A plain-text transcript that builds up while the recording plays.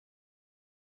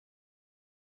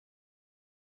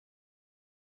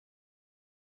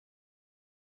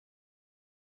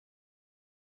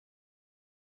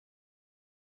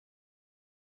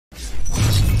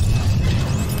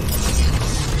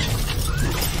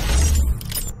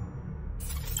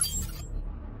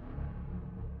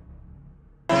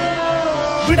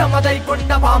விடமதை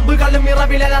கொண்ட பாம்புகளும்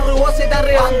இரவிலரு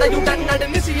ஓசிதறு அந்தையுடன்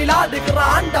நடுநிசையிலாடுகிற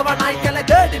ஆண்டவனாய்களை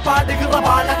தேடி பாடுகிற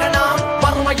பாலகனாம்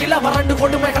வறுமையில வறண்டு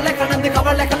கொடுமைகளை கடந்து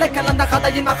கவலைகளை கலந்த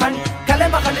கதையின் மகன்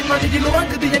கலைமகளின் மடியில்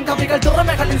உறங்குது என் கவிகள்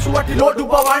திறமைகளின் சுவட்டில்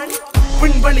ஓடுபவன்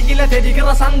விண்வெளியில தெரிகிற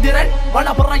சந்திரன்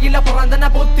வனப்புறையில பிறந்தன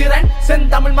புத்திரன்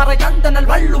செந்தமிழ் மறை கந்தனல்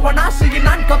வள்ளுவன் ஆசையில்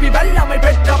நான் கவி வெள்ளமை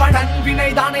பெற்றவன் அன்பினை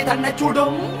தானே தன்னை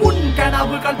சுடும் உன்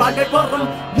கனவுகள் பகை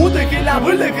பெறும் முதுகில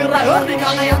விழுகிற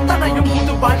ஏறிகானை அத்தனையும்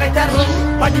முது பகை தரும்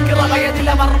படிக்கிற வயதில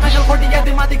வர்ணங்கள்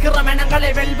கொடியது மதிக்கிற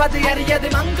மெனங்களை வெல்வது எறியது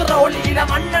மங்குற ஒளியில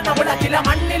மன்னன உலகில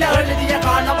மண்ணில எழுதிய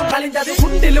காலமும் கழிந்தது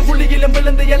குண்டிலும் புள்ளியிலும்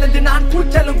விழுந்து எழுந்து நான்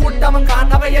கூச்சலும் கூட்டமும்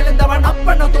காணவை எழுந்தவன்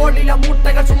அப்பன தோளில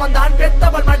மூட்டைகள் சுமந்தான்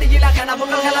பெத்தவள் மடியில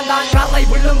கனவுகள் கலந்தான் கரை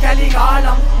விழும்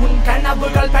கலிகாலம் உன்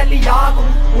கனவுகள்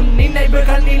பலியாகும் உன்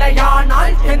நினைவுகள்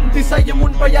நிலையானால் என் திசையும்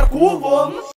உன் பெயர்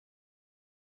கூவும்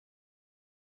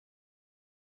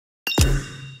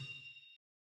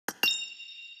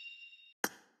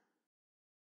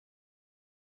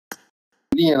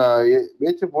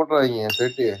பேச்சு போட்டுறாதீங்க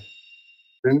செட்டு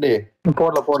ரெண்டே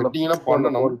செட்டிங்லாம்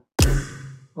பண்ணணும்.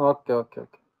 ஓகே ஓகே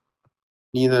ஓகே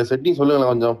நீ இத செட்டிங் சொல்லுங்க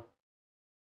கொஞ்சம்.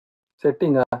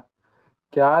 செட்டிங்கா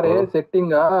யாரு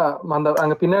செட்டிங்கா அந்த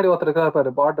அங்க பின்னாடி ஒருத்தர் இருக்காரு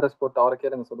பாரு பாட் ட்ரெஸ் போட்டு அவரை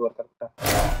கேளுங்க சொல்லுவார் கரெக்டா.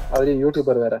 அதுலயும்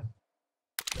யூடியூபர் வேற.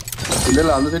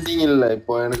 இல்ல அந்த செட்டிங் இல்ல.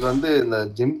 இப்போ எனக்கு வந்து இந்த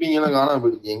ஜம்பிங் எல்லாம் காணாம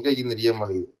போயிடுச்சு. எங்க இருக்குன்னு தெரிய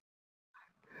மாட்டேங்குது.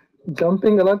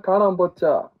 ஜம்பிங் எல்லாம் காணாம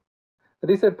போச்சா?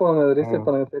 ரீசெட் பண்ணுங்க. ரீசெட்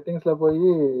பண்ணுங்க. செட்டிங்ஸ்ல போய்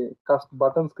கஸ்ட்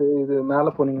பட்டன்ஸ்க்கு இது மேல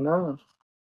போனீங்கன்னா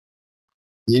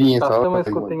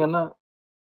கஸ்டமைஸ் கொடுத்தீங்கன்னா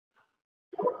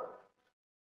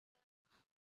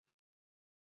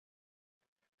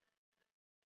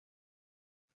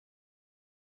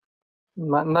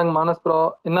என்னங்க மானஸ் ப்ரோ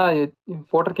என்ன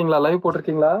போட்டிருக்கீங்களா? லைவ்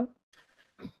போட்டிருக்கீங்களா?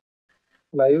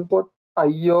 லைவ் போட்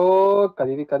ஐயோ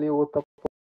கழுவி கழுவி ஊத்த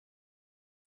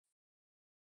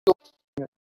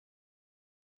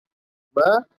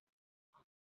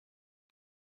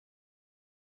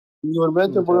நீங்க ஒரு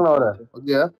மேட்ச் போடுங்க அவரை.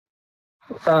 ஓகே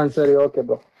சரி ஓகே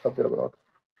ப்ரோ. Okay bro.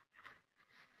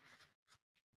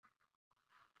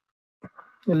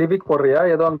 லிபிக் போடுறியா?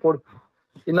 ஏதோ ஒன்று போடு.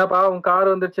 என்னப்பா உன்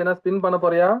கார் வந்துருச்சு, என்ன ஸ்பின் பண்ண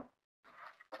போறியா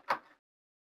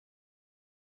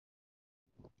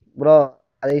ப்ரோ?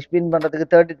 அதை ஸ்பின் பண்றதுக்கு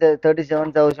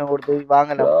 37,000 கொடுத்து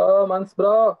வாங்கலாம் மன்ஸ்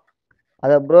ப்ரோ.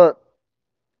 அத ப்ரோ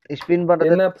ஸ்பின்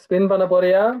பண்றது என்ன ஸ்பின் பண்ண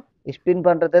போறியா? ஸ்பின்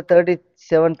பண்றது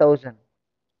 37,000.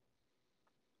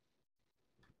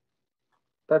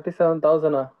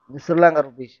 37,000 Sri Lanka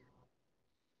rupees.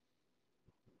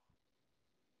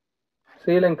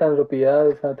 Sri Lankan ருபியா?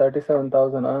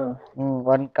 37,000.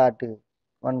 One card.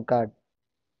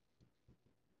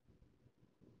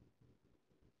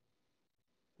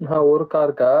 ஒரு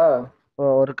கார்க்கா?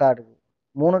 ஒரு கார்டு.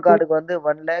 3 கார்டுக்கு வந்து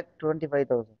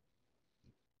 1,25,000.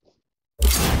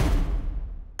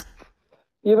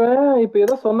 இவன் இப்ப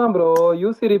ஏதோ சொன்னான் ப்ரோ,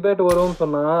 யூசி ரிபேட் வரும்னு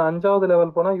சொன்னா. 5வது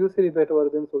லெவல் போனா யூசி ரிபேட்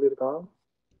வருதுன்னு சொல்லிருக்கான்.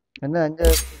 என்ன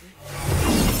 5வது?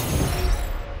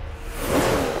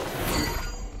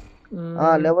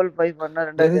 level 5 பண்ணா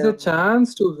there is a chance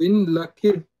to win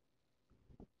lucky.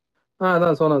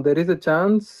 அதான் சொன்னா there is a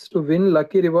chance to win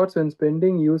lucky rewards when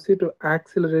spending UC to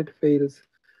accelerate fails.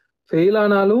 Fail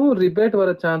ஆனாலும் ரிபேட் வர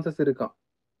சான்சஸ் இருக்காம்.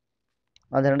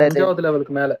 அது 2வது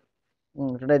லெவலுக்கு மேல.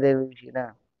 2வது விஷயம்னா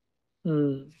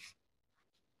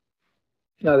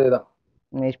அதேதான்.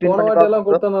 போன வாட்டி எல்லாம்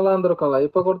கொடுத்தா நல்லா இருந்திருக்கும்ல.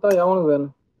 இப்ப கொடுத்தா எவனுக்கு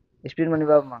வேணும்? ஸ்பின் பண்ணி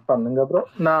பாப்போமா? பண்ணுங்க ப்ரோ.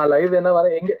 நான் லைவ் என்ன வர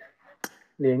எங்க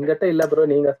எங்கிட்ட இல்ல ப்ரோ.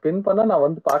 நீங்க ஸ்பின் பண்ணா நான்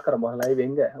வந்து பாக்குறேன் லைவ்.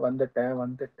 எங்க வந்துட்டேன்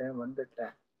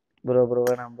ப்ரோ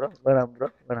வேணாம் ப்ரோ.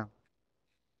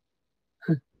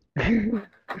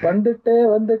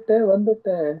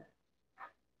 வந்துட்டேன்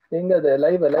எங்க அது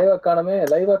live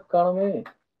காணோமே.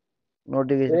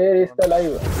 Notification where is the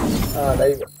live?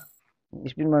 Live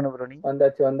spin பண்ணு ப்ரோ. நீ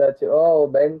வந்தாச்சு. ஓ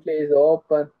பென்ட்லி இஸ்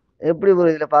ஓபன். எப்படி ப்ரோ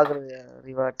இதுல பாக்குறது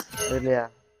ரிவார்ட்ஸ் இல்லையா?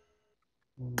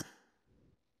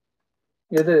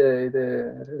 இது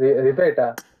ரிபேட்டா?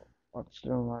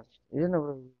 இது என்ன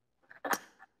ப்ரோ?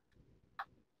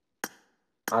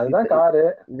 அதுதான் காரு.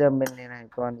 இத மென்ன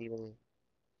இப்ப வந்து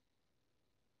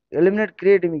எலிமினேட்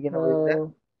கிரியேட்டிவிட்டி என்ன bro?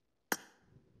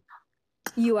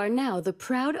 You are now the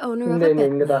proud owner of a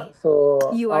pet. So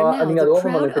you are now the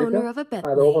proud owner of a pet.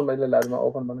 அது ஓபன் பண்ணல. அது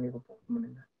ஓபன் பண்ணுங்க.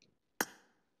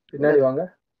 பின்னாடி வாங்க.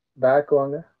 பேக்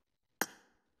வாங்க.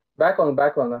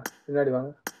 பின்னாடி வாங்க.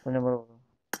 கொஞ்சம் ப்ரோ.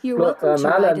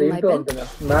 மேல அந்த இன்ட்ரோ வந்துங்க.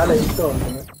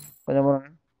 கொஞ்சம் போங்க.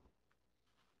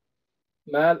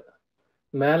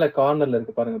 மேல கார்னர்ல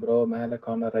இருக்கு பாருங்க ப்ரோ. மேல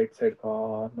கார்னர் ரைட் சைடு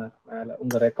கார்னர் மேல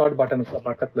உங்க ரெக்கார்ட் பட்டனுக்கு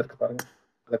பக்கத்துல இருக்கு பாருங்க.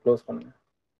 அத க்ளோஸ் பண்ணுங்க.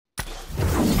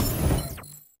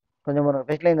 கொஞ்சம் ப்ரோ.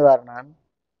 ஃபர்ஸ்ட்ல இருந்து வரேன் நான்.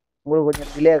 உங்களுக்கு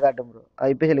கொஞ்சம் டிலே காட்டும் ப்ரோ.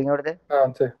 இப்போ சொல்லுங்க அடுத்து.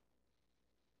 சரி.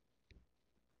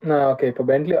 ஓகே, இப்போ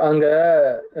பென்ட்லி அங்க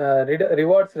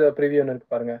ரிவார்ட்ஸ் ப்ரிவியூன்னு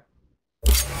இருக்கு பாருங்க.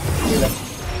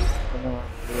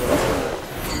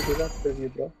 Rewards preview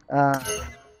bro.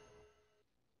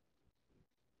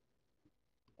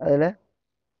 அதுல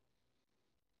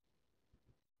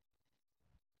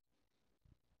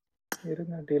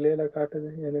இருங்க, டிலேல காட்டுது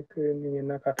எனக்கு. நீங்க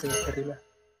என்ன காட்டுறீங்க தெரியல.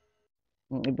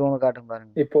 இப்போ உங்களுக்கு காட்டும்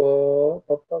பாருங்க. இப்போ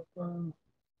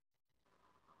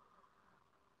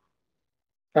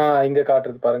இங்க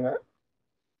காட்டுறது பாருங்க.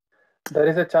 There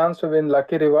is a chance to win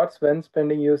lucky rewards when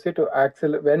spending UC to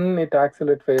when it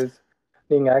accelerate fails.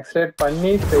 நீங்க ஆக்சிலேட்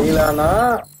பண்ணி ஃபெயில் ஆனா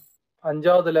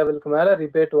 5வது லெவலுக்கு மேல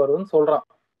ரிபேட் வரும்னு சொல்றான்.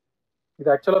 இது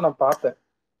ஆக்சுவலா நான் பார்த்தேன்.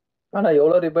 ஆனா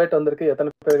எவ்வளவு ரிபேட் வந்திருக்கு, எத்தனை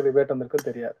பேருக்கு ரிபேட் வந்திருக்குன்னு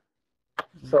தெரியாது.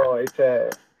 ஸோ இட்ஸ்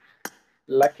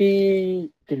லக்கி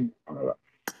திங்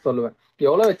சொல்லுவேன்.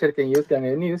 எவ்வளவு வச்சிருக்கீங்க யூசி? அங்க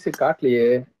என்ன யூசி காட்டலையே.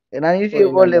 நான் யூசி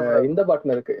போடல ப்ரோ. இந்த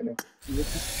பட்டன் இருக்கு எனக்கு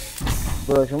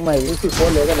ப்ரோ. சும்மா யூசி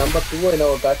போடல. ஏதோ நம்பர் 2 என்ன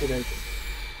காட்டினேன்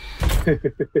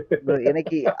ப்ரோ.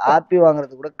 எனக்கு ஆர்பி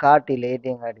வாங்குறது கூட காட்டில,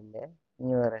 ஏடிஎம் காட்டில. நீ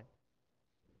வேற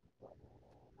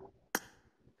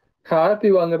ஆர்பி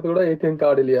வாங்குறது கூட ஏடிஎம்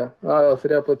கார்டு இல்லையா?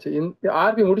 சரியா போச்சு.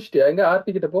 ஆர்பி முடிச்சிட்டியா? எங்க ஆர்பி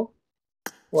கிட்ட போ.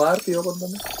 ஆர்பி ஓபன்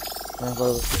பண்ணு.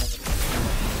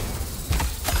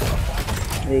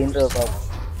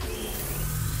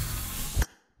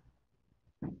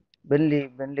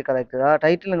 பென்லி கலெக்டரா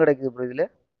டைட்டிலும் கிடைக்குது ப்ரோ இதுல.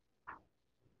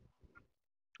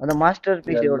 அந்த மாஸ்டர்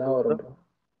பீஸ் எவ்வளவு ப்ரோ?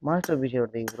 மாஸ்டர் பீஸ்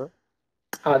எவ்வளவு ப்ரோ?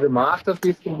 அது மாஸ்டர்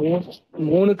பீஸ்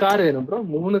 3 கார் வேணும் ப்ரோ.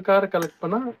 3 கார் கலெக்ட்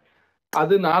பண்ணா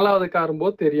அது 4வது காரும்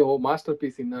போது தெரியும் மாஸ்டர்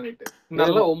பீஸ் என்னன்னு.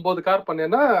 நல்லா 9 கார்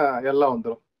பண்ணேன்னா எல்லாம்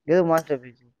வந்துடும். எது மாஸ்டர்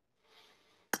பீஸ்?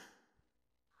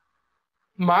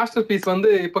 மாஸ்டர் பீஸ் வந்து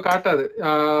இப்ப காட்டாது.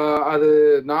 அது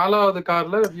 4வது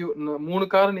கார்ல 3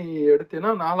 கார் நீ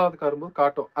எடுத்தீங்கன்னா 4வது கார் போது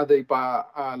காட்டும். அது இப்ப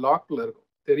லாக்ல இருக்கும்,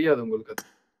 தெரியாது உங்களுக்கு.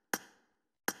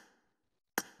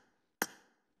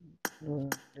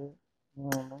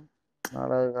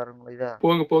 அது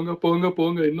போங்க போங்க போங்க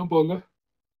போங்க, இன்னும் போங்க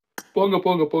போங்க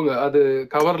போங்க போங்க. அது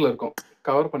கவர்ல இருக்கும்,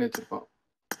 கவர் பண்ணி வச்சிருப்பான்.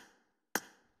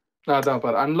 அதான்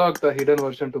பாரு, unlock the hidden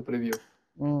version to preview.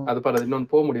 அது பாரு, அது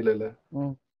இன்னொன்னு போக முடியல இல்ல.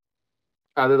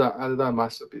 அதுதான்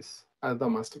மாஸ்டர் பீஸ்.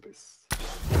 அதுதான் மாஸ்டர் பீஸ்.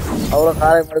 அவ்வளவு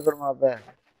காரம் எடுக்கணுமா? அப்ப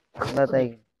நல்லா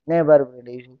தாய் நே பாரு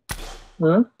டேய்.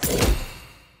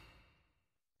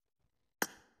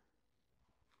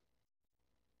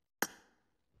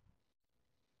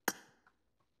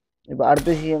 இப்ப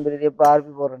அடுத்த சீசன் பீரியட் எப்ப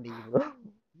ஆர்பி போறேன் ப்ரோ?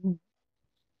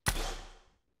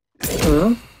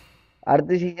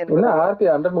 அடுத்த சீசன் என்ன ஆர்பி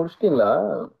 100 முடிச்சிட்டீங்களா?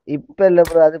 இப்ப இல்ல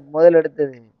ப்ரோ, அது முதல்ல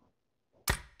எடுத்தது.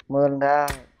 முதல்டா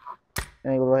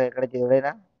எனக்கு கிடைச்சது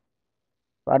இல்லைனா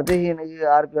அடுத்த சீசனுக்கு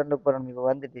ஆர்பி 100 போறோம். இப்ப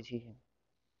வந்துட்டு சீசன்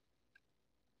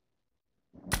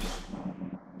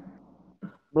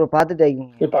ப்ரோ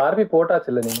பாத்துட்டாங்க. இப்ப ஆர்பி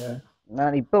போட்டாச்சு இல்ல நீங்க?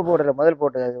 நான் இப்ப போடல, முதல்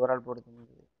போட்டது. அது ஒரு ஆள் போடுது.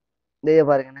 இதே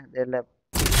பாருங்க தெரியல.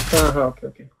 Okay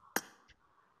okay.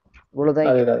 இவ்வளவுதான்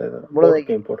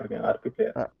போட்டிருக்கேன் ஆர்பி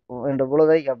பிளேயர்.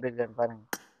 இவ்வளவுதான் அப்டேட் பாருங்க.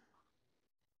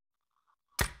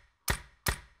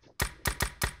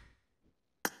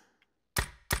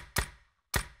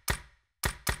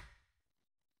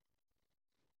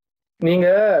 நீங்க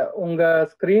உங்க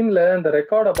ஸ்கிரீன்ல இந்த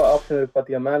ரெக்கார்ட் ஆப்ஷன் இருக்கு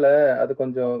பாத்தியா மேல? அது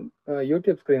கொஞ்சம்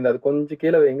யூடியூப் ஸ்கிரீன்ல அது கொஞ்சம்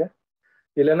கீழே வைங்க,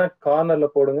 இல்லைன்னா கார்னர்ல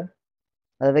போடுங்க.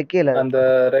 அது வைக்கல. அந்த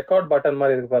ரெக்கார்ட் பட்டன்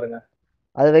மாதிரி இருக்கு பாருங்க,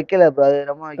 அது வைக்கல ப்ரோ. அது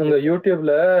நம்ம உங்க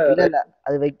யூடியூப்ல இல்ல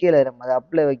அது வைக்கல. நம்ம அது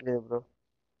அப்ளை வைக்கிறது ப்ரோ.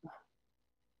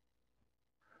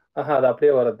 அது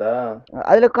அப்படியே வருதா?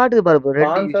 அதுல காட்டுது பாரு ப்ரோ, 2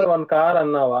 ஸ்பான்சர் 1 கார்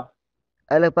அண்ணாவா?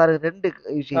 அதுல பாருங்க 2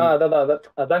 யூசி.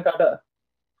 அதான் காட்ட.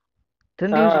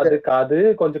 அது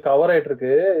கொஞ்சம் கவர் ஆயிட்டு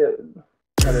இருக்கு.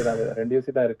 அதுதான் 2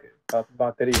 யூசி தான் இருக்கு.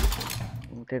 தெரியும்.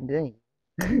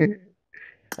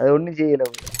 அது ஒண்ணும் செய்யல.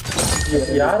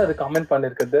 யார் அது கமெண்ட்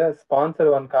பண்ணிருக்குது?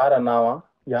 Sponsor 1 car அண்ணாவா?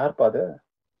 யார் பாது?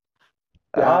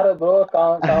 யாரு ப்ரோ?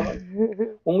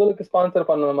 உங்களுக்கு ஸ்பான்சர்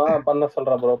பண்ணணுமா? பண்ண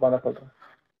சொல்றேன் ப்ரோ, பண்ண சொல்றேன்.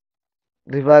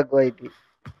 ரிவாக் வைட்டி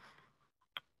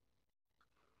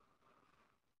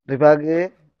ரிவாக்கு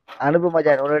அனுப்பு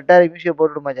மச்சான். ஒரு 8,000 நிமிஷம்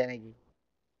போட்டுடு மச்சான். இன்னைக்கு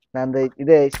நான் அந்த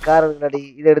இதை ஸ்காரல் இல்லாட்டி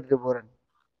இதை எடுத்துட்டு போறேன்.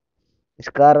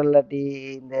 ஸ்காரல் இல்லாட்டி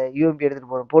இந்த யூஎம்பி எடுத்துட்டு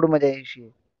போறேன். போடு மச்சான்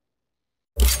விஷயம்.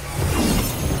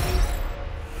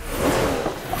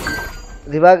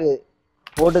 ரிவாக்கு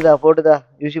போட்டுதா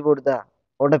யூசி போட்டுதா.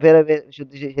 உன்ன பேரை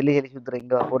சுத்தி சொல்லி சுத்துறேன்.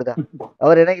 இங்க போடுதா.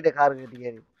 அவர் எனக்கு இந்த கார்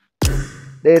கட்டிக்காரு.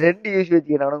 2 யூசி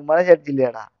வச்சுக்கிறேன். உனக்கு மனசாட்சி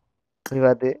இல்லையாடா?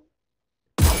 பார்த்து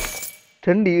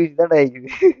 2 யூசி தான் ஆயிக்குது.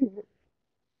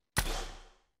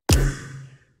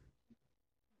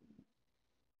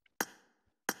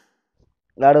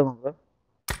 விளாடுவோம் ப்ரோ.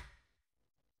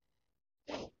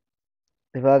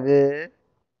 ரிவாக்கு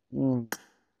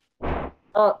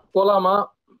போலாமா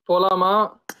போலாமா?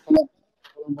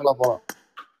 போலாம்.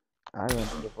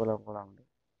 நீங்க போலாம்.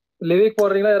 லிவிக்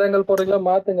போடுறீங்களா இரங்கல் போடுறீங்களா?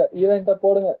 மாத்துங்க, ஈவெண்ட்டை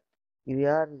போடுங்க. இது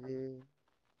யாரு இது?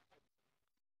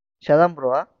 ஷதாம்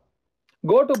ப்ரோவா?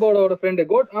 Go to போர்டோட friend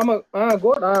code. ஆமா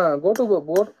கோ டு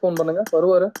போர்ட் ஃபோன் பண்ணுங்க,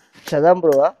 வருவாரு. ஷதாம்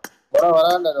ப்ரோவா?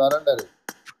 வராண்டாரு.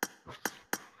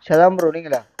 ஷதாம் ப்ரோ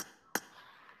நீங்களா?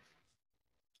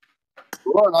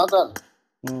 நான் தான்.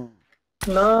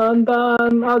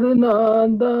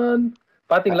 நான் தான்.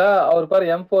 பாத்தீங்களா அவர் பாரு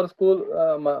M4 school,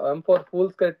 M4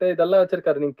 pool skirt இதெல்லாம்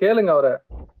வச்சிருக்காரு. நீங்க கேளுங்க அவரை.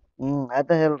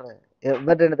 அதான் சொல்றேன்.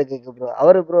 பட் என்னத்த கேட்க ப்ரோ,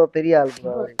 அவரு ப்ரோ பெரிய ஆள்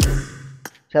ப்ரோ அவரு.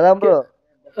 ஷதாம் ப்ரோ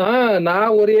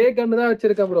நான் ஒரே கன்னு தான்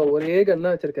வச்சிருக்கேன் ப்ரோ, ஒரே கன்னு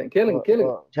தான் வச்சிருக்கேன்.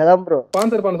 கேளுங்க. ஷதாம் ப்ரோ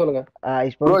ஸ்பான்சர் பண்ண சொல்லுங்க.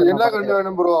 ப்ரோ என்ன கண்டு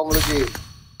வேணும் ப்ரோ உங்களுக்கு?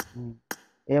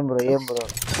 ஏன்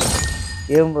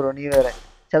ப்ரோ நீ வேற.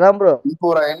 ஷதாம் ப்ரோ இப்போ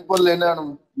ஒரு என்போர்ல என்ன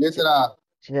வேணும் பேசுறா?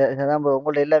 ஷதாம் ப்ரோ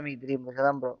உங்கள்ட்ட எல்லாமே தெரியும் ப்ரோ.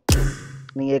 ஷதாம் ப்ரோ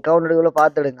நீங்க அக்கௌண்ட் எடுக்கல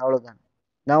பார்த்துடுங்க, அவ்வளவுதான்.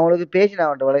 நான் உங்களுக்கு பேசினேன்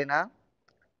அவன்கிட்ட வளைனா.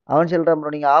 அவன் சொல்றான்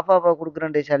ப்ரோ நீங்க ஆஃபா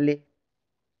கொடுக்குறேன் சொல்லி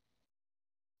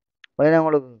வளைனா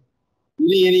உங்களுக்கு.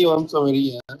 இனி வம்சம்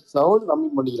வரீங்க சவுண்ட் கம்மி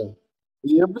பண்ணிக்கிறேன்.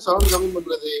 இது எப்படி சவுண்ட் கம்மி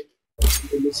பண்றது?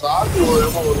 சார்ஜ்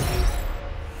ஓரமா வரும்.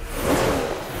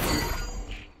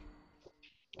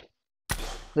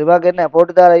 ரிபாக் என்ன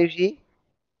போட்டுதாரா யூசி?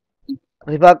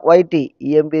 ரிபாக் ஒய்டி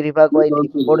இஎம்பி ரிபாக்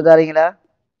ஒய்டி போட்டு தாரீங்களா?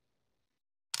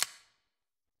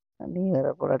 நீ வேற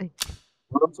போடாடி.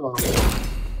 ப்ரோ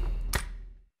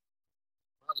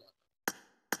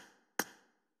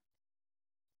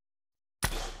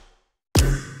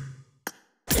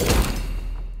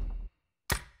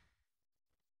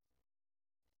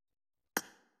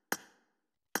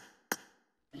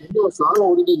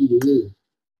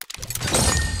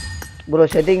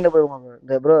செட்டிங்ல போய்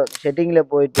ப்ரோ செட்டிங்ல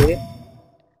போயிட்டு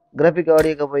கிராஃபிக்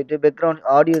ஆடியோக்கு போயிட்டு பேக்ரவுண்ட்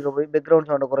ஆடியோக்கு போய் பேக்ரவுண்ட்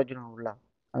சவுண்டை குறைச்சிடுங்க உள்ள.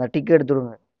 அந்த டிக்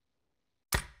எடுத்துடுங்க.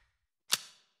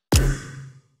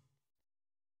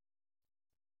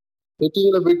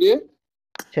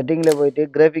 செட்டிங்ல போயிட்டு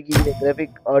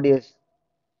கிராஃபிக் ஆடியோஸ்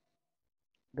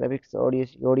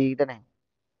ஓடி தானே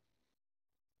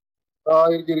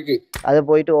இருக்கு. அதை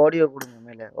போயிட்டு ஆடியோ கொடுங்க.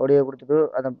 மேல ஆடியோ கொடுத்துட்டு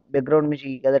அந்த பேக்ரவுண்ட்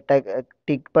மியூசிக் அதை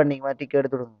டிக் பண்ணிங்க டிக்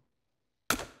எடுத்துடுங்க.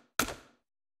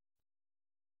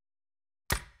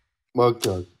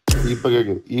 ஓகே இப்ப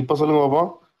கேக்குது. இப்ப சொல்லுங்க பாப்பா.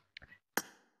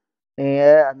 நீங்க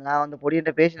நான் வந்து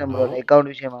பொடியிட்ட பேசினேன் ப்ரோ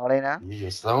அக்கவுண்ட் விஷயமா வளைனா.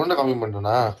 சவுண்ட் கம்மி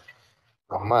பண்றேனா?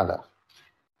 அம்மாடா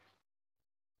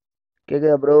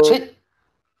கேக்குதா ப்ரோ?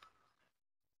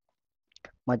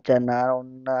 மச்சான் நான்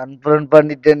உன்னை அன்ஃப்ரெண்ட்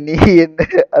பண்ணிட்டேன், நீ என்ன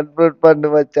அன்ஃப்ரெண்ட் பண்ணு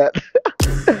மச்சான்.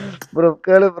 ப்ரோ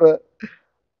கேளு ப்ரோ.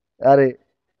 யாரு?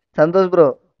 சந்தோஷ் ப்ரோ.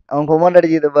 அவன் கொமாண்ட்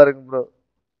அடிச்சத பாருங்க ப்ரோ.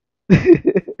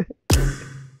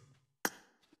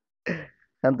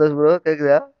 சந்தோஷ் ப்ரோ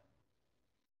கேக்குதா?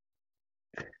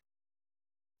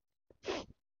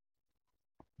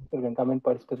 கமெண்ட்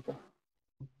படிச்சுட்டு இருக்கேன்.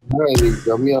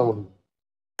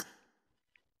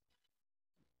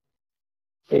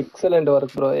 Excellent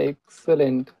work bro,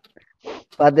 excellent.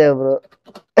 பாத்தே ப்ரோ.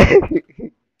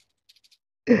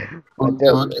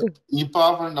 இப்ப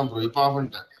ஆஃப் பண்ணிட்டேன் ப்ரோ. இப்ப ஆஃப்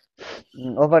பண்ணிட்டேன்.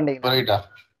 ஆஃப் பண்ணிட்டீங்களா? ரைட்டா.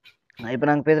 இப்ப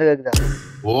நாங்க பேசுறது கேக்குதா?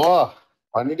 ஓ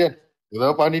பண்ணிட்டேன். ஏதோ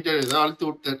அழுத்து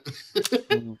விட்டேன்.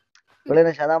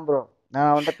 விளையாட சதாம் ப்ரோ நான்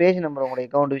அவன்கிட்ட பேசினேன் ப்ரோ, உங்களுடைய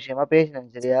அக்கௌண்ட் விஷயமா பேசினேன்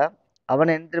சரியா.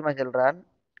 அவன் என்ன தெரியுமா சொல்றான்,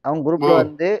 அவன் குரூப்ல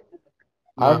வந்து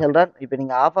அவன் சொல்றான் இப்ப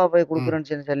நீங்க ஆஃப் போய்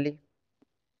கொடுக்குறேன்னு சொல்லி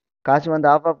காசு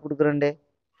வந்து ஆஃப் கொடுக்குறேன்டே.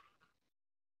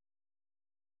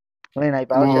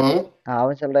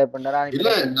 அவன் சொல்றா இப்ப இல்ல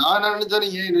நான் நினைச்சேன்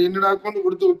என்னோட அக்கௌண்ட்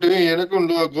கொடுத்து விட்டு எனக்கும்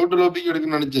கோட்டு லோபிக்கு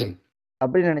எடுக்கணும்னு நினைச்சேன்.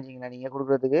 அப்படி நினைச்சீங்களா நீங்க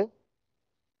கொடுக்கறதுக்கு?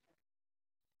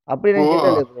 அப்படி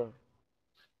நினைச்சீங்களா ப்ரோ?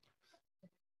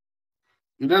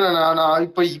 இல்ல நான்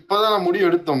இப்பதான் நான் முடிவு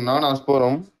எடுத்தோம். நான்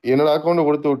போறோம் என்னோட அக்கௌண்ட்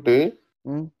கொடுத்து விட்டு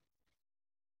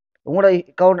உங்களோட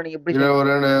அக்கௌண்ட் நீங்க எப்படி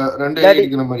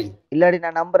இல்லாடி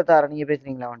நான் நம்பர் தரேன், நீங்க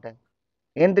பேசுறீங்களா அவன்கிட்ட?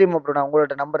 ஏன் தெரியுமா ப்ரோ நான்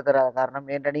உங்களோட நம்பர் தர காரணம்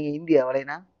ஏன்டா நீங்க இந்தியா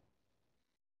வளைனா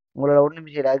உங்களோட ஒண்ணு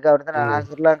நிமிஷம் அதுக்காக தான் நான்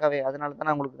ஸ்ரீலங்காவே, அதனால தான்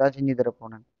நான் உங்களுக்கு தான் செஞ்சு தர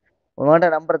போனேன். உங்கள்கிட்ட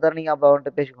நம்பர் தர, நீங்க அப்ப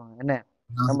அவன்கிட்ட பேசிக்கோங்க. என்ன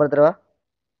நம்பர் தரவா?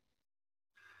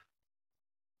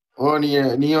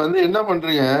 நீங்க வந்து என்ன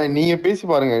பண்றீங்க, நீங்க பேசி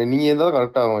பாருங்க. நீங்க இருந்தாலும்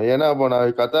கரெக்ட் ஆகும். ஏன்னா அப்ப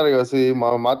நான் கத்தாரை வசி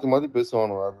மாத்தி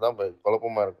பேசுவானு, அதுதான்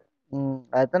குழப்பமா இருக்கு.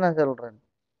 அதுதான் நான் சொல்றேன்.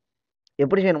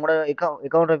 எப்படி செய்யணும்? உங்களோட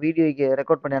அக்கௌண்ட வீடியோ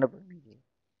ரெக்கார்ட் பண்ணி அனுப்புங்க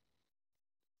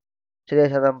சரியா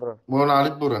சதாம் ப்ரோ? நான்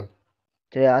அனுப்பிடுறேன்.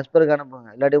 சரி ஹாஸ்பிட்டலுக்கு அனுப்புங்க.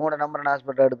 இல்லாட்டி உங்களோட நம்பர் நான்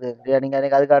ஹாஸ்பிட்டல் எடுத்து சரியா, நீங்க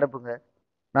எனக்கு அதுக்கு அனுப்புங்க.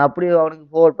 நான் அப்படியே அவனுக்கு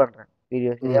ஃபோர்வர்ட் பண்றேன்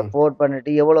வீடியோ சரியா. ஃபோர்வர்ட்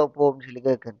பண்ணிட்டு எவ்வளவு போகும்னு சொல்லி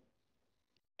கேட்கணும்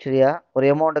சரியா. ஒரு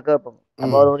அமௌண்ட்டை கேட்போம்.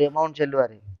 அப்ப அவர் ஒரு அமௌண்ட்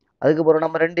சொல்லுவாரு. அதுக்கப்புறம்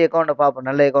நம்ம 2 அக்கௌண்ட்டை பார்ப்போம்.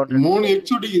 நல்ல அக்கௌண்ட்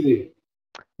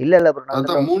இல்ல ப்ரோ நான்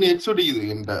அதான் 3 எக்ஸோடிக்குது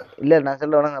என்கிட்ட. இல்ல நான்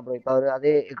சொல்லுவேன் ப்ரோ. இப்போ அவர்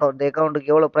அதே இந்த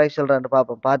அக்கௌண்ட்டுக்கு எவ்வளவு பிரைஸ் சொல்றான்னு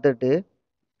பார்ப்போம். பார்த்துட்டு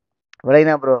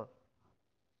விளையினா ப்ரோ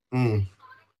ம்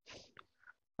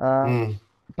ம்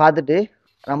பார்த்துட்டு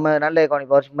நம்ம நல்ல அக்கௌண்ட்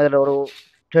இப்போ சும்மா இதில் ஒரு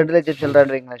 2 லட்சம்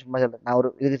சொல்றான்றீங்களா? சும்மா சொல்றேன், நான் ஒரு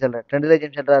இதுக்கு சொல்றேன். 2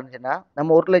 லட்சம் சொல்றா இருந்துச்சுன்னா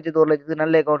நம்ம 1 லட்சத்துக்கு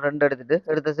நல்ல அக்கௌண்ட் 2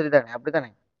 எடுத்து சரிதானே? அப்படித்தானே?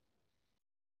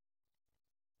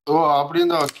 ஓ அப்படி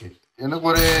இருந்தா ஓகே. எனக்கு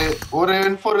ஒரு ஒரு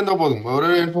N4 இருந்தா போதும். ஒரு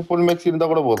N4 ஃபுல் மேக்ஸ் இருந்தா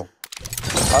கூட போதும்.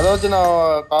 அதை வச்சு நான்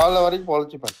காலைல வரைக்கும்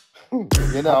பொழைச்சிப்பேன்.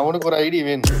 ஏன்னா அவனுக்கு ஒரு ஐடி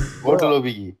வேணும் ஓட்டு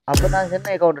லோபிக்கு. அப்ப நான்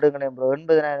என்ன அக்கௌண்ட் எடுங்களேன் ப்ரோ?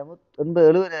 80,000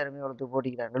 70,000 எவ்வளவு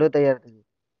போட்டிக்கிறேன்? 75,000க்கு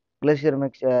கிளேசியர்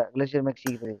மேக்ஸ்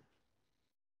இருக்குது.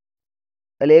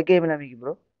 அதில் ஏகேஎம் நம்பிக்கை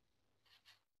ப்ரோ.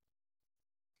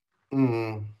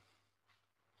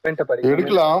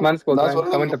 எடுக்கலாம். நான்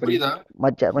சொல்றது உங்களுக்கு புரியுதா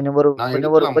மச்சான்? கொஞ்சம் ஒரு நான்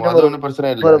கொஞ்சம் ஒரு எடுக்கலாம். கொஞ்சம் அது ஒரு ஒன்றும்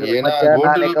பிரச்சனை இல்லை. ஏன்னா மச்சான், கோல்டு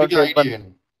நான் அக்கௌண்ட் லோபிக்கு சேல் ஐடி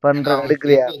வேணும். ஏன்னா பண்றேன், அவனுக்கு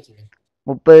எடுக்கிறியா? தெரிஞ்சு வச்சுக்கேன்.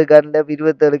 30 கண்ட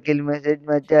 27 கில் மெசேஜ்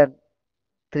மச்சான்.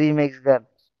 3 மேக்ஸ் கன்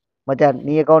மச்சான்.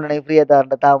 நீ அக்கௌண்ட் எனக்கு ஃப்ரீயா தா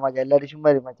மச்சான். எல்லாரும் சும்மா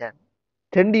இரு மச்சான்.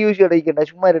 2 யூஸ் அடிக்கண்டா.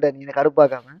 சும்மா இருடா, நீ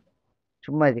கடுப்பாக்காம.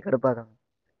 சும்மா இது கடுப்பாக்காம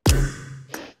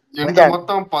என்கிட்ட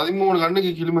மொத்தம் 13 கண்ணுக்கு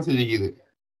கில் மெசேஜ் இருக்குது.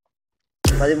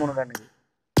 13 கண்ணுக்கு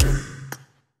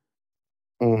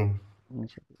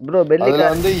ப்ரோ பெல்லிகா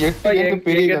வந்து 8 கண்ணு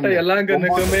பெரிய கண்ணு.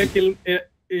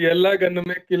 எல்லா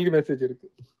கண்ணுமே கில் மெசேஜ் இருக்கு.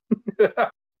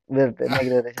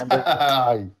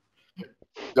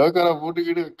 ஜோக்கரை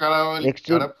போட்டுக்கிட்டு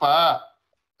கடப்பா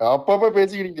அப்பப்ப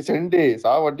பேசிக்கிட்டு செண்டு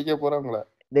சாவட்டிக்க போறாங்களே.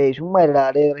 டேய் சும்மா இருடா.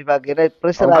 டேய்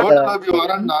பிரஷர்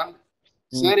வரேன் நான்.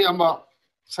 சரி அம்மா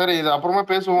சரி, இது அப்புறமா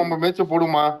பேசுவோம். நம்ம மேட்ச்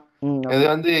போடுமா? இது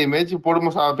வந்து மேட்ச்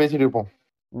போடுமா பேசிட்டு இருப்போம்.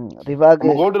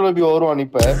 கோல்டு லோபி வருவான்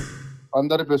இப்ப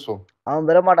வந்தாரு பேசுவோம். அவன்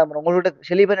வர மாட்டான். உங்கள்கிட்ட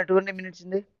செலி பண்ண 20 மினிட்ஸ்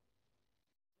இருந்து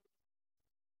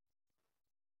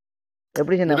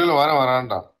எப்படி சொன்ன? இல்ல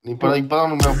வரான்டா.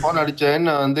 இப்பதான் போன் அடிச்சேன்.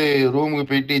 நான் வந்து ரூமுக்கு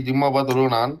போயிட்டு ஜிம்மா பார்த்து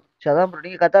வருவேன் நான். அதான் ப்ரோ,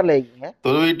 நீங்க கத்தார்ல இருக்கீங்க.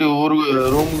 தொழுவிட்டு ஊருக்கு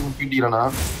ரூமுக்கு போயிட்டீங்களா?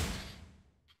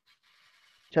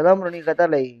 சதான் ப்ரோ, நீங்க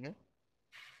கத்தார்ல இருக்கீங்க.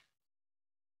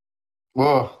 ஓ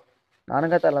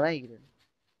நானும் கத்தார்ல தான் இருக்கிறேன்.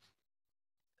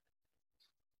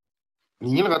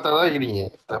 நீங்களும் கத்தார்ல தான் இருக்கிறீங்க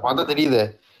பார்த்தா தெரியுது.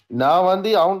 நான் வந்து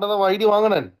அவன்கிட்ட தான் ஐடி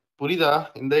வாங்கினேன். புரியுதா?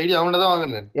 இந்த ஐடி அவன்கிட்ட தான்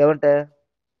வாங்கினேன். எவன்கிட்ட?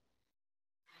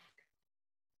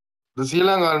 இந்த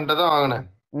ஸ்ரீலங்கான்ட்ட தான் வாங்கினேன்.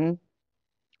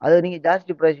 அது நீங்க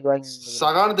ஜாஸ்தி பிரைஸ்க்கு வாங்கி.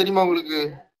 சகான் தெரியுமா உங்களுக்கு?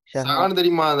 சகான்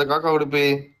தெரியுமா? அந்த காக்கா உடுப்பு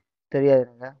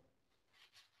தெரியாதுங்க.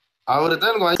 அவரு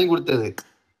தான் எனக்கு வாங்கி கொடுத்தது.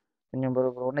 கொஞ்சம்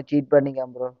ப்ரோ ஒன்னும் சீட் பண்ணிக்க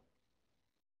ப்ரோ.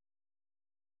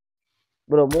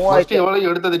 ப்ரோ 3000 எவ்வளவு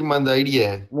எடுத்த தெரியுமா இந்த ஐடியா?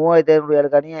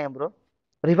 3500 அநியாயம் ப்ரோ.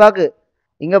 ரிஃபாக்கு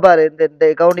இங்க பாரு, இந்த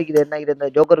அக்கௌண்ட்டுக்கு இது என்ன இது? இந்த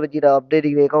ஜோக்கர் வச்சு அப்டேட்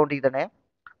அக்கௌண்ட்டுக்கு தானே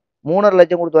 3.5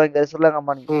 லட்சம் கொடுத்து வாங்கி ஸ்ரீலங்கா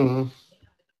மணி.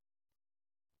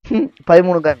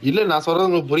 13 கன். இல்ல நான் சொல்றது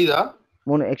உங்களுக்கு புரியுதா?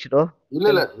 3 எக்ஸ்ட்ரா.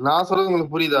 இல்ல நான் சொல்றது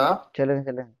உங்களுக்கு புரியுதா?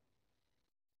 சொல்லுங்க.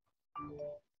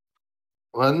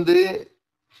 வந்து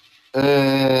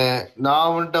நான்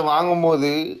அவன்கிட்ட வாங்கும்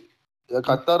போது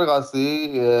கத்தார் காசு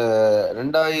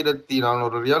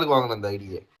 2400 ரியாலுக்கு வாங்கினேன் அந்த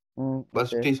ஐடியா.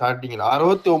 ஃபர்ஸ்ட் ஸ்டார்டிங்ல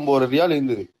 69 ரியால்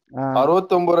இருந்தது.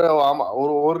 69 ஆமா,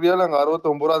 ஒரு ரியால் அங்க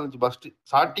 69 ரூபா இருந்துச்சு ஃபர்ஸ்ட்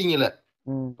ஸ்டார்டிங்ல.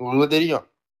 உங்களுக்கு தெரியும்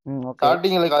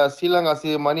ஸ்டார்டிங்ல ஸ்ரீலங்கா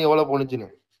மணி எவ்வளவு போனுச்சுன்னு.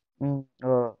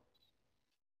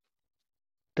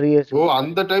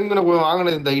 அந்த டைம்க்கு நான்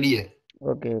வாங்கினது இந்த ஐடியா.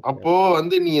 அப்போ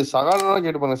வந்து நீங்க சகானா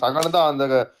கேட்டுப்பாங்க. சகான தான் அந்த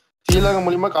ஸ்ரீலங்கா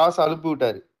மூலியமா காசு அனுப்பி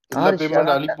விட்டாரு. எல்லா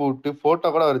பேமெண்ட் அனுப்பி விட்டு போட்டோ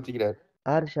கூட வச்சுக்கிறாரு.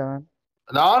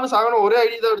 நானும் சகானம் ஒரே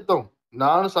ஐடி தான் எடுத்தோம்.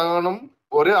 நானும் சகானம்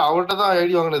ஒரே அவர்கிட்ட தான்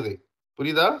ஐடி வாங்கினது.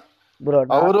 புரியுதா?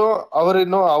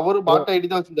 அவரு பாட்ட ஐடி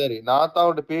தான் வச்சிருந்தாரு. நான் தான்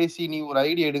அவர்கிட்ட பேசி நீ ஒரு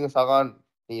ஐடி எடுங்க சகான்,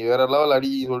 நீ வேற லெவல் அடி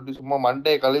சொல்லிட்டு சும்மா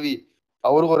மண்டே கழுவி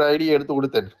அவருக்கு ஒரு ஐடியா எடுத்து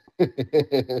கொடுத்தேன்.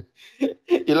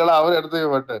 இல்லனா அவரு எடுத்துக்க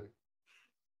மாட்டாரு.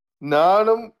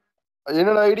 நானும்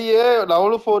என்னோட ஐடியே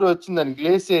லெவல் 4 வச்சிருந்தேன்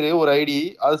கிளேசியர் ஒரு ஐடி.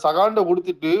 அது சகாண்ட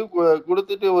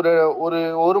கொடுத்துட்டு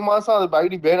ஒரு மாசம் அது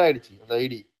ஐடி பேன் ஆயிடுச்சு. அந்த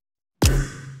ஐடி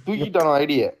தூக்கிட்டானோ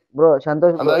ஐடிய. ப்ரோ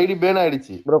சந்தோஷ் அந்த ஐடி பேன்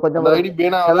ஆயிடுச்சு. ப்ரோ. கொஞ்சம் அந்த ஐடி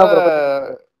பேன் ஆகல.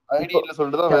 ஐடி இல்ல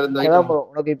சொல்லிட்டு தான் வேற இந்த ஐடி ப்ரோ.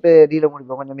 உனக்கு இப்ப டீல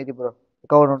முடிப்போம் கொஞ்சம் மீதி bro.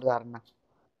 Cover note தாரேன்னா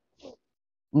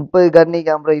 30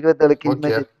 கன்னிக்கு bro 27 kill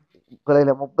message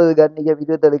கொலையில 30 கன்னிக்கு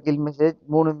 27 kill message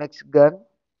 3 maths கன்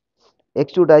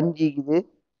X2 5 இருக்குது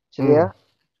சரியா?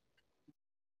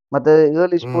 மத்த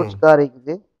ஏர்லி ஸ்போர்ட்ஸ் கார்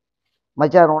இருக்குது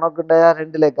மச்சான். உனக்குண்டா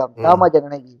 2 லேக்காம் தாமாச்சான்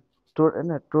எனக்கு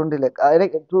என்ன 20 லேக்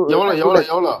எனக்கு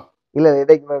எவ்வளவு இல்ல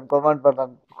இடைக்கு கமெண்ட்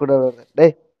பண்றான் கூட.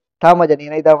 டேய் தாமாச்சான், நீ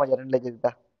எனக்கு தாமாச்சான் 2 லட்சம்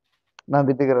தான் நான்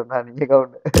வித்துக்கிறேன். நான் நீங்க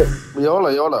கவுண்ட்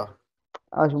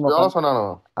எவ்வளவு சும்மா சொன்னானோ?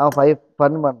 அவன் 5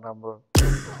 ஃபன் பண்றான் ப்ரோ.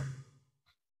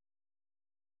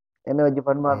 என்ன வச்சு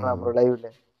ஃபன் பண்றான் ப்ரோ லைவ்ல.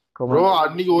 ப்ரோ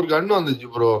அன்னைக்கு ஒரு கன் வந்துச்சு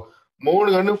ப்ரோ. 3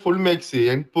 கண்ணு ஃபுல் மேக்ஸ்,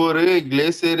 என்போர்,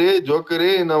 கிளேசர், ஜோக்கர்,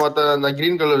 அந்த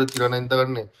கிரீன் கலர் வச்சிருக்கானே இந்த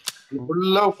கண்ணு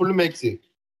ஃபுல்லா ஃபுல் மேக்ஸ்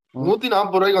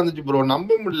 140 ரூபாய்க்கு வந்துச்சு ப்ரோ. நம்ப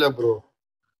முடியல ப்ரோ.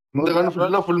 இந்த கண்ணு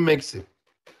ஃபுல்லா ஃபுல் மேக்ஸ்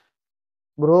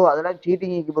ப்ரோ. அதெல்லாம்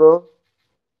சீட்டிங்க்கு ப்ரோ.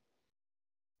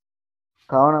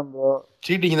 கவனம் ப்ரோ.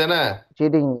 சீட்டிங் தானே?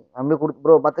 சீட்டிங் நம்பி கொடுத்து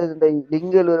ப்ரோ. மற்றது இந்த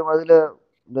லிங்கில் வரும் அதுல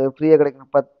இந்த ஃப்ரீயா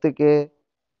கிடைக்கும் 10K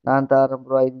நான் தரேன்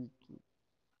ப்ரோ.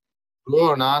 ப்ரோ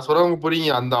நான் சொல்றவங்க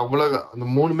புரியுங்க. அந்த அவ்வளவு அந்த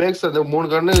 3 மேக்ஸ், அந்த 3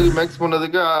 கண்ணு மேக்ஸ்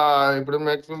பண்ணதுக்கு இப்படி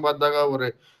மேக்ஸிமம் பார்த்தாக்கா ஒரு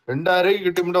 2000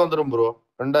 கிட்ட மட்டும் வந்துடும் ப்ரோ.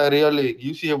 2000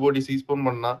 யூசிஏ போட்டி சீஸ்போன்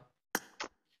பண்ணா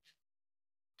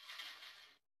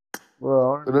ப்ரோ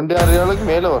 2000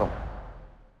 மேல வரும்.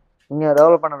 நீங்க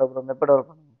டெவலப் பண்ணல ப்ரோ. எப்ப டெவலப்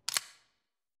பண்ணுங்க?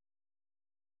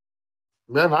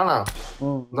 நானா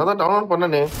நான் தான் டவுன்லோட்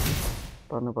பண்ணனே.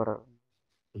 பண்ணு பாரு.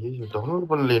 ஐயோ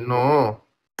டவுன்லோட் பண்ணல இன்னும்.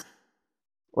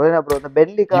 ஒரே ப்ரோ இந்த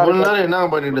பென்லி கார் இவ்வளவு நேரம் என்ன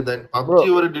பண்ணிட்டு இருந்தேன்? PUBG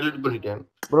ஒரு delete பண்ணிட்டேன்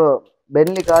ப்ரோ.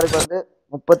 பென்லி காருக்கு வந்து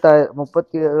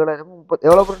 37,000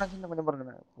 எவ்வளவு ப்ரோ சின்ன கொஞ்சம்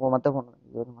பாருங்க. மத்த போன்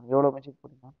எவ்வளவு மெசேஜ்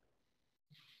போடுங்க?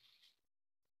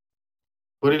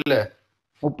 புரியல.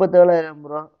 37,000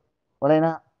 ப்ரோ.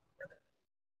 ஒரேனா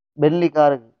பென்லி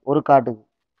காருக்கு ஒரு காட்டுக்கு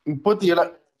 37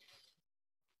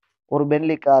 ஒரு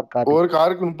பென்லி கார் காட்டு ஒரு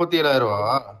காருக்கு 37,000 ரூபா.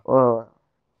 ஓ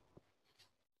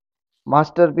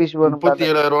மாஸ்டர் பீஸ் வேணும்.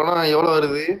 37,000 ரூபானா எவ்வளவு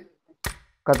வருது?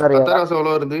 கத்தார் காசு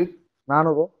எவ்வளவு வருது?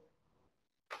 400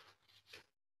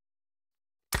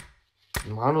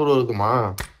 வருதுமா?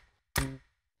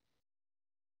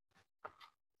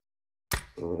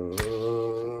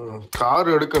 கார்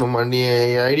எடுக்கணுமா? நீ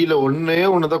ஐடியில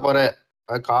ஒண்ணுதான் குறை.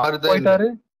 கார் தான் போயிட்டாரு.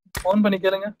 ஃபோன் பண்ணி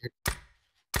கேளுங்க.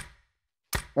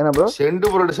 என்ன ப்ரோ? சென்ட்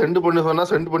பண்ணி சொன்னா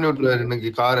சென்ட் பண்ணி விட்டுருவாரு எனக்கு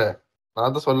காரை.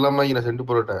 நான் தான் சொல்லாம நான் சென்ட்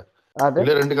போட்டேன்.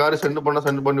 இல்ல 2 காரு சென்ட்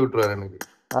பண்ணி விட்டுருவாரு எனக்கு.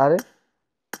 யாரு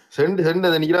சென்ட்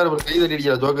அதை நிக்கிறாரு கை தட்டி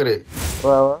அடிக்கிறா ஜோக்கரு.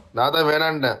 நான் தான்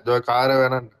வேணான்ட்டேன், காரை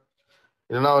வேணான்ட்டேன்.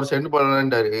 இல்லைன்னா அவர் சென்ட்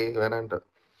பண்ணான்ட்டாரு, வேணான்ட்டார்.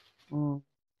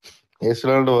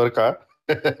 ஒர்க்கா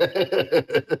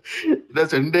என்ன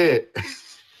செண்டு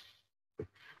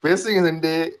பேசுங்க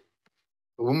செண்டு,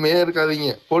 உண்மையா இருக்காதீங்க.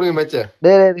 போடுங்க மேட்ச.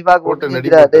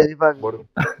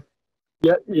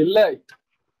 இல்ல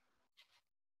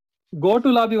கோ டு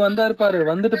லாபி வந்தாரு பாரு,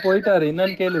 வந்துட்டு போயிட்டாரு.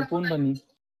 என்னன்னு கேளு போன் பண்ணி.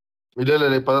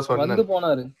 இல்ல இப்பதான் சொன்னேன். வந்து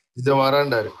போனாரு. இத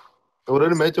வராண்டாரு.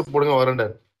 ஒரு மேட்ச் போடுங்க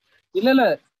வராண்டாரு. இல்ல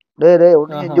டேய்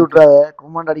ஒண்ணு செஞ்சு விட்டுறாத.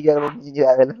 கமெண்ட் அடிக்காத. ஒண்ணு செஞ்சு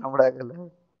அதெல்லாம் நம்மடாக்கல.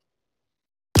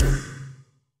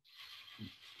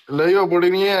 லைவா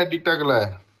போடுவீங்க டிக்டாக்ல?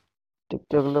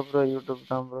 டிக்டாக்ல ப்ரோ, யூடியூப்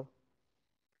தான் ப்ரோ.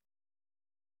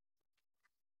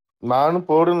 நானும்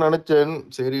போடுன்னு நினைச்சேன்.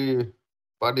 சரி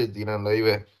பாட்டி வச்சுக்கிறேன் லைவ.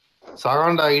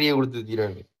 சகாண்டா ஐடியா கொடுத்து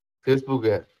வச்சுக்கிறேன் ஃபேஸ்புக்க.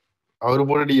 அவரு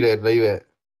போட்டுக்கிறாரு லைவ.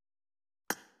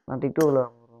 நான் டிக்டாக்ல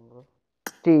ப்ரோ.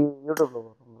 யூடியூப்ல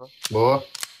ப்ரோ.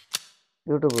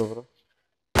 யூடியூப்ல ப்ரோ.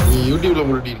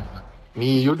 நீ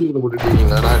யூடியூப்ல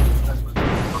போட்டுட்டீங்களா?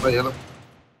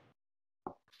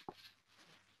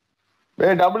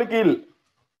 Double kill.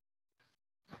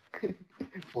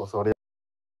 O sorry.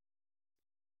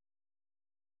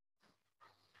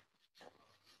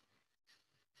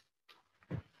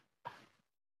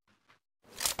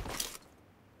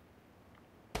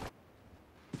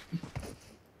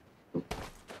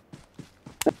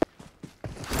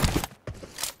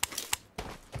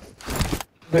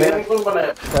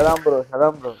 Salam bro.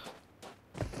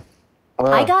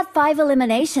 I got 5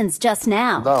 eliminations just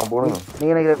now.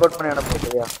 நீங்க எனக்கு ரெக்கார்ட் பண்ணி அனுப்புங்க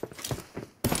சரியா?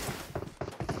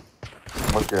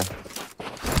 ஓகே.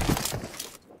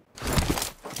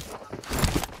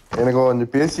 எனக்கு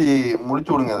கொஞ்சம் பேசி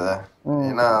முடிச்சு விடுங்க அத.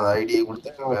 ஏன்னா அந்த ஐடியை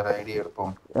கொடுத்து வேற ஐடியா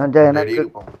எடுப்போம். எனக்கு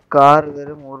கார்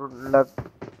வெறும்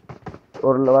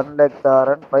 1 lakh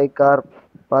தாரன் 5 கார்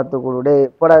பார்த்து கொடுடே.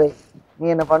 போடா நீ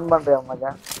என்ன ஃபன் பண்றியா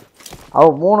மச்சான்?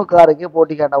 அவன் 3 காருக்கு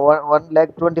போட்டிக்காண்டா.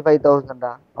 1,25,000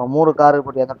 அவன் 3 காருக்கு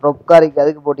போட்டி. அந்த ட்ரொப் காருக்கு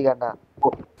அதுக்கு போட்டிக்காண்டா.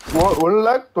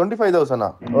 1,25,000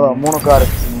 ஓ 3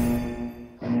 காருக்கு.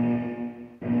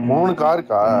 3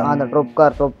 காருக்கா? அந்த ட்ரொப்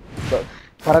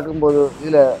பறக்கும் போது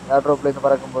இதுல ஏர்ட்ராப்ல இருந்து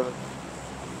பறக்கும் போது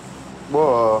ஓ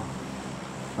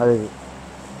அது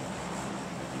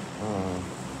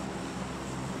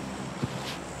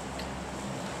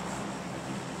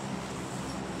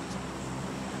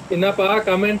என்னப்பா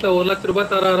கமெண்ட்ல 1 லட்சம் ரூபாய்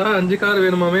தராரா? 5 கார்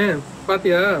வேணுமாமே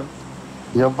பாத்தியா?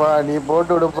 எப்பா நீ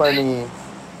போட்டு விடுப்பா.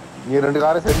 நீ 2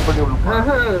 காரை செட் பண்ணி விடுப்பா.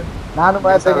 நானும்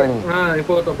பார்த்தேன்.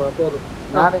 போட்டோப்பா போதும்.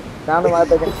 நானும்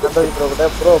பார்த்தேன். சந்தோஷ் ப்ரோ கிட்ட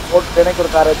ப்ரோ போட்டு எனக்கு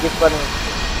ஒரு காரை கிஃப்ட் பண்ணி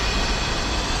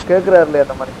கேக்குறாருல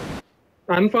அந்த மாதிரி.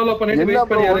 அன்ஃபாலோ பண்ணிட்டு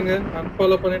வெயிட் பண்ணிருங்க.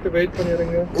 அன்ஃபாலோ பண்ணிட்டு வெயிட்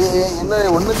பண்ணிருங்க. என்ன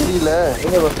ஒண்ணு தெரியல.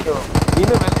 நீங்க வந்து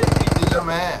இன்னும் வெளிய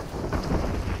தெரியலமே.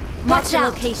 Watch out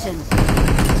location.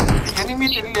 எனிமி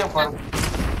தெரியல பாரு.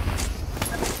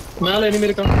 மேல எனிமி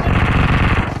இருக்கான்.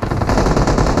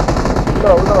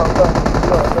 உள்ள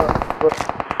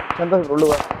சந்தோஷ் உள்ள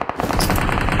வா.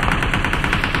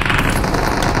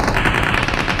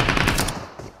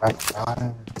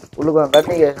 உள்ள வா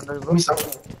கட்டிங்க சந்தோஷ் ப்ரோ.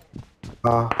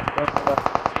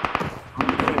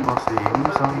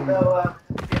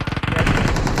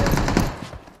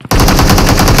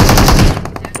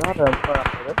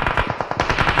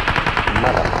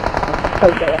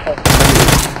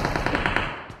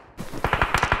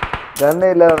 கண்ணே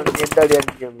இல்ல அவனுக்கு எந்த அடி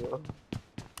அடிக்க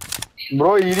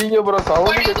ப்ரோ இருங்க ப்ரோ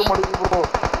சவுண்ட் கேட்க மாட்டேங்குது ப்ரோ.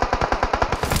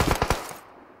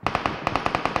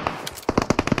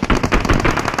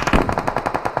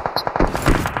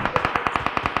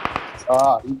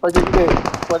 இப்ப கேக்குது.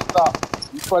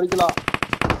 இப்ப அடிக்கலாம்.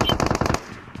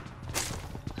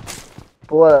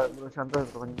 போவா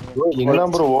சந்தோஷ் ப்ரோ என்ன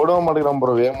ப்ரோ ஓட மாட்டேங்கிறான்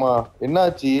ப்ரோ வேமா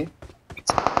என்னாச்சு?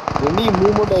 என்னி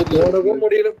மூவ்மெண்ட் ஆயிடுச்சு. ஓடவே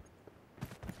முடியல.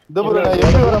 இந்த ப்ரோ நான்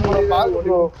எப்படி வர ப்ரோ பாருங்க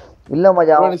ப்ரோ. இல்ல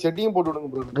மஜா ப்ரோ நீ செட்டிங் போட்டு விடுங்க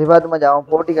ப்ரோ. ரிவாத் மஜா அவன்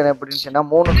போட்டிக்கான எப்படின்னு சொன்னா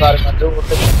 3 காருக்கு வந்து ஒரு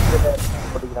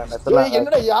போட்டிக்கிறான்.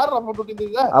 என்னடா யார் போட்டு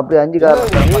விட்டீங்க? அப்படி 5 கார்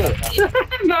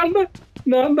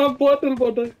நான் தான் போர்ட்டல்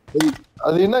போட்டேன்.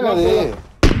 அது என்னங்க அது?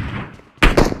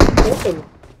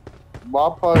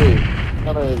 பாப்பாவே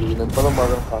என்னடா இது? இப்பதான்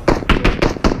பாக்குறேன்.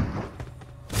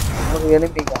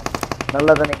 எனிமிங்க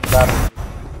நல்லா தானே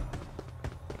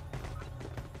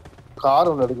கார்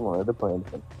ஒண்ணு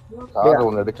எடுப்பேன். கார்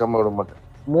ஒண்ணு எடுக்காம விட மாட்டேன்.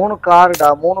 3 காருடா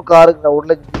 3 காருக்கு 1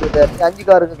 லட்சத்துக்கு 5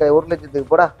 காருக்கு 1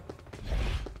 லட்சத்துக்கு போடா.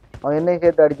 அவன் என்னையும்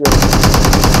சேர்த்து அடிச்சு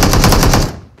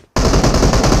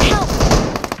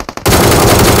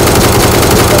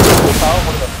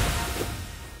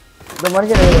இந்த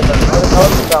மனுஷன்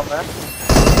கவர்ந்துட்டாம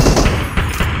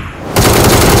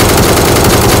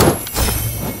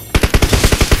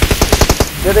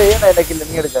ஏன்னா எனக்கு இல்லை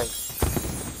நீ எடுக்காங்க.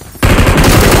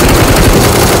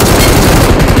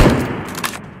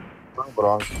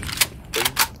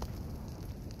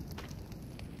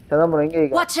 சதாம்பரம் எங்க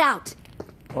Watch out!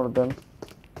 ஒருத்தன்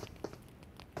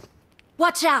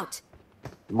Watch out!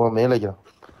 மேலே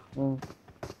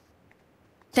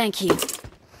Thank you.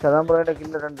 சதாம்பரம் எனக்கு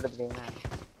இல்லை 2 எடுத்துட்டீங்க.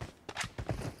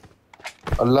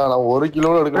 அல்ல நான் 1 கிலோ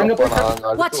எடுக்கணும்.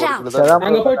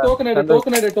 அங்க போய் டோக்கன்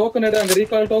எடு அங்க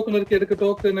ரீகால் டோக்கன் இருக்கு. எடுக்க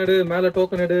டோக்கன் எடு. மேல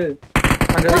டோக்கன் எடு.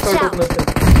 அங்க ரீகால் டோக்கன் இருக்கு.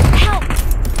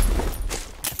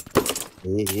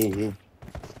 ஏய்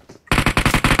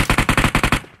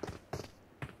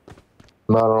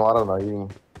நான் வரேன்.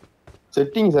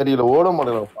 செட்டிங் சரியில்லை ஓட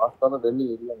மாட்டேன். ஃபாஸ்டான டெல்லி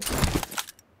இல்ல.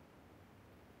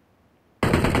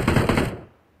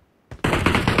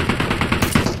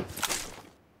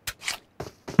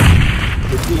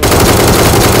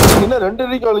 என்ன 2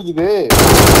 ரீகால் இருக்குது?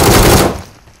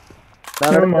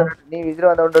 நீ விஜய்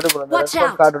வந்த வந்து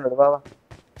ரெஸ்பான்ஸ் கார்டு ஒன்னு வா வா.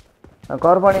 நான்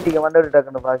கார்பானிட்டிக்கு வந்து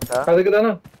டக்கன பாஸ்டா. அதுக்கு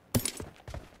தான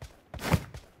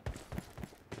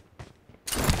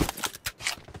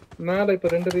மேல இப்ப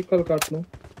 2 ரீகால் காட்டணும்.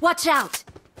 Watch out!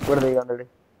 பர்தேய் வந்துடு.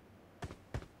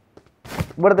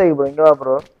 பர்தேய் ப்ரோ இங்க வா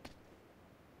ப்ரோ.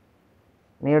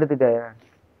 நீ எடுத்துட்டயா?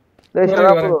 டேய்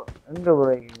சரா ப்ரோ எங்க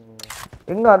ப்ரோ?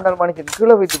 எங்க அந்த மனுஷன்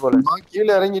கீழ போயிட்டு போல. நான் கீழ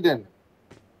இறங்கிட்டேன்.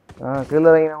 கீழ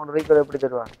இறங்கினா உன் ரீகால் எப்படி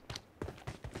தருவான்?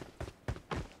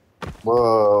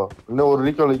 இன்னும் ஒரு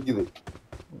ரீகால் இருக்குது.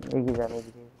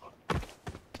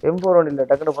 M4 ஒன் இல்ல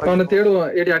டக்குனு போறேன். நான்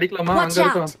தேடுவேன். ஏடி அடிக்கலாமா? அங்க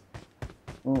இருக்கான்.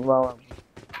 வா வா.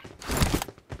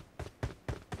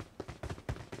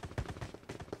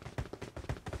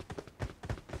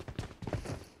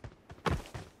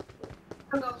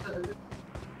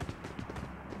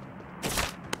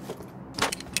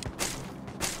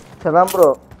 சலாம் ப்ரோ.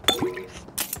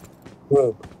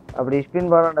 அப்படி ஸ்பின்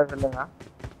பண்ணடா சொல்லுங்க.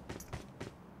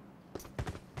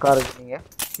 காருக்கு நீங்க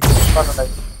பண்ணடா.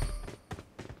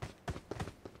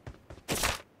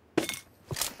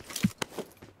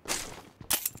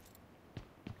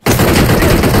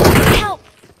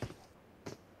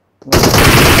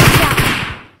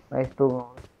 Nice two.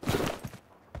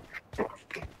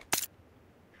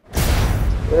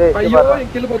 ஐயோ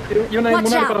கில் போச்சு. இவனை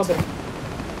முன்னாடி போறான்.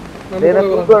 நான்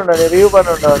தூக்கறேன்டா. ரிவ்யூ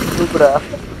பண்ணடா. சூப்பரா.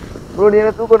 ப்ரோ நீ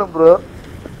என்ன தூக்கணும் ப்ரோ.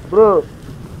 ப்ரோ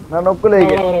நான் நொக்குல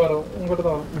வர உங்ககிட்ட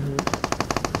தான்.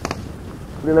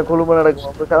 இதுல குழும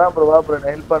நடக்கும். ப்ரோ சலாம் ப்ரோ வா ப்ரோ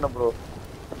நான் ஹெல்ப் பண்ண ப்ரோ.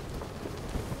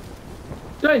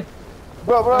 டேய்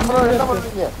ப்ரோ என்ன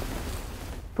பண்றீங்க?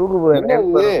 தூக்கு ப்ரோ என்ன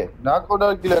ஹெல்ப் பண்ணு. நாக் அவுட்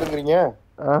ஆகி கீழ இறங்குறீங்க.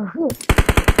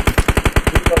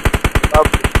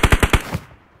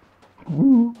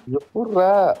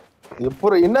 எப்போ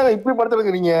என்னங்க இப்படி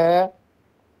படுத்துறீங்க?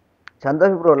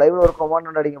 சந்தோஷ் ப்ரோ லைவ்ல ஒரு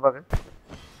கமாண்ட் அடிங்க பாக்க.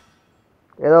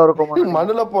 ஏதோ ஒரு கமாண்ட்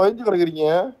மண்ணுல போயிட்டு கிடக்குறீங்க.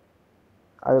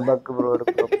 அது பக் ப்ரோ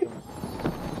இருக்கு.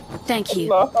 Thank you.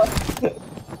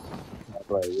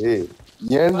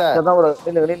 ஏன்டா சதான் ப்ரோ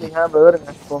நில்லுங்க ப்ரோ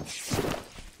வருங்க போ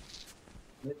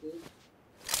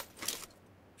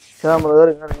சதான் ப்ரோ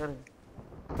வருங்க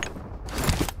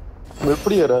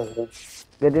எப்படி ஏறா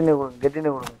கெட்டினே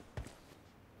கொடுங்க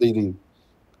இது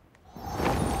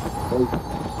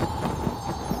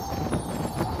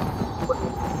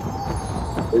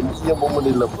எம்ஜிஎம் மூமெண்ட்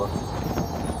இல்லப்பா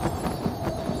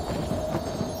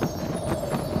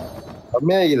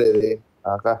கம்மியாகிறது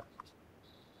ஆகா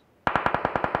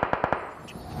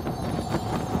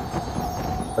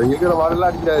இருக்கிற வாடெல்லாம்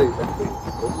அடிக்கிறாரு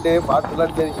ரெண்டே பாட்டுலாம்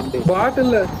அடிக்காது ரெண்டே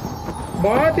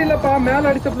பாட்டில்லப்பா மேல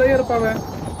அடிச்ச பிளேயர் பாவ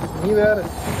நீ வேற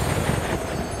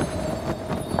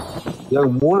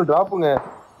 3 டிராப்புங்க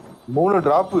 3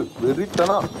 டிராப்பு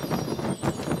வெறித்தனா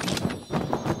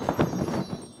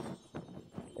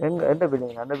எங்க எந்த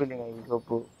பில்டிங் அந்த பில்டிங் ஐ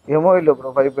சோப்பு எமோ இல்ல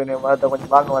ப்ரோ 5 பண்ணி வாத்த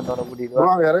கொஞ்சம் வாங்க வந்தவன கூட்டிட்டு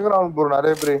வா இறங்குறான் ப்ரோ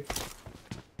நிறைய பேர்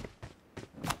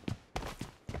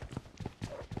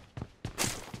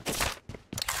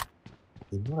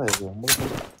என்ன இது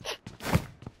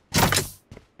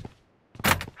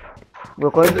ப்ரோ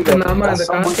கொஞ்சம் நாம அந்த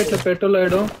கார்பெட்ல பெட்ரோல்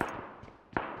ஆயிடும்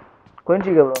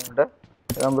கொஞ்சம் ப்ரோ உங்கள்ட்ட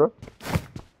அதான் ப்ரோ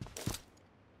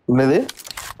என்னது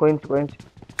கோயின்ஸ்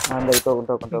அந்த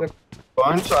டோக்கன்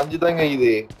பாயிண்ட்ஸ் 5 தாங்க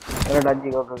இது ரெண்டு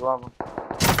 5 ஓகே வாங்க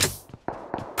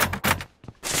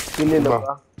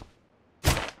இல்லப்பா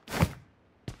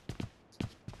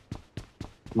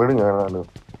விடுங்க நானு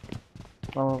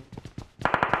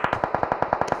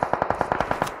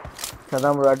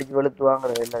சதான் ப்ரோ அடிச்சு வெளுத்து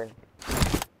வாங்குற எல்லாரும்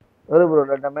ஒரு ப்ரோ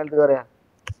ரெண்டு மேலத்துக்கு வரேன்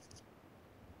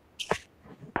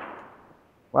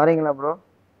வாரீங்களா ப்ரோ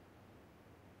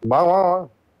வா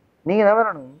நீங்க தான்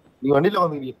வரணும்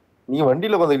நீங்க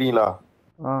வண்டியில வந்துட்டீங்களா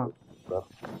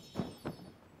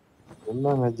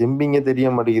என்னங்க ஜம்பிங்க தெரிய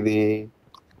மாட்டேங்குது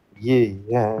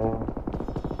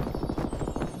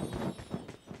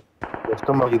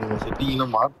கஷ்டமாக்குதுங்க செட்டிங்ல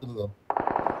மாத்துங்க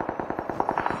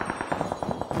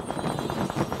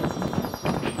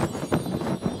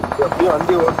அப்படியே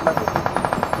வண்டி ஓட்டினாங்க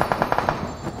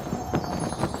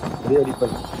அப்படியே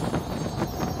அடிப்பாங்க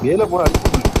மேல போன அடிக்க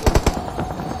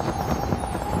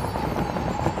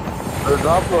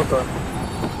டிராப் ஓட்டாங்க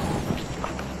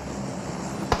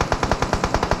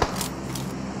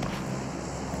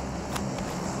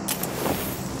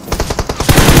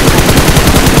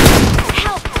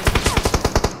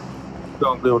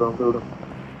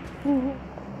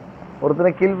ஒருத்தனை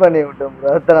கில் பண்ணி விட்டோம்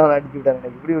ஒருத்தனை அடிச்சு விட்டாங்க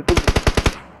இப்படி விட்டு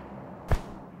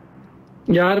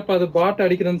யாருப்பா அது பாட்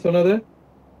அடிக்கிறேன்னு சொன்னது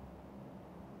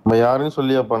யாரையும்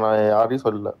சொல்லியாப்பா நான் யாரையும்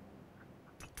சொல்லல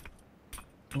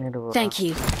Thank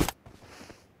you.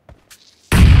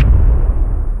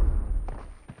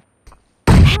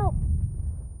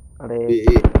 அடே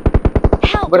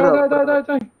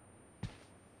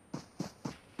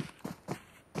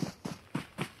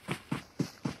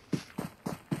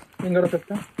எங்கட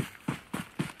பெட்ட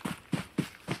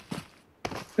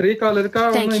ரீகால் இருக்கா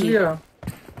ஒண்ணும் இல்லையா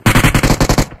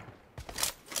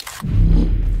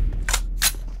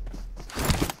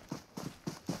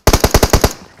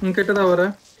கிட்டதான் வர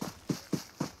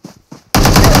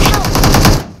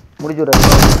முடிஞ்சுற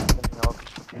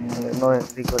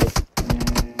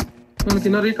உனக்கு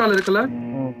இன்னும் ரீகால் இருக்குல்ல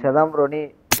சதான் ப்ரோ நீ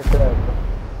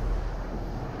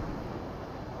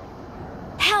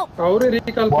அவரே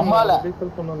ரீகால்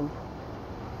பண்ணாங்க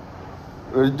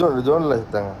ஜோன்ல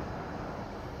இருந்தாங்க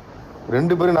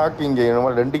 2 பேரும் நாக்கு இங்க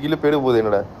 2 கிலோ பேரு போகுது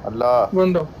என்னடா அல்லா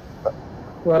வந்தோம்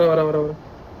வர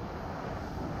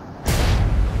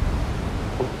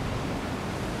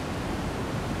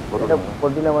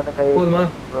பொட்டில மட்டும் கை போதுமா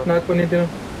நாக் பண்ணிட்டேன்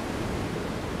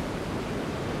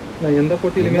நான் எந்த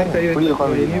பொட்டிலுமே கை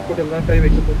வைக்கல இனி பொட்டில தான் கை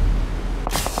வைக்க போறேன்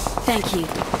Thank you.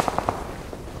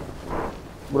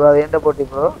 ப்ரோ அது எந்த பொட்டி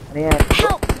ப்ரோ நீ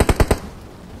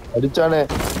அடிச்சானே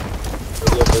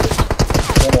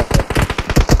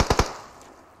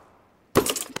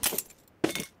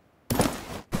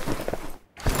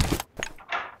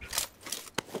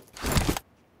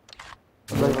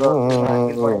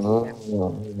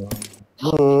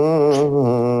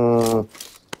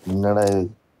என்னடா இது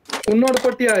உன்னோட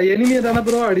பொட்டியா எனிமிய தான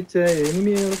ப்ரோ அடிச்ச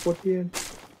எனிமியோட பொட்டி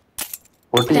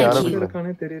யார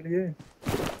இருக்கானே தெரியலையே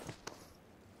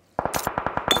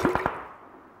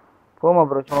போமா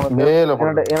ப்ரோ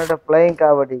என்னோட ஃப்ளைங்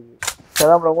காபடி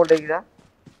சதான் ப்ரோ உங்கள்ட்ட இருக்கா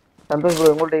சந்தோஷ்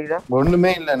ப்ரோ உங்கள்ட்ட இருக்கா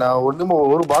ஒண்ணுமே இல்ல நான் ஒண்ணுமே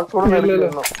ஒரு பாக்ஸோட இல்ல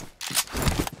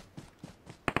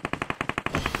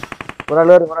ஒரு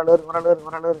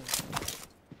ஆளு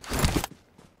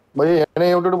பைய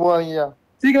என்னைய விட்டுட்டு போவாதீங்க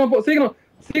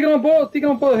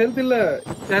சீக்கிரம் போ ஹெல்த் இல்ல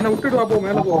என்ன விட்டுட்டு வா போ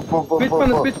மேல போ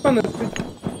ஸ்விட்ச் பண்ணு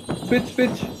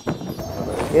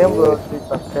ஏன் ப்ரோ ஸ்விட்ச்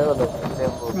பண்ண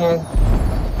தேவையில்ல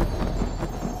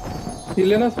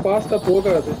இல்லனா ஃபாஸ்டா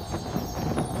போகாது.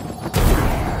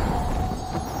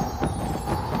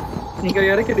 இங்க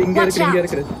இறக்கிடு.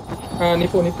 நீ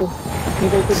போ. நீ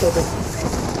போய் கூட்டா போ.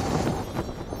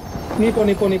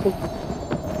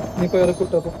 நீ போய் அதை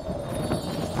கூட்டா போ.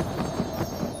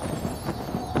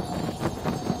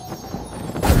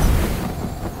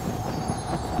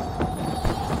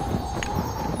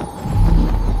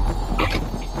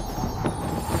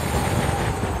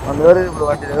 அந்த வேறு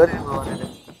வண்டி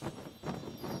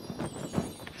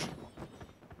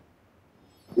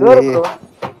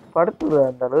படுத்து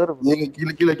அந்த வேறு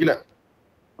கீழே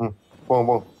போ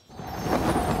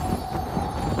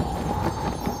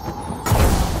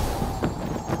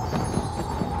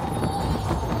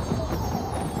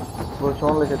ஒரு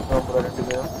சோன்ல செத்துறோம் ப்ரோ 2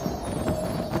 பேரும்.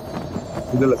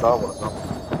 இதுல சாவணும்.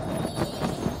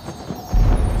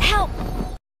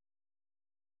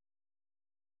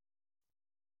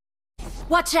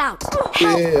 Watch out.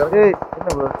 ஏய் என்ன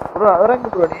ப்ரோ அதரங்க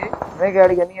ப்ரோ நீ மேக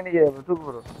அடிக்க நீ என்ன செய்ய தூக்கு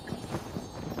ப்ரோ.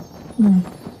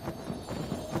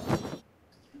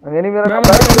 அங்க நீ வேற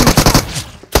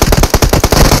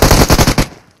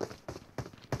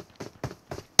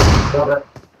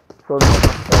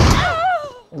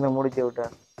என்ன முடிச்சு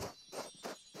விட்டேன்.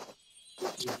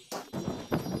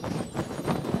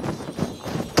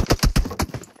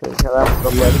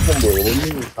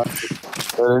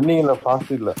 ரன்னிங்ல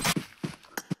ஃபாஸ்ட் இல்ல.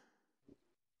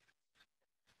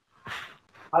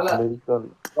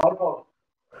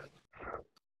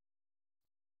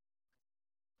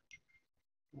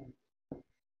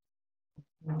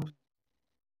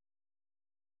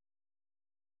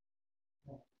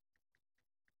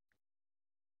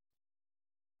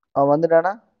 அவன்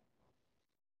வந்துட்டானா?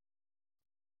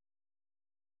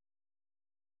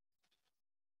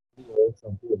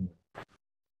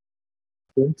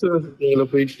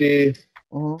 போயிட்டு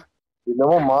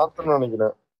என்னமோ மாத்தணும்னு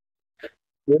நினைக்கிறேன்.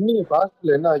 ரன்னிங்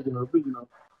ஃபாஸ்ட்ல என்ன ஆக்கணும் எப்படிக்கணும்?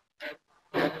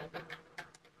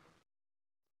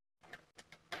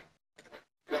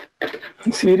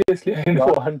 Seriously, I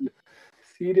want.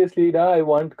 Seriously, I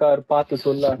want car. பார்த்து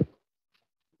சொல்ல.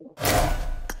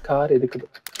 கார் எதுக்கு?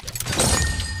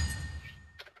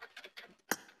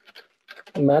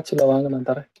 மேட்ச்ல வாங்க நான்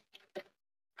தரேன்.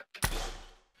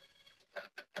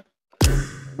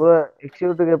 ப்ரோ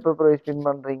எக்ஸிக்யூட்டிவ் எப்போ ப்ரோ ஸ்பின்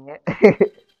பண்றீங்க?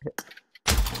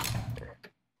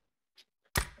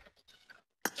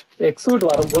 எக்ஸூட்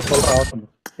வரும்போது சொல்ற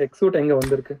அவசரம். எக்ஸூட் எங்க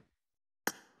வந்திருக்கு?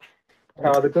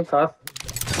 அதுக்கும் காசு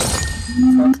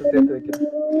சேர்த்து வைக்கிறேன்.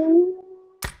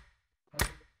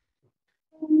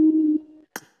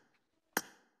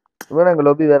 ப்ரோ எங்க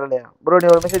லொபி வேற இல்லையா ப்ரோ? நீ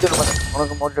ஒரு மெசேஜ் பண்ணு,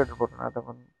 உனக்கு மோட்டிவேட்டர் போடுறேன். அதை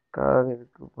பண்ணு. கார்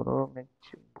இருக்கு ப்ரோ மெச்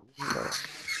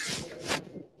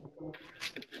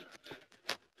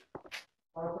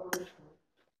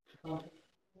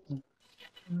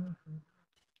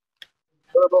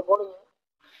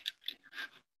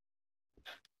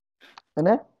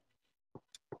என்ன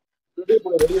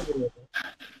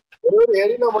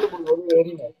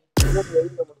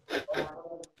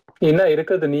என்ன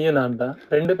இருக்குது? நீயும் நான் தான்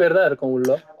 2 பேர் தான் இருக்கோம்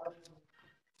உள்ள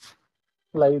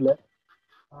லைவ்ல.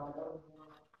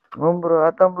 ப்ரோ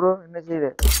அதான் ப்ரோ என்ன செய்யுது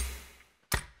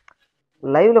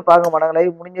லைவ்ல பார்க்க மாட்டாங்க.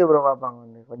 லைவ் முடிஞ்ச ப்ரோ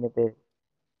பார்ப்பாங்க கொஞ்சம் பேர்.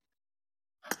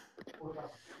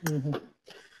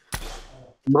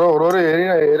 ப்ரோ ஒரு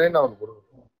எரினா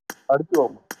அடிச்சு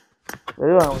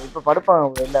வருவாங்க இப்ப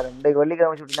படுப்பாங்க எல்லாரும். இன்றைக்கு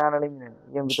வெள்ளிக்கிழமை சுட்டி நான் நினைக்கிறேன்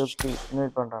தொப்பி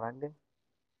இன்வைட் பண்றாங்க.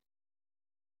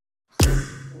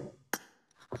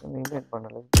 இன்வைட்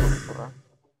பண்ணல போறேன்.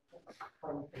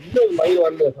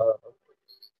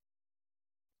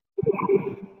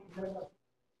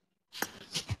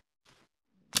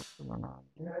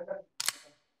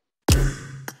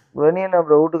 நீ என்ன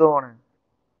ப்ரோ வீட்டுக்கு போனேன்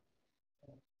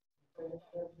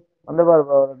அந்த பாரு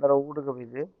வீட்டுக்கு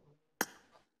போயிது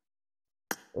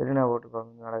எரினா போட்டுப்பாங்க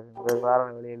நடக்குது வேற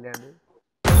வெளியே இல்லையாண்டு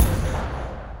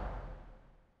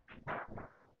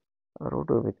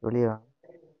வீட்டுக்கு போயிட்டு வெளியே வாங்க.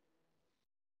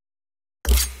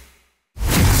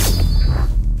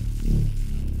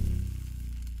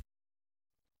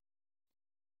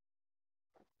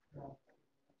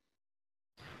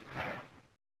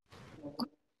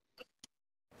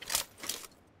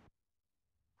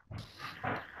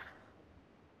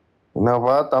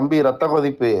 என்னப்பா தம்பி ரத்த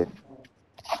கொதிப்பு?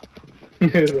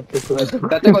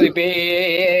 ரத்த கொதிப்பே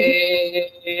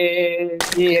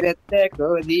ரத்த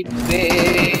கொதிப்பே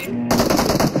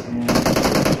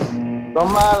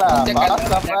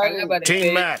Team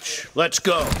match, let's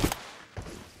go.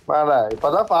 Mala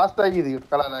இப்பதான் ஃபாஸ்ட் ஆகிது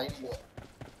கலர் ஆகி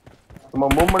நம்ம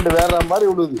மூவ்மெண்ட் வேற மாதிரி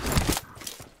விடுது.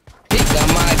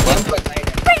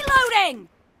 Reloading.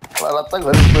 ரத்த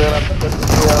கொதிப்பு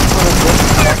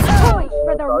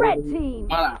for the red team.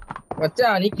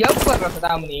 மச்சான் நீ கேப்பறடா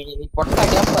சதாம் நீ பொட்டா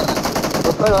கேப்பற.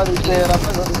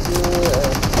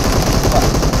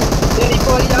 சரி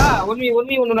இப்போ வரியா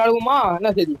ஒன்னு நடக்குமா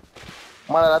என்ன சரி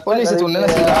போலீஸ் சொன்னா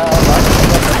சரிடா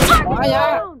வாயா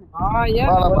வாயா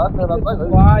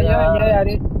வாயா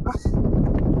யாரு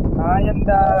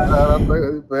வாயண்டா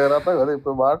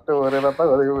இப்ப மாட்டு ஒரு ரத்த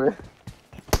கொதிப்பு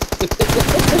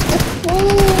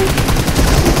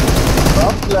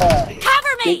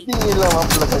இல்ல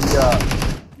மாப்பிள்ள கையா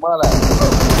மாலை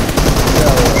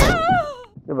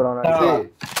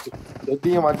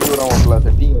செட்டிங்க மாத்தி விடுறோம் மாப்பிள்ள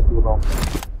செட்டிங் மாத்தி விடுறோம்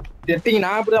செட்டிங்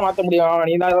நான் அப்படிதான் மாத்த முடியும்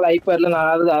நீ தான் ஐபேட்ல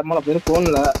நான் நார்மலா போய்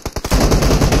போன்ல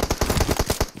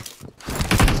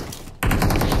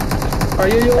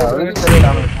ஐயோ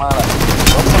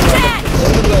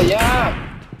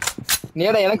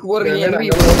நீடா எனக்கு போறீங்க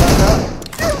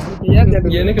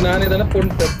எனக்கு நானே தானே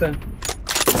phone தட்டேன்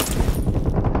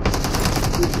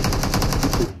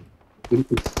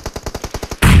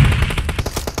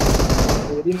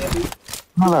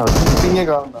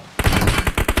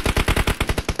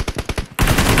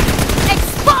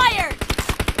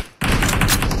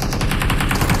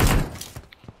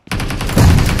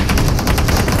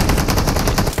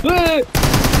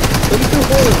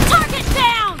Target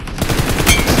down!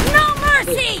 No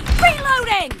mercy!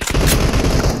 Reloading!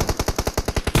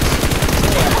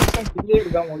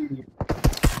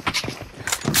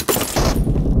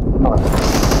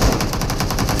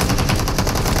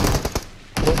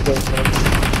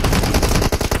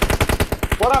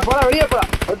 போடா வெளியே போடா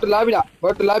ஓட்டு லாபி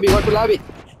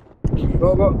கோ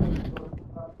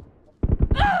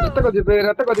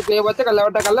ரத்த கொதிப்பு ஒச்ச கல்ல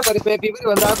வட்ட கல்ல பருப்பே பிபிரி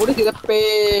வந்தா குடி சிதப்பே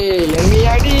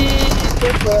எண்ணியாடி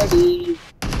செப்படி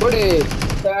கொடு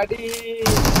டாடி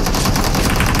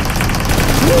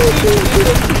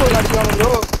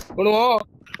அடிக்கலாமோ ஒண்ணுவோம்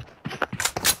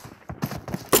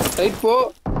ரைட் போ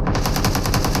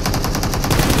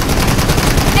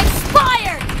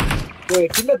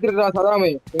கில்ல திருடா சதாமே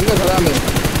எங்க சதாமே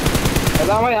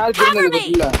யாரு திருந்தது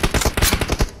இல்ல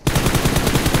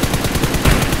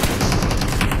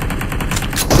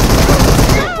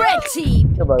Team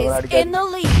is in the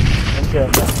lead.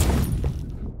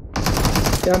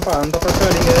 ஏன்பா அந்த பக்கம்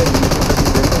அடிங்க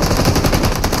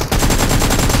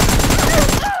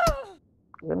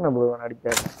என்ன ப்ரோ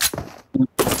அடிச்சாரு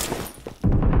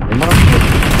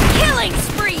Killing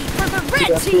spree for the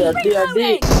red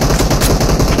team.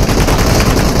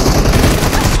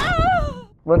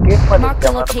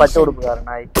 பச்சை உடுப்புக்கார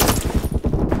நாய்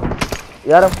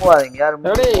யாரும் போவாதீங்க யாரும்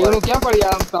இவனுக்கு கேம் படிக்க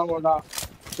ஆரம்பிச்சாங்கடா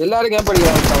எல்லாரும் கேம்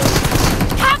படிக்க ஆரம்பிச்சாங்க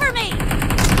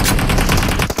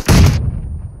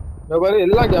பாரு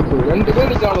எல்லா கேம்ப் 2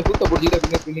 பேர் நிக்கானோ சூத்த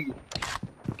போடிட்ட பின்னிக்கு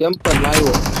camber நாயோ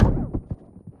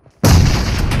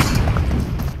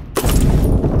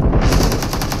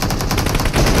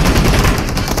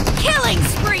Killing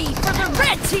spree for the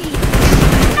red team.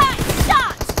 Nice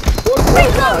shot.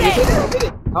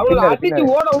 அவள அடிச்சு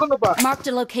ஓட விடுங்கப்பா Marked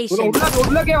a location.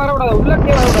 உள்ளக்கே வர விடாத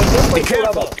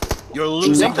You're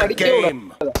losing the game.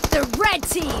 The red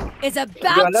team is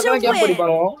about to win.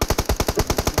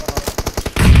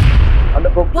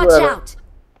 Watch out.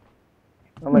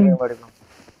 Cover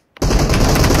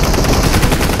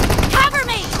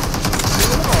me.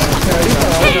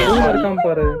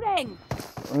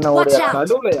 Watch out.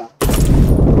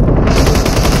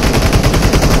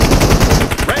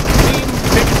 Red team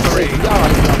victory.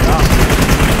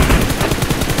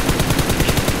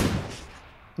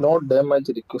 No damage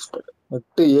requested. 8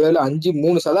 7 5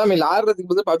 3 சதாமி ஆடுறதுக்கு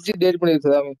பதிலா PUBG date பண்ணிருக்கு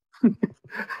சதாமி.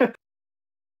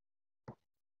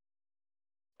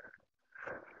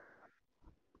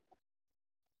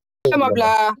 மாப்ள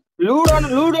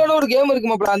லூடோன்னு ஒரு கேம் இருக்கு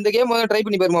மாப்ள அந்த கேம் வந்து ட்ரை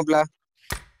பண்ணி பாரு மாப்ள.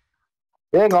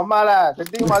 ஏங்க அம்மால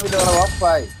செட்டிங் மாத்திட்டவன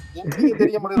வாப்பாய். செட்டிங்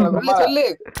தெரிய மாட்டேங்குது.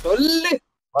 சொல்லு.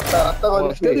 ரத்த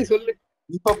கொதிப்பு சொல்லு.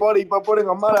 இப்ப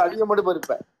போடுங்க அம்மால அதிக மட்டும்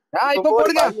பருப்பேன். இப்ப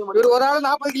போடுங்க. ஒரு ஆள்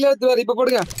 40 கிலோ எடுத்துவாரு. இப்ப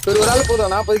போடுங்க. ஒரு ஆள்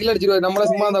போதும் 40 கிலோ அடிச்சிருவாரு. நம்மள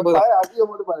சும்மா இருந்தா போதும். அதிக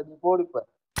மட்டும் பாரு நீ போடுப்ப.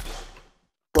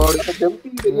 போடு. செட்டிங்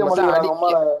தெரிய மாட்டேங்குது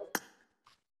அம்மால.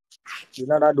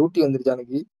 என்னடா டியூட்டி வந்துருச்சு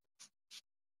எனக்கு.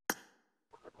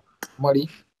 மாடி.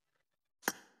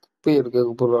 போய் எடுக்க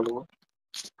போறாளோ.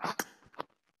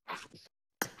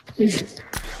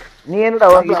 நீ என்னடா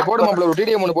போடு மாப்ள ஒரு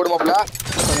டிடிஎம் ஒன்னு போடு மாப்ள.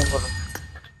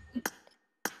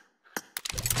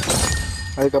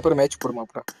 அதுக்கப்புறம் மேட்ச் போடு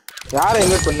மாப்ள. யாரை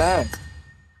இன்வைட் பண்ண?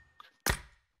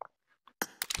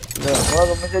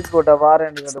 உனக்கு மெசேஜ் போட்டா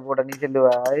வாரண்டி வந்து போட்ட நீ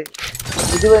சொல்லுவா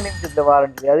 20 நிமிஷத்துல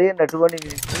வாரண்டி அது என்ன 20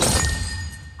 நிமிஷம்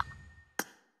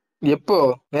எப்போ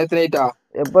நேத்து நைட்டா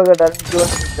எப்ப கேட்டாலும்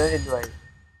 20 நிமிஷம் சொல்லுவாய்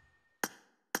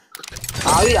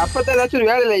அது அப்பதான் ஏதாச்சும் ஒரு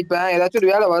வேலை இல்லை. இப்ப ஏதாச்சும்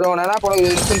ஒரு வேலை வரும். நான் என்ன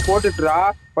போட்டுட்டுறா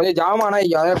கொஞ்சம் ஜாமானா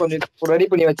கொஞ்சம் ரெடி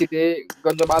பண்ணி வச்சுட்டு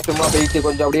கொஞ்சம் பாத்ரூமா போயிட்டு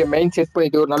கொஞ்சம் அப்படியே மெயின் செட்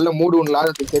பண்ணிட்டு ஒரு நல்ல மூடு ஒன்று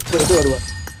லாகத்துக்கு செட் பண்ணிட்டு வருவேன்.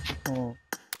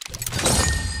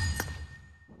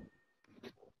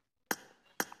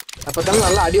 அப்பதான்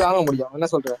நல்லா அடி வாங்க முடியும். என்ன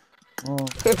சொல்ற?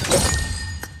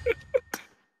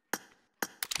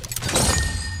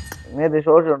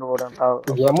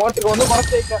 எமௌண்ட்டுக்கு ஒன்றும்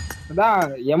குறைச்சே இல்லை. அதான்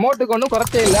எமௌண்ட்டுக்கு ஒன்றும்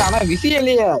குறைச்சே இல்லை. ஆனா விஷயம்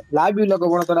இல்லையே லாபி உள்ள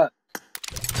போனதோட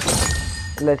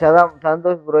இல்ல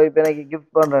சந்தோஷ் ப்ரோ இப்ப எனக்கு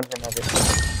கிஃப்ட் பண்றேன்னு சொன்னாரு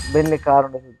பென்லி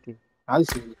காரோட சுத்தி. அது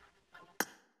சரி.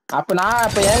 அப்ப நான்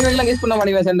இப்ப எங்களுக்கு யூஸ் பண்ண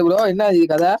மாட்டேங்குவேன் செண்டு ப்ரோ. என்ன இது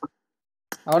கதை?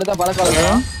 அவனுதான் பழக்கம்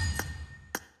வழக்கம்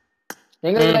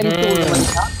எங்களுக்கு கிஃப்ட் கொடுக்க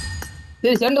மாட்டீங்களா?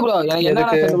 சரி செண்டு ப்ரோ எனக்கு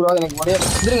என்னன்னா செண்டு ப்ரோ எனக்கு ஒரே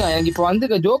இருங்க. எனக்கு இப்ப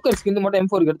வந்து ஜோக்கர் ஸ்கின் மட்டும்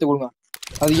M4 எடுத்து கொடுங்க.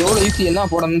 அது எவ்வளவு ஈஸி என்ன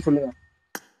போடணும்னு சொல்லுங்க.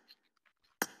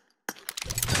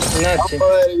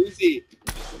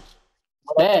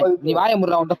 நீ வாய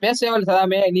முடுறா உன்ட்ட பேசவே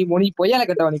சதாமே. நீ பொய்யால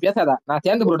கட்டவா நீ பேசாதா. நான்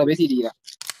சேர்ந்து ப்ரோட பேசிட்டு இருக்கேன்.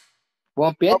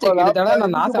 உன் பேச்சை கேட்டானா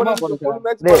நான் நாசமா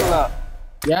போடுறேன்.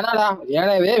 ஏனாடா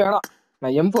ஏனவே வேணாம்.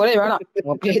 நான் M4 வேணாம்.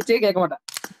 உன் பேச்சே கேட்க மாட்டேன்.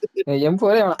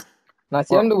 M4 வேணாம். நான்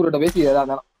சேர்ந்து ப்ரோட பேசிக்கிறதா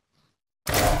இருந்தாலும்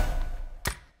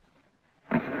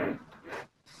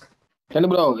செண்டு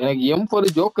ப்ரோ எனக்கு M4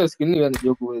 ஜோக்கர் ஸ்கின் வேணும்.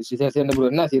 செண்டு ப்ரோ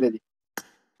என்ன செய்யறது?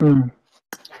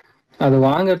 அது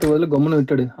வாங்கறதுக்கு பதில் கம்முன்னு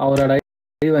விட்டுடு. அவரோட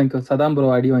ஐடி வாங்கிக்கோ. சதாம் ப்ரோ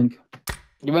ஐடி வாங்கிக்கோ.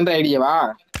 இவன் ஐடியாவா?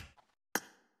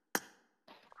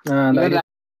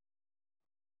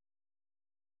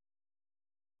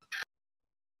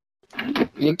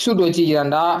 எக்ஸூட்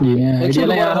வச்சிக்கிறான்டா.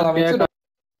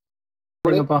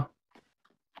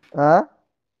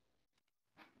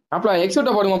 அப்பா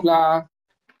எக்ஸூட்ட போடுமாப்ல.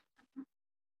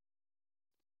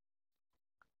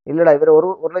 இல்லடா இவர்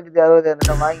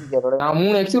 1,60,000 வாங்கிக்காரோட. நான்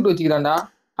 3 எக்ஸூட் வச்சிக்கிறான்டா.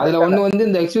 அதுல ஒண்ணு வந்து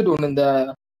இந்த எக்ஸூட் ஒண்ணு இந்த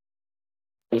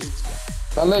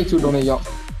நல்ல எக்ஸூட் ஒண்ணு வைக்கும்.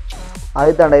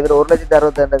 அதுதான்டா இவர்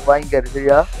 1,60,000 வாங்கிக்காரு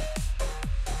சரியா?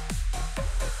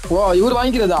 ஓ இவர்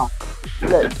வாங்கிக்கிறதா?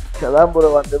 இல்ல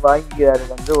சதாம்புரம் வந்து வாங்கிக்கிறாரு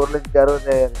வந்து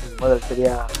 1,60,000 முதல்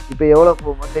சரியா? இப்ப எவ்வளவு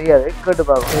போகுமோ தெரியாது கேட்டு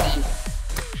பாருங்க.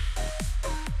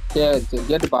 சரி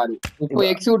கேட்டு பாரு. இப்போ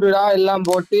எக்ஸூட்டா எல்லாம்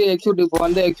போட்டு எக்ஸூட் இப்போ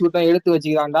வந்து எக்ஸூட்டா எடுத்து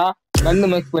வச்சுக்கிறான்டா. கண்ணு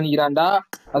மேக்ஸ் பண்ணிக்கிறான்டா.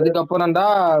 அதுக்கப்புறம்டா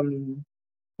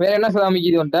வேற என்ன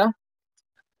சதாமிக்குது வந்துட்ட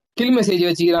கில் மெசேஜ்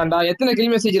வச்சுக்கிறான்டா. எத்தனை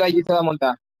கில் மெசேஜ் ஆகி சதாமன்ட்ட?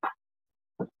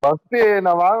 ஃபர்ஸ்ட்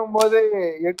நான் வாங்கும்போது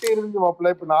 8 இருந்து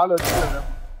மாப்பிள்ள இப்ப 4 வச்சுக்கிறேன்.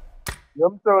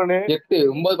 M7 8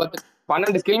 9 10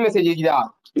 12 ஸ்கில் மெசேஜ் இருக்குதா?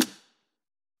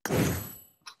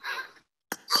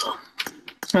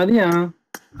 சரியா?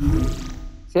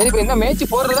 சரி இப்போ என்ன மேட்ச்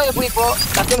போடுறதா எப்படி இப்போ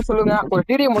டக்குன்னு சொல்லுங்க. ஒரு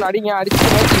டிடிஎம் ஒன்று அடிங்க. அடிச்சு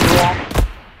மேட்ச் போடுவோம்.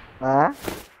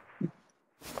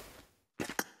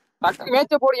 டக்கு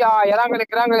மேட்ச போடியா. இறாங்க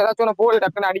ஏதாச்சும் ஒன்று போடு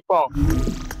டக்குன்னு அடிப்போம்.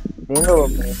 நீங்க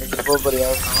போறியா?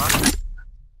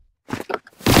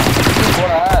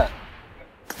 போட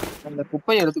அந்த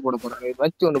குப்பையை எடுத்து போட போறேன்.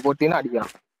 வச்சு ஒன்று போட்டீங்கன்னா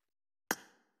அடிக்கலாம்.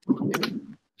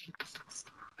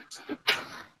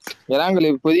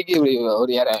 இறாங்கல் இப்போதைக்கு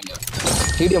ஒரு ஏற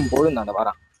டிடிஎம் போடு நான்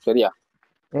வரேன் சரியா?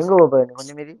 எங்க போற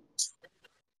கொஞ்சம் மீறி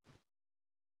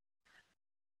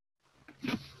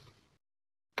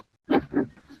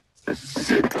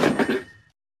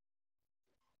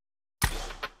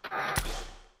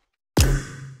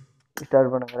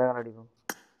ஸ்டார்ட் பண்ணுங்க அடிக்கும்.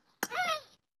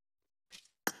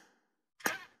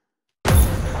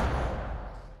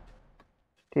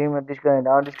 டீம்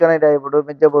டிஸ்கனெக்ட் ஆகி போட்டு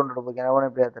மிச்ச போட்டு போக்கேன். அவனை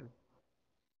எப்படி ஆத்தல்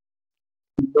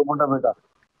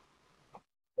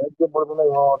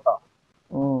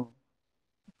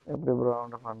எப்படி ப்ரோ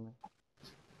அவன் பண்ணு.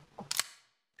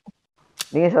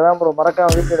 நீங்க சதான் ப்ரோ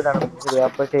மறக்காம வீட்டு எடுத்தானு சரி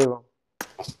அப்ப செய்வோம்.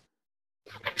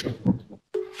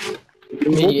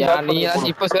 நீ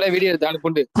இப்ப சொல்ல வீடியோ எடுத்து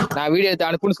அனுப்புண்டு. நான் வீடியோ எடுத்து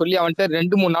அனுப்புன்னு சொல்லி அவன்கிட்ட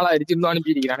 2-3 நாள் ஆயிடுச்சு இன்னும்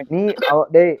அனுப்பிடுறேன்.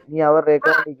 நீ அவர்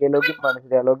அக்கௌண்ட்டுக்கு லொகின் பண்ணு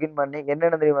சரியா? லொகின் பண்ணி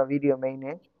என்னென்ன தெரியுமா வீடியோ மெயின்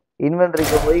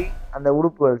இன்வென்டரிக்கு போய் அந்த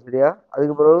உடுப்புகள் சரியா?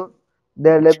 அதுக்கு பிறகு இந்த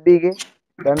லெப்டிக்கு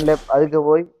கன் லெப் அதுக்கு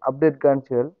போய் அப்டேட்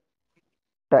கான்சியல்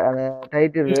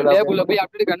டைட்டில் லேபிள்ல போய்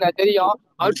அப்டேட் கண்ணா தெரியும்.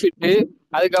 அவுட்ஃபிட்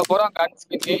அதுக்கப்புறம் கன்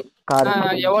ஸ்கின்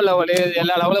எவ்வளவு லெவல்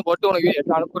எல்லா லெவலும் போட்டு உனக்கு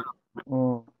எடுத்து அனுப்புறான்.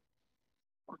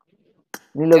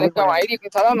 எனக்கு அவன் ஐடி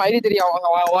சாதாரண ஐடி தெரியும்.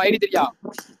 அவன் ஐடி தெரியா?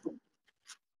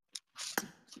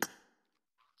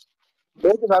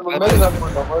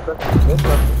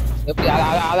 எப்படி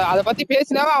அதை பத்தி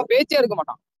பேசினாவே அவன் பேச்சே எடுக்க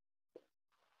மாட்டான்.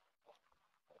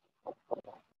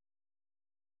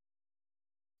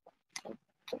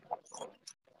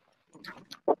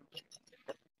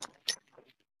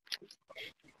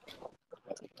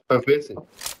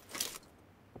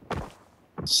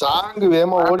 சாங்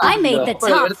வேமா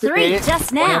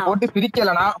போட்டு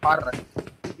பிரிக்கலனா பாடுறேன்.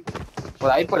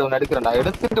 ஒரு ஐபேட் ஒன்று எடுக்கிறேன்டா.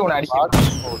 எடுத்துட்டு ஒன்று அடிக்க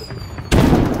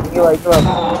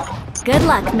Good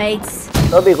luck, mates.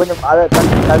 லோபி கொஞ்சம் அத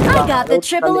I got the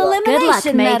triple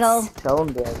elimination medal.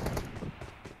 Sound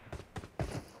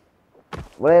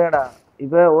வேறடா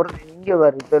இப்ப ஒரு இங்க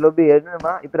வர இப்ப லோபி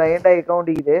என்னமா இப்ப நான் ஏன்டா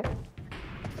அக்கவுண்ட் இது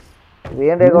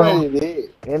ஏன்டா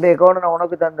அக்கவுண்ட் நான்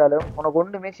உனக்கு தந்தாலும் உனக்கு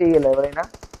ஒண்ணுமே செய்யல வேறனா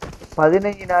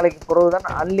 15 நாளைக்கு பிறகுதான்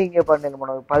அன்லிங்க் பண்ணணும்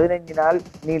உனக்கு 15 நாள்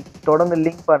நீ தொடர்ந்து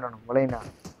லிங்க் பண்ணணும் வேறனா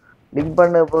லிங்க்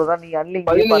பண்ண போதுதான் நீ அன்லிங்க்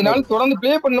 15 நாள் தொடர்ந்து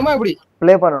ப்ளே பண்ணனுமா எப்படி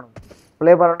ப்ளே பண்ணனும்டா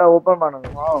ஓபன்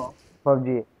பண்ணனும் PUBG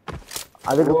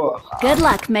அதுக்கு Good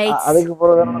luck, mates. அதுக்கு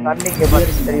பிறகுதான் உனக்கு அன்லிங்க்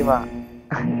பண்ணணும் தெரியுமா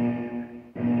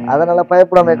அதனால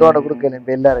பயப்படாம அக்கவுண்ட் கொடுக்கல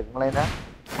இப்ப எல்லாருக்கும் வேறனா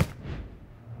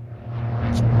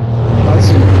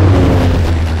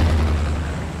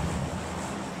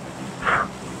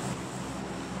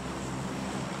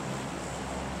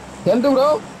Sendu bro.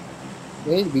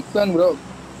 Hey, big fan bro.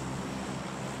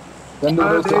 Sendu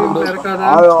bro.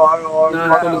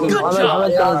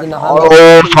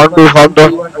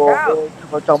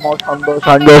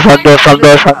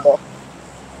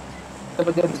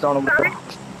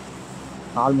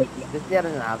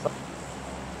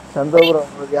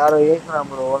 யாரோ ஏசுறான்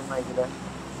ப்ரோ ஓல் மைக்ல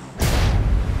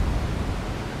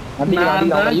நான்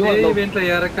ஈவென்ட்ல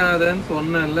இறக்காதன்னு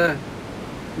சொன்னேன்ல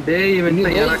டே ஈவென்ட்ல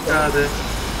இறக்காத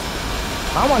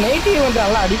ஆமா நைட் ஈவென்ட்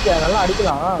நல்லா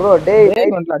அடிக்கலாம் ப்ரோ டே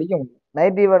ஈவென்ட்ல அடிக்க முடியும்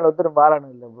நைட் ஈவென்ட்ல ஒருத்தர் மாறானு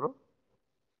இல்ல ப்ரோ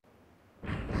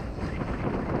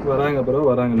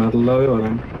வராங்க நல்லாவே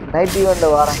வராங்க நைட் ஈவென்ட்ல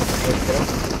வராங்க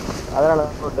அதனால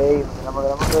தான் ப்ரோ டே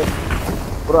நமக்கு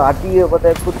ப்ரோ அட்டியை பார்த்தா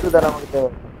குத்து தான் நமக்கு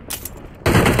தேவை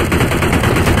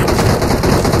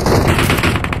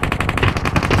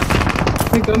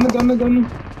கண்ணு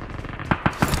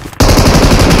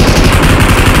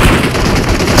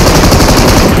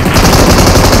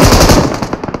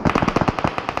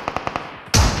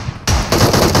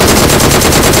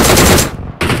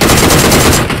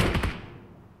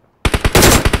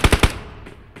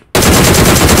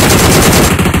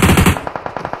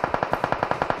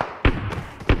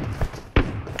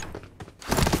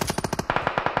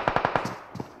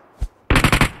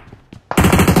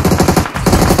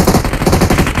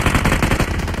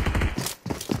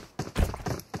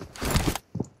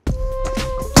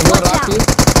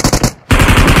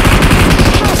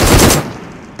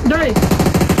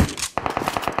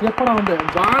எப்படா வந்து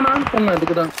வானான்னு சொன்ன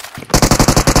அதுக்குதான்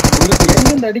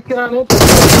எங்க அடிக்கிறானே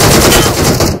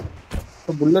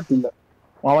புல்லட் இல்ல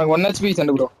அவன் 1 HP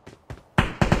சென்ட் ப்ரோ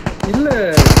இல்ல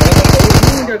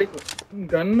கிடைக்கும்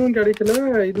கன்னும் கிடைக்கல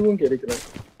இதுவும் கிடைக்கல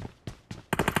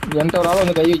என்கிட்ட ஒரு ஆள்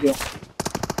வந்து கை வைக்கும்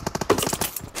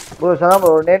ப்ரோ சாம்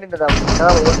ஒரு நேடி தடா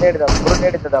ஒரு நேடி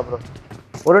தடா ப்ரோ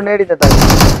கிரேனேட்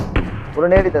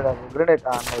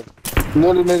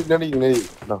நேடி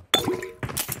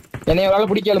என்னைய ஒரு ஆள்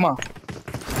பிடிக்கலுமா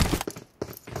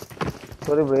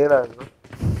சாரி ப்ரோ ஏடா ப்ரோ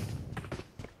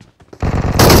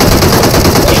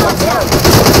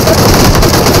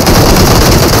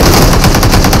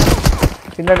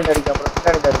பின்னாடி அடிக்க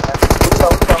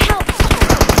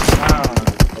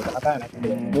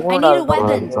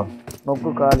நொக்கு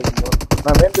காலி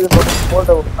நான் வேண்டியது போட்ட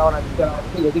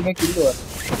எதுவுமே கில்லு வரும்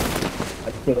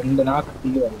அச்சு 2 நாக்கு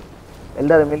கில்லு வரும்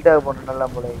எல்லாரும் மில்டாக போன நல்லா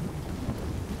போல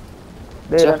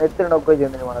நான் எத்தனை நோக்கு வச்சு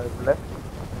வந்தேன் அதுக்குள்ள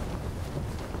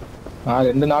நான்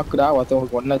 2 நாக்குடா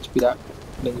ஒருத்தவங்களுக்கு 1 HP டா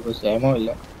நீங்க கொஞ்சம் சேமோ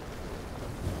இல்ல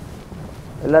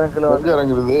எல்லாரும் கிலோ வந்து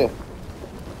இறங்குறது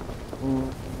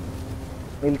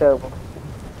மில்டாக போ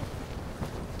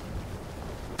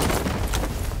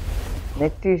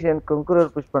நெக்ஸ்ட் சீசன்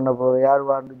கன்குரர் புஷ் பண்ண போறோம் யார்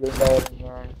வார்டு ஜெயிண்ட் ஆயிருங்க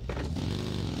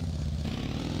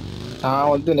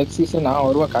நான் வந்து நெக்ஸ்ட் சீசன் நான்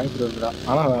வருவா கான்குரர்டா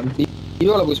ஆனா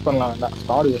டியோல புஷ் பண்ணலாம் வேண்டாம்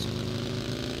ஸ்குவாட் வேஸ்ட்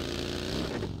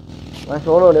நான்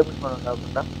சோலோல புஷ் பண்ணறேன்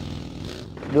அப்படினா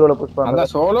டியோல புஷ் பண்ணலாம்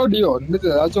அதான் சோலோ டியோ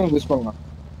ரெண்டுக்கு ஏதாச்சும் புஷ் பண்ணலாம்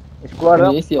ஸ்குவாட்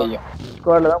ஈஸி ஆகும்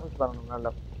ஸ்குவாட்ல தான் புஷ் பண்ணணும்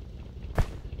நல்லா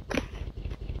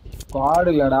ஸ்குவாட்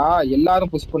இல்லடா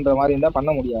எல்லாரும் புஷ் பண்ற மாதிரி இருந்தா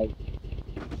பண்ண முடியாது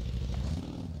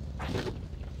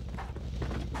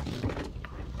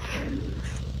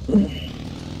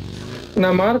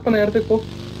நான் மார்க் பண்ண இடத்துக்கு போ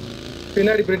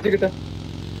பின்னாடி பிரிட்ஜ் கிட்ட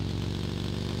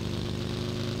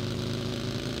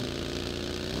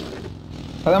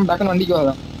அதான் டக்குன்னு வண்டிக்கு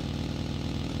வரலாம்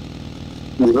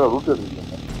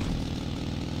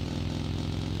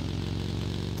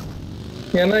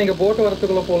ஏன்னா இங்க போட்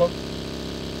வரத்துக்குள்ள போலாம்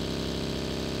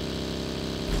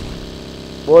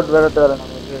போட் வரது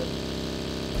நமக்கு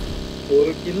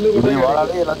ஒரு கில்லு கூட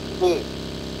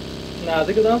நான்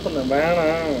அதுக்கு தான் சொன்னேன்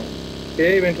வேணாம்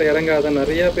ஈவென்ட்ல இறங்காத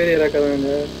நிறைய பேர்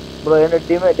இறக்காதாங்க ப்ரோ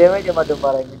என்ன டேமேஜ் மட்டும்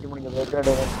பாருங்க மிஞ்சி முடிஞ்ச எத்தனை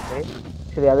டேமேஜ்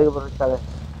சரி அதுக்கு பிறகு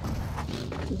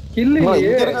கில்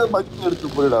இல்லையே எடுத்து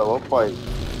போயிடா ஓப்பாய்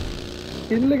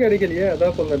கில்லு கிடைக்கலையே,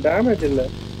 அதான் சொல்றேன். டேமேஜ் இல்ல,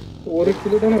 ஒரு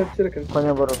கில்லு தானே வச்சிருக்கேன்.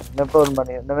 கொஞ்சம் பொறுங்க, மெப்போன்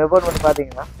பண்ணி இந்த மெப்போன் பண்ணி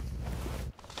பாத்தீங்களா?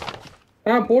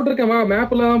 போட்டிருக்கேன், வா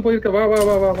மேப்ல தான் போயிருக்கேன், வா வா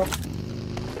வா வா வா.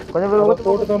 கொஞ்சம்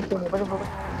போட்டு தான் போனேன்.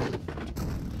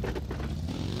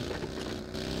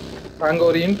 அங்க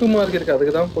ஒரு இன்டு மார்க் இருக்கு,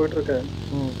 அதுக்கு தான் போயிட்டு இருக்கேன்.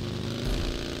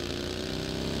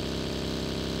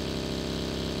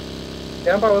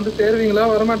 ஏன்பா வந்து சேருவீங்களா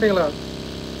வரமாட்டீங்களா?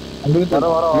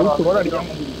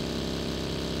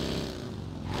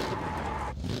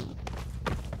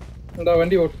 இந்த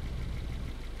வண்டி ஓட்டு.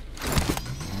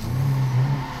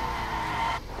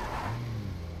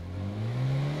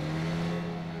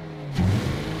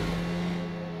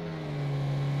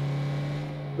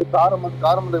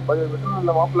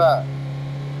 மாப்பிள்ள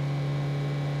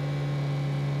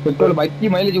பெட்ரோல் பைக்கி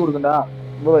மைலேஜ் கொடுக்குண்டா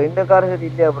ப்ரோ. இந்த கார் சரி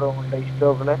இல்லையா ப்ரோ உங்கள்ட்ட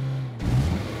ஸ்டோக்ல?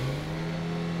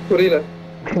 புரியல.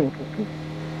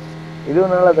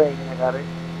 இதுவும் நல்லதான் இந்த காரு.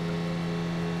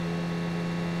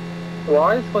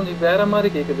 வாய்ஸ் கொஞ்சம் வேற மாதிரி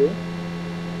கேக்குது,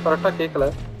 கரெக்டா கேக்கல.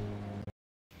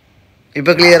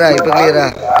 இப்ப கிளியரா?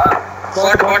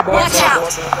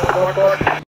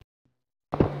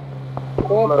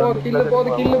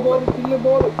 கில்லு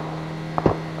போது.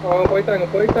 அவங்க போயிட்டாங்க.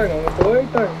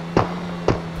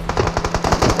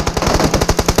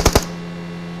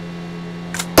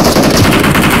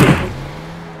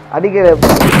 அடிக்கிற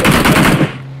போலாம்.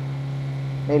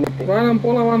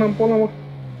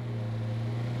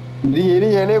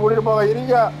 என்னைய கூட்டிட்டு போங்க.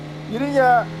 இருங்க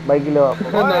பைக்ல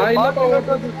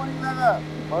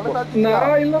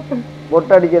நான் இல்லப்பா.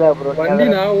 பொட்டு அடிக்கிறா ப்ரோ. வண்டி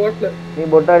நான் ஓட்டல. நீ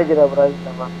பொட்டு அடிக்கிறா ப்ரோ.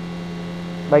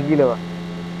 பைக்ல வா.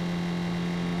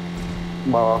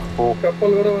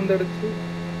 கப்பல் கூட வந்துடுச்சு.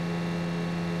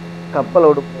 கப்பல்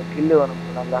ஓடும் கில்லு வேணும்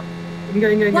நல்லா. இங்க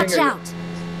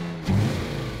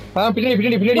பின்னாடி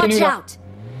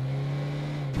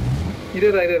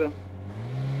இதேதான்.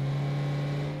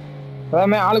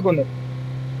 அதாமே ஆளுக்கு ஒண்ணு.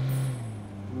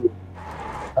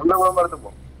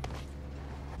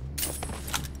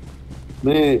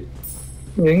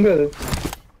 எங்க அது?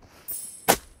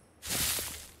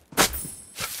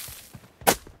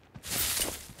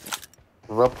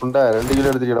 புண்டா 2 கிலோ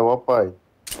எடுத்துக்கிட ஓப்பாய்.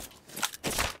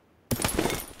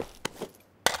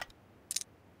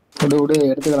 விடு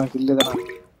எடுத்துக்கலாம், கில்லு தானே.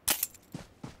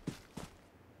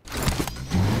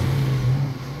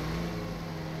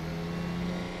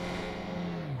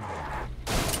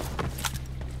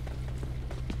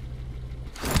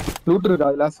 லூட் இருக்கா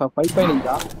அதுல?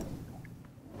 5.8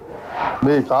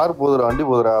 டேய் கார் போதுடா, வண்டி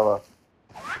போதுடா.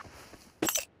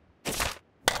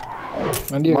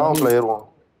 வண்டி மாவுல ஏறுவோம்.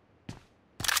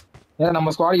 ஏன்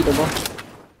நம்ம ஸ்குவாட் கிட்ட போ.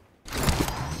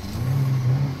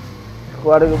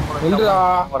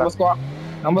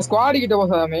 நம்ம ஸ்குவாட் கிட்ட போ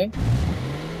சாமி.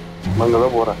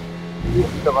 அங்கதான் போறேன்.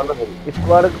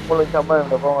 ஸ்குவாடுக்கு போல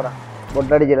சம்பளம் போங்கடா.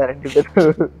 பொட்டு அடிக்கல 2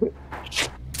 பேரும்.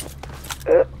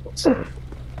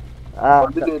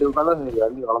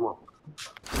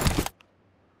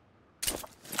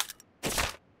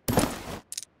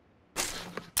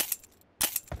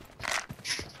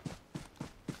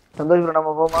 சந்தோஷ் ப்ரோ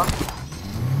நம்ம போமா?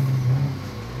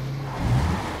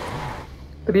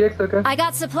 3x இருக்கு. I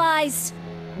got supplies.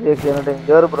 3x என்ன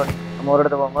ஜோர் ப்ரோ. நம்ம ஒரு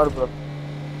இடத்துல போமா ப்ரோ.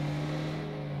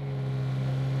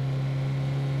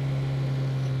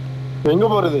 எங்க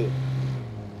போறது?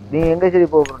 நீ எங்க சரி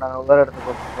போ ப்ரோ. நாங்க வேற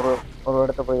இடத்துக்கு போறோம். ஒரு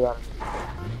இடத்துல போய் வரேன்.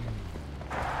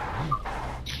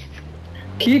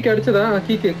 கீ கிடைச்சதா?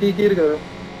 கீ இருக்கு.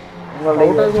 உங்களோட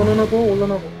அவுட் ஆக ஒண்ணுனா போ,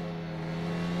 உள்ளனா போ.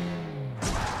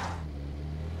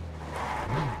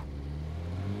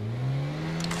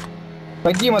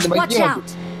 பக்கி மாத்து.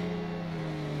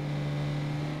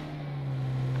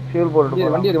 ஃபியூல் போட்டு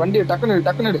வண்டி டக்குனு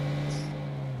எடு.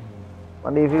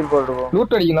 வண்டி ஃபியூல் போட்டு போ.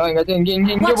 லூட் அடிக்கணும். இங்க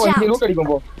போ. இங்க லூட்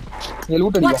அடிக்கும் போ. இங்க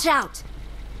லூட் அடிக்கும். Watch out.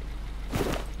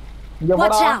 இங்க போடா.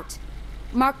 Watch out.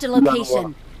 Marked a location.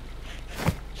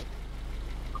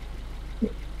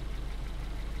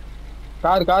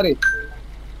 Car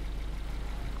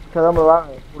சதம்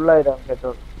வாங்க. ஃபுல் ஆயிடும்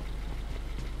பெட்ரோல்.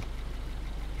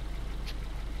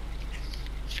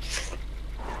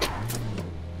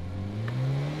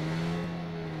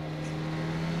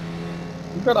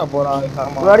 இங்கடா போறா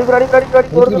சாமா. அடி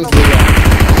போடு.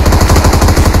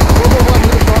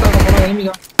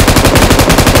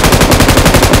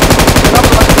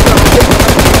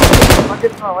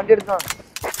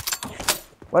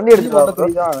 வண்டி எடுத்து அந்த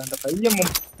பையன்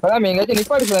அதான் எங்கயாச்சும்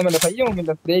நிப்பாடி சொல்லாம இந்த பையன்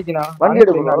இந்த ஸ்ப்ரேக்கினா வண்டி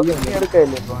எடுக்க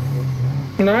இல்ல.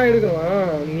 நான்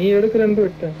எடுக்கணும். நீ எடுக்கிறேன்னு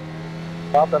விட்டேன்.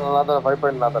 நல்லா தான்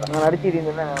 5.9 நான் நான்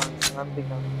அடிச்சிருந்தேன்னா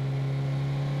நம்பிக்கலாம்.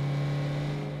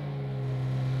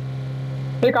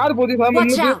 கார் போகுது சாமி.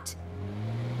 Watch out.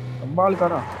 சம்பால்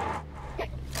காரா.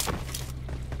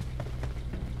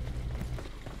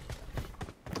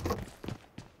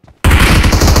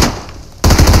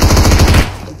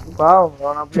 பாவம் bro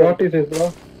நான் அப்படியே வாட் இஸ் இட் ப்ரோ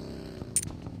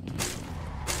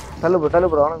தள்ளு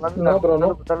bro அவன் வந்து No, bro, no.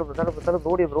 தள்ளு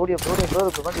ஓடி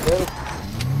வண்டி வேறு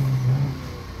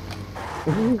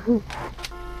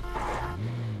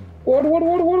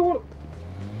ஓடு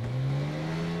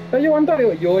ஐயோ வந்துட்டாரு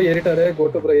ஐயோ ஏறிட்டாரு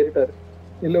கோட்டு ப்ரோ ஏறிட்டாரு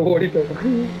இல்ல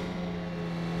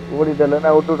ஓடிட்டல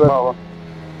நான் விட்டுடுறேன்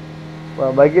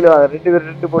பைக்கில வா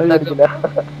ரெண்டு போட்டு அடிக்கல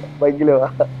பைக்கில வா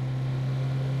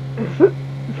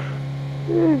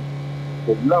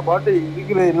எல்லா பாட்டு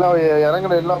இருக்கிற எல்லாம்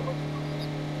இறங்குற எல்லாம்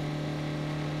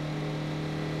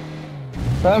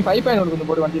 5.1 கொஞ்சம்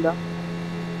போடு வண்டியில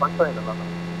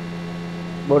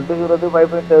பொட்டு சுரத்து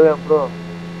 5 தேவையா ப்ரோ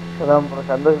அதான் ப்ரோ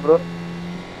சந்தோஷ் ப்ரோ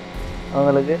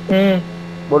அவங்களுக்கு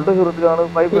பொட்டு சுரத்துக்கு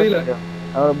அவனுக்கு 5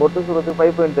 அவனுக்கு பொட்டு சுரத்துக்கு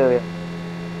 5 தேவையா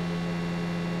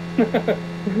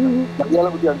கையால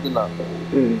குத்தி அடிச்சிடலாம்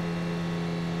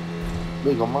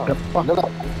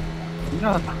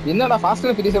என்னடா ஃபாஸ்ட்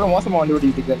அண்ட் ஃபியூரியஸா மோசமா வண்டி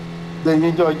ஓட்டிட்டு இருக்க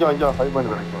இங்க 5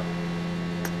 பாயிண்ட் கிடைக்கும்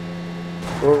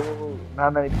ஓ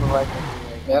நான் இப்போ வாங்க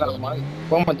வேற மாதிரி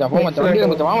போ மச்சான் வண்டியில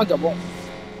மச்சான் வா மச்சான் போ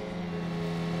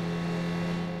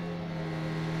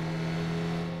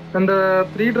அந்த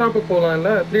 3 டிராப் போலாம் இல்ல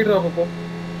 3 டிராப் போ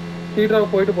 3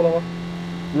 டிராப் போயிட்டு போலாம்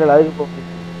இல்ல அதுக்கு போ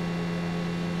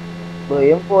ப்ரோ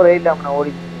M4 இல்லாம நான்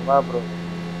ஓடி வா ப்ரோ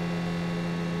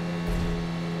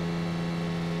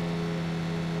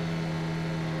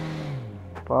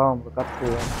பாவம் ப்ரோ கத்து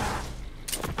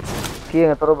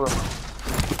கீழே தர ப்ரோ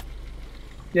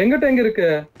எங்க இருக்கு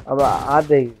அப்ப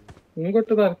ஆதே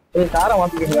உங்ககிட்ட தான் ஏய் காரை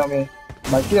மாத்திக்கலாமே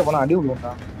பஸ்ல போனா அடி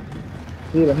விடுறா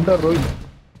இது 2 ரூபாய்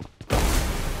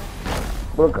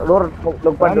ப்ரோ டோர்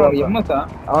லாக் பண்ணிட்டு வா எம்எஸ்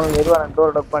அவனுக்கு எதுவா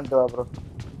டோர் லாக் பண்ணிட்டு வா ப்ரோ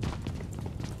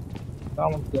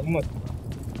ஆமா எம்எஸ்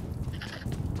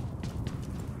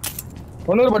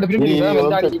ஒண்ணுல பட் பிரிப்பி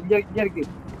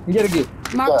இங்க இருக்கு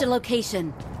Marked a location.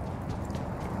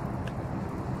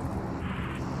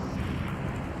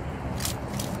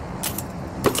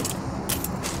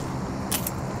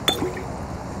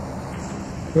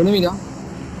 எனிமிடா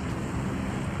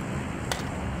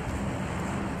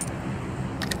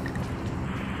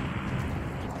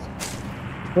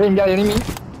ஏய் இங்க எனிமி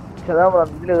சதா ப்ரோ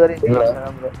இதுல வேற சதா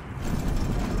ப்ரோ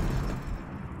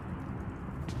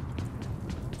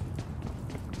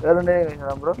வேற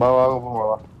என்ன ப்ரோ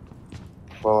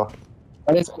வா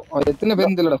அடே எத்தனை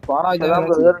பேர் தெரியல ஸ்குவாடா சதா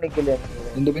ப்ரோ வேற நிக்கல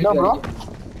ரெண்டு பேர் ப்ரோ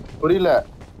புரியல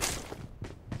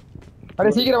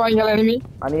அடே சீக்கிரம் வாங்கல எனிமி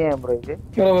அனியே ப்ரோ இது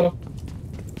வர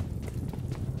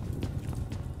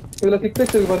இதுல 6x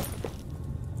இருக்கு பாரு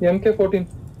MK14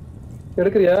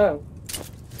 எடுக்கறியா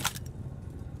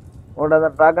ஓடா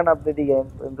டிராகன் அப்டேட்டிங்க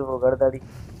இந்த கடுதாடி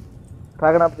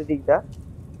டிராகன் அப்டேட்டிட்டா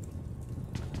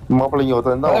மாப்பிள்ளை இங்க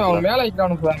ஒருத்தன் தான் அவன் மேல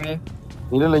ஐக்கானு போறானே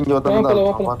இல்ல இங்க ஒருத்தன்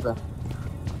தான் பார்த்தேன்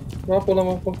வா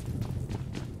போலாம்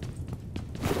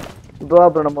இதுவா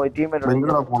ப்ரோ நம்ம டீம்மேட்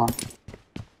எங்கடா போறோம்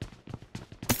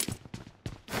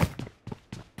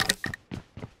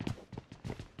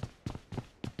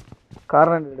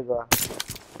காரணம் எடுக்கா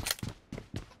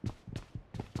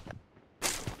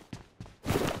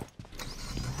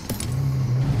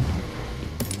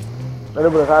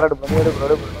எடுப்பு கார் எடுப்பு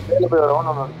எடுப்பு மேல போய்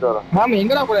ரவுண்ட் அடிச்சு வரேன் மாமா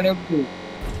எங்கடா போற நெக்ஸ்ட்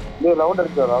இந்த ரவுண்ட்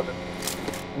அடிச்சு வரேன்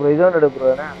ப்ரோ இதோட எடுப்பு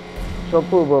ப்ரோ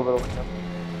ஷாப்பு போ ப்ரோ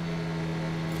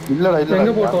இல்லடா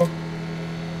எங்க போறோம்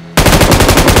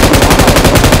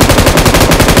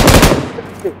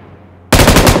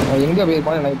எங்க போய்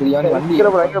பாரு எனக்கு தெரியாது வண்டி இங்க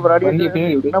ப்ரோ இங்க ப்ரோ அடி வண்டி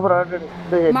பின்னாடி விடு என்ன ப்ரோ அடி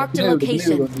Marked a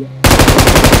location. Watch out.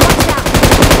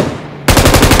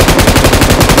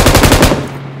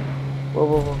 ஓ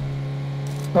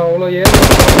அவ்வளோ ஏற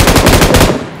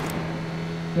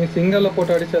நீ சிங்கல்ல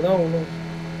போட்டு அடிச்சாதான் ஒண்ணும்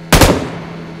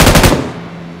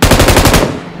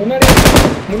முன்னாடி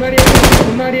முன்னாடி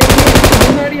முன்னாடி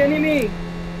முன்னாடி எனிமி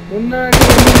முன்னாடி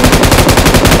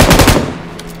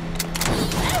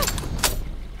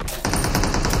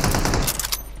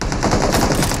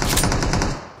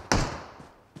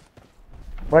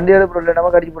வண்டி எடு ப்ரோ இல்ல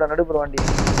நமக்கு அடிச்சு போடா நடு ப்ரோ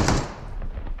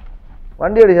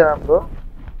வண்டி அடிச்சா ப்ரோ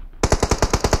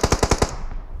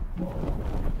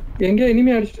எங்க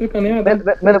எனிமி அடிச்சிட்டு இருக்கானே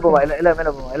மேல போவா இல்ல மேல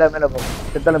போவா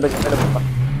செத்தல பேக் மேல போவா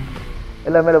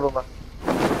எல்லாம் மேல போவா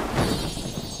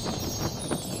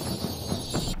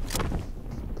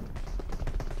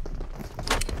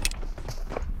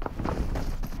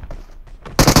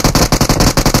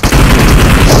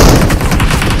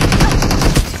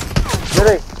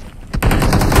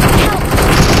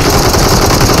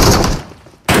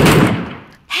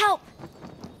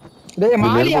டேய்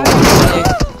மாலி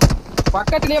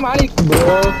பக்கத்துலயே மாலி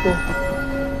ப்ரோ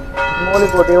மோலி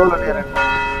போட்டு எவ்வளவு நேரம்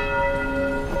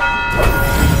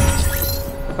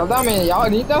சதாமே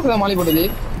நீ தான் மாலி போட்டது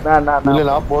இல்ல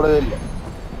நான் போடவே இல்ல.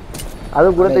 அது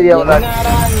கூட தெரியாம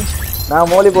நான்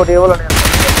மோலி போட்டு எவ்வளவு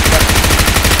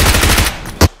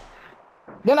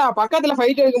நேரம் பக்கத்துல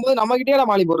ஃபைட் எடுக்கும்போது நம்ம கிட்டே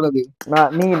மாலி போடுறது.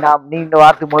 நீ இந்த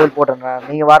வாரத்துக்கு முதல் போட்டேன்.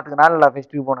 நீங்க வாரத்துக்கு நாள்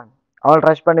ஃபெஸ்டிவ் போனேன். அவள்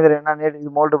ட்ரஷ் பண்ணி என்ன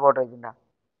நேற்று மோல்டு போட்டு வச்சுருந்தா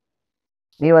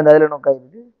நீ வந்து அதுல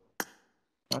நோக்காயிருக்கு.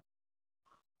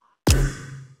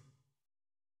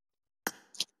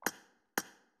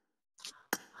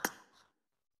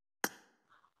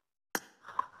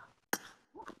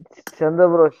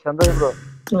 சந்தோஷ் ப்ரோ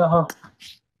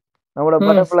நம்மளோட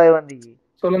பட்டர்ஃப்ளை வந்தீங்க.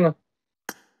 சொல்லுங்க.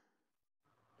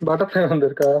 பட்டர்ஃப்ளை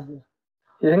வந்திருக்கா?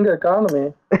 எங்க காணுமே.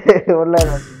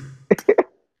 ஆன்லைன் வந்தீங்க.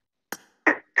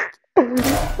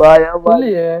 பாயா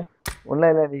இல்லையே.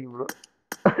 ஆன்லைன்ல நீங்க ப்ரோ.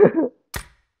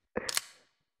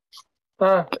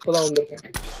 இப்பதான் வந்திருக்கேன்.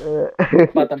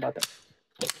 பார்த்தேன்.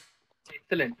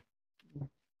 எக்ஸலென்ட்.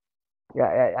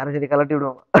 யாரும் சரி கலட்டி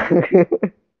விடுவோம்.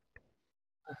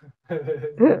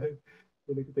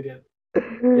 எனக்கு தெரியாது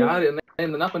யார்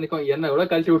என்ன பண்ணிக்கோ, என்ன விட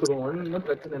கழிச்சு விட்டுருவோம். ஒன்னும்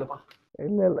பிரச்சனை இல்லப்பா.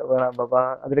 இல்ல வேணாம் பாப்பா.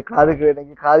 அதுல காதுக்கு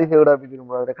எனக்கு காது சேவிடா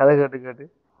பிடிச்சிருப்போம். அதுல கதை கேட்டு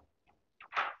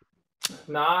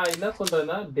நான் என்ன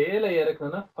சொல்றேன்னா, டேல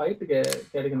இறக்குனா ஃபைட்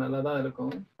கிடைக்கும், நல்லாதான்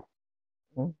இருக்கும்.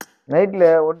 நைட்ல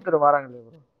ஒருத்தர் வராங்க.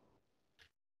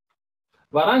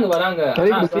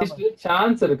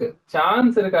 சான்ஸ்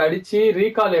இருக்கு அடிச்சு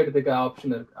ரீகால் எடுத்துக்க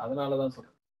ஆப்ஷன் இருக்கு. அதனாலதான்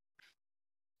சொல்றேன்.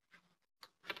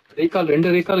 ரீகால் 2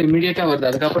 ரீகால் இமிடியேட்டா வருது.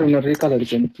 அதுக்கப்புறம் இன்னொரு ரீகால்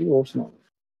அடிச்சு ஓப்ஷன்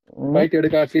ஃபைட்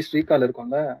எடுக்க அட்லீஸ்ட் ரீகால்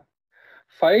இருக்கும்ல.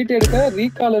 ஃபைட் எடுக்க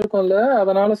ரீகால் இருக்கும்ல.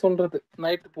 அதனால சொல்றது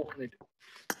நைட் போகும். நைட்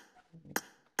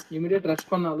இமிடியேட்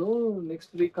ரஷ் பண்ணாலும்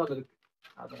நெக்ஸ்ட் ரீகால் இருக்கு.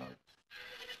 அதனால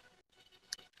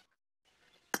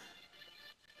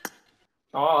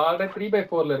ஆல்ரெடி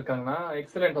 3/4ல இருக்காங்கன்னா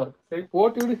எக்ஸலென்ட் ஒர்க். சரி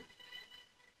போட்டு விடு.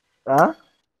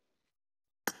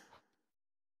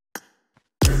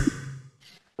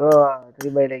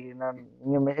 3/ல நான்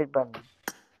நீங்க மெசேஜ் பண்ணுங்க.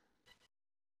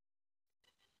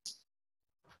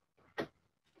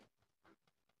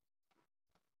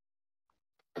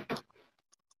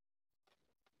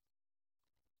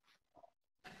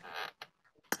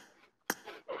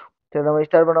 சரி நம்ம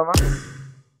ஸ்டார்ட் பண்ணாமா?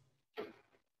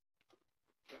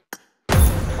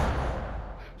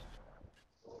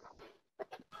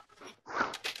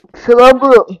 சலாம்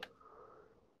ப்ரோ.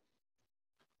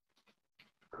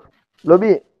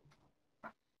 லோபி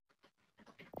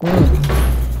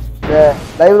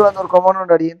லைவ்ல வந்து ஒரு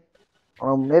கமெண்ட் அடியேன்.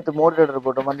 நேத்து மோட்டிவேட்டர்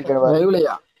போட்டு மன்னிக்கிறேன்.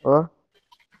 லைவ்லயா?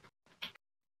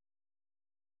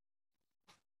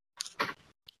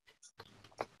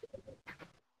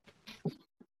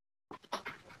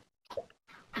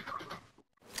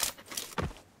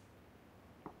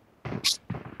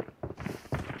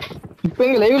 இப்போ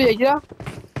எங்க லைவ்ல ஐயா?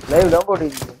 லைவ் தான்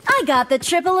போட்டுருக்கீங்க. I got the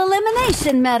triple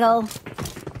elimination medal.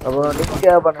 அப்போ நீங்க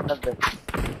பண்ணனது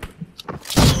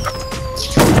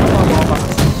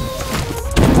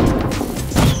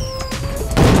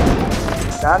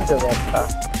சான்ஸ் இருக்கா?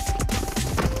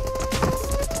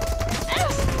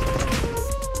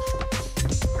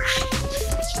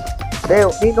 டேய்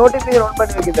நீ நோட்டிஃபிகேஷன் ஆன்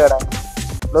பண்ணி வைக்கலடா.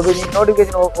 லோபி நீ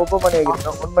நோட்டிஃபிகேஷன் ஓபன் பண்ணி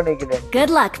வைக்கணும். ஆன் பண்ணி வைக்கல.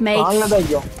 Good luck, mate. ஆன்லதான்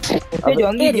ஐயோ. மெசேஜ்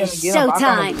வந்து It is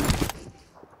showtime.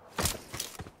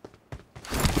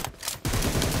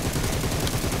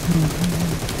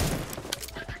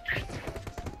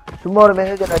 சும்மா ஒரு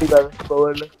மெசேஜ் அடிப்பாரு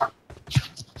பவர்ல.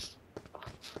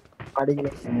 அடிக்கல.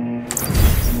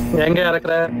 எங்க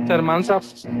இறக்குற சார் மான்சாஃப்?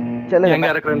 எங்க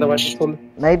இறக்குற இந்த வாட்டி சொல்லு.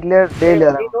 நைட்ல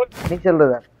டேல நீ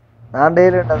சொல்றத நான்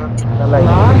டேல நல்லா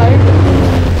நான்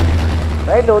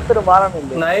நைட்ல ஒருத்தர் மாறணும்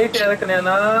இல்ல. நைட்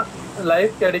இறக்குனேனா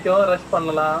லைஃப் கிடைக்கும், ரஷ்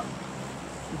பண்ணலாம்.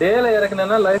 டேல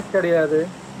இறக்குனேனா லைஃப் கிடையாது.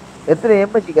 எத்தனை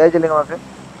எம்எஸ்சி கை சொல்லுங்க வாங்க.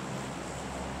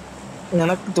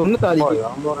 எனக்கு 96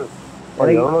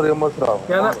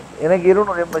 எனக்கு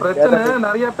 200 எம்எஸ். பிரச்சனை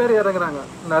நிறைய பேர் இறங்குறாங்க.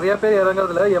 நிறைய பேர்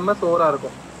இறங்குறதுல எம்எஸ் ஓவரா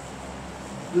இருக்கும்.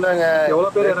 இல்லங்க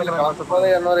எவ்வளவு பேர் இறங்குறாங்க?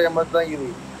 200 எம்எஸ் தான் இது.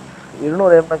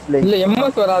 200 எம்எஸ் இல்ல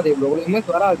எம்எஸ் வராது ப்ரோ.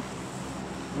 எம்எஸ் வராது.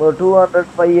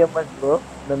 205 எம்எஸ் ப்ரோ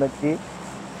இந்த மேட்ச்.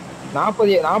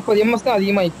 40 எம்எஸ் தான்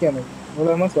அதிகமா இருக்கு. எனக்கு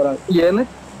இவ்வளவு எம்எஸ் வராது.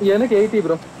 எனக்கு 80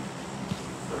 ப்ரோ.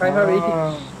 I have 80.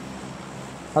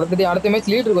 அடுத்த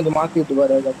மேட்ச் லீடர் கொஞ்சம் மாத்தி விட்டு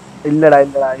பாரு. இல்லடா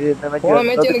இது இந்த மேட்ச் போன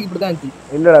மேட்ச் எனக்கு இப்படிதான் இருந்துச்சு.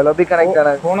 இல்லடா லோபி கனெக்ட்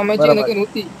ஆனா போன மேட்ச் எனக்கு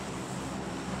 100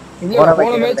 இல்ல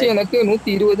போன மேட்ச் எனக்கு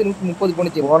 120 130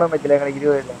 போனுச்சு. போன மேட்ச்ல எனக்கு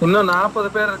 20 இல்ல. இன்னும் 40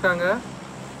 பேர் இருக்காங்க.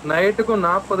 நைட்டுக்கும்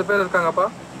 40 பேர் இருக்காங்கப்பா.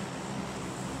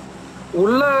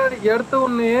 உள்ள எடுத்த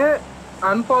உடனே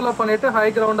அன்ஃபாலோ பண்ணிட்டு ஹை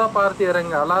கிரவுண்டா பார்த்து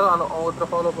இறங்க. எல்லாரும் ஒருத்தர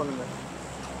ஃபாலோ பண்ணுங்க.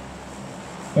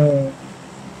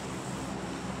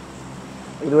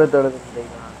 27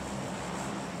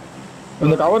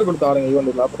 இந்த டவர் கொடுத்தாருங்க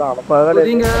இவன் அப்பதான்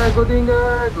குதிங்க குதிங்க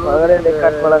பகலே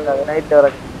கட் வழங்காது நைட்ல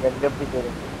வழங்க எனக்கு எப்படி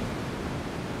தெரியும்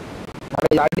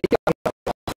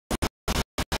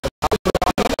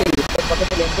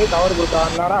பக்கத்துல இருந்து டவர்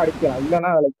கொடுத்தாருனாடா அடிக்கலாம்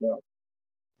இல்லைன்னா விளைக்கும்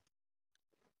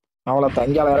அவளை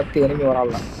தங்கியால இறக்கு எனிமி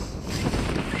வரால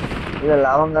இல்ல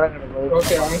அவங்க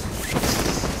ஓகே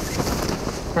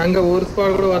அங்க ஒரு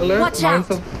ஸ்குவாட் கூட வரல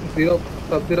மான்சப் 0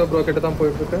 சப்-0 ப்ரோ கிட்ட தான்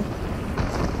போயிட்டு இருக்கு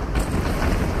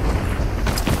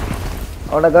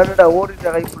அவனை கண்டுடா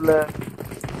ஓடிட்ட கைக்குள்ள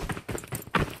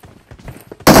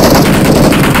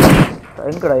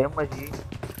எங்கடா எம்மாச்சி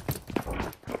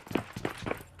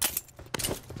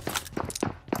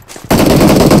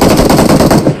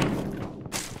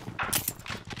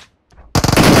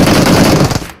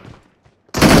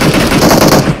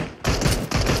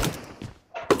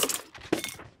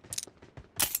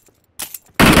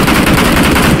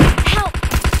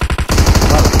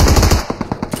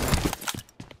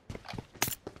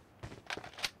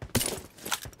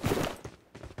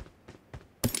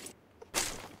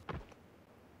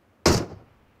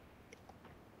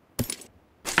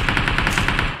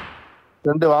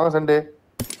சண்டே வாங்க சண்டே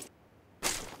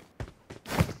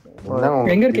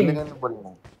எங்க இருக்கீங்க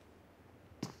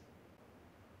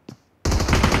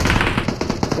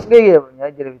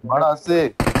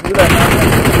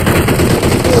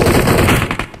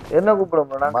என்ன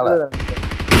கூப்பிடும்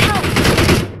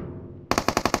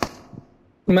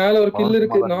மேல ஒரு கில்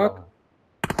இருக்கு நாக்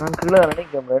நான் கில்ல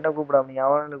நினைக்கிறேன் என்ன கூப்பிடாம நீ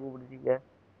அவனால கூப்பிடுறீங்க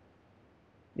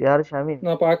யாரு ஷாமி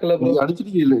நான் பார்க்கல ப்ரோ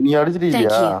நீ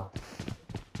அடிச்சிட்டீங்களா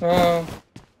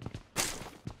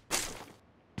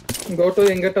கோட்டோ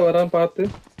எங்கிட்ட வரான் பார்த்து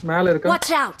மேல இருக்க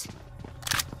Watch out.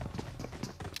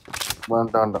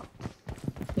 வாண்டாண்டா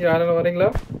யாரன வரீங்களா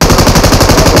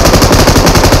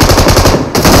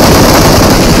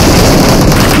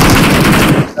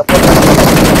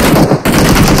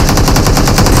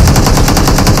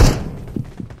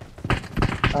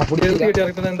அப்படியே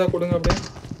டேரக்டா இருந்தா கொடுங்க அப்படியே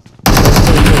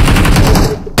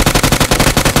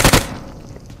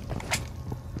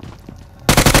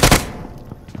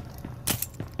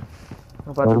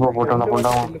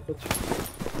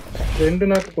ரெண்டு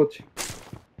நாக்கு போச்சு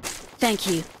Thank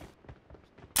you.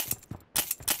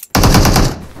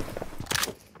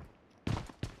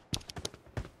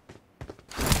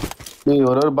 நீ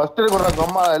ஒரு பஸ் ஸ்டாண்ட் போற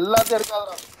அம்மா எல்லாத்தையும்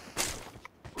இருக்காதடா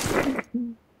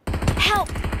Help.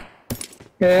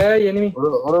 எனிமி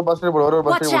ஒரு பஸ் ஸ்டாண்ட் போற ஒரு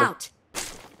பஸ் Watch ஸ்டாண்ட் out.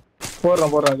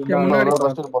 போறேன் முன்னாடி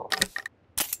பஸ் ஸ்டாண்ட் போறோம்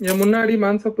என் முன்னாடி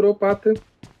மான்சப் ப்ரோ பார்த்து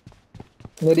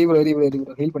வெரி ப்ரோ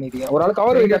ஹீல் பண்ணிட்டீங்க ஒரு ஆள்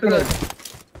கவர் வைக்கிறாங்க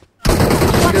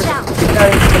Watch out.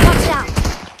 Watch out.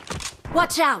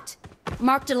 Watch out.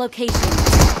 Mark the location.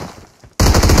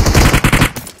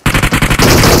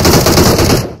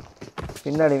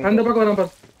 பின்னாடி அந்த பக்கம் வரான்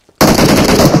பாரு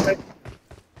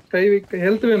கை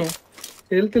ஹெல்த் வேணும்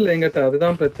ஹெல்த் இல்ல எங்கட்ட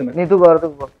அதுதான் பிரச்சனை நீ தூக்கு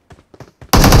வரதுக்கு போ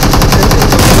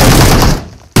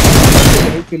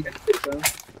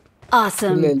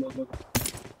Awesome.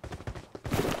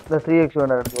 இந்த 3x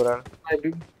வேணா எடுத்து வரான்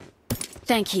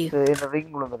Thank you. இந்த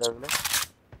ரிங் குளுங்கறதுல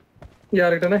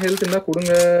யார்கிட்டனா ஹெல்த் இருந்தா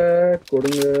கொடுங்க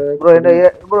ப்ரோ என்ன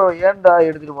ப்ரோ ஏன்டா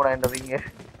எடுத்துட்டு போனா இந்த ரிங்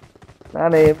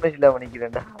நானே எம்எஸ்ல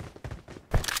பண்ணிக்கிறேன்டா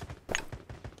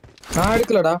நான்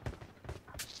எடுக்கலடா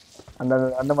அந்த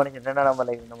அந்த மனுஷன் என்ன நம்பர்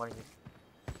லைக் இந்த மனுஷன்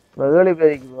ஏழு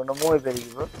பேருக்கு ப்ரோ நம்ம 3 பேருக்கு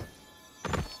ப்ரோ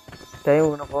டைம்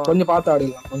கொஞ்சம் பார்த்து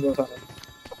ஆடிடலாம் கொஞ்சம் சார்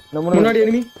முன்னாடி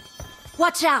enemy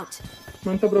Watch out.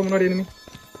 Mansa bro முன்னாடி எனிமி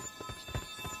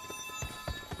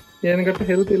என்கிட்ட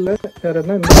ஹெல்த் இல்ல வேற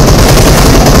என்ன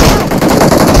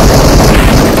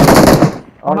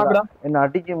அவனடா என்ன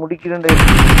அடிச்சு முடிக்கிறேன்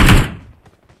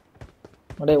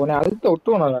அடே உன்னை அழுத்த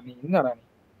ஒட்டுவனடா நீ என்னடா நீ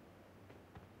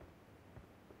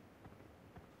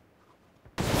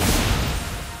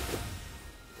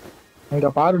இங்க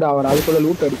பாருடா அவர் அதுக்குள்ள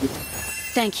லூட் அடிக்கு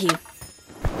Thank you.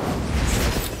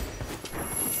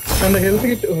 அந்த ஹெல்த்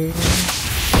கிட்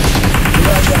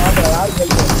யாரு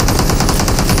ஹெல்ப்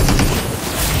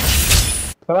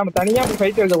சதாம் தனியா போய்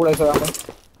ஃபைட் எழுத கூடாது சதாம்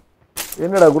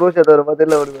என்னடா குரோஷா தர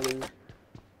மாதிரில வருது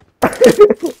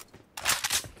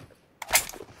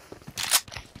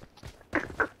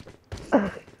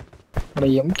அட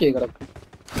எம்கே கிடக்கு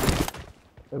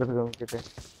எடுத்துக்கோங்க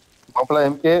மாப்ள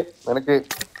எம்கே எனக்கு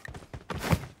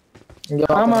இங்க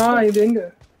ஆமா இது எங்க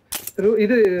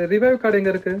இது ரிவைவ் கார்டு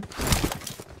எங்க இருக்கு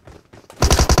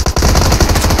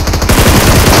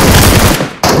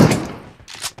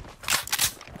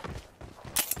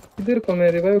இது இருக்குமே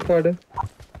ரிவைவ் கார்டு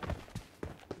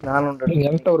நானும்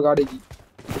என்கிட்ட ஒரு கார்டு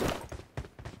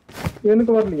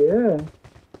எனக்கு வரலையே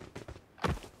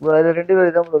ப்ரோ அது ரெண்டு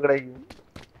பேர் தான் ப்ரோ கிடைக்கும்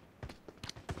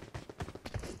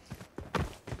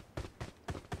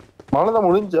மழை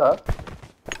முடிஞ்சா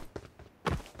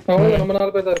அவ்வளவுதான், நம்ம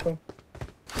 4 பேர் தான் இருக்கோம்.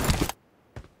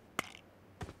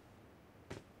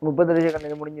 30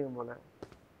 கண்ணு முடிஞ்சது போல.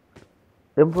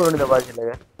 டெம்போ இந்த பாதிச்சில்ல.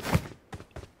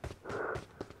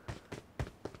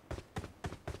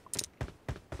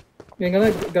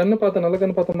 எங்கதான் கன்னு பார்த்த, நல்ல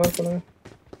கன்னு பார்த்த மாதிரி சொன்னாங்க.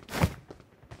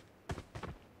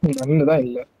 கன்னு தான்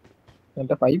இல்ல,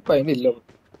 என்கிட்ட 5.5 இல்ல.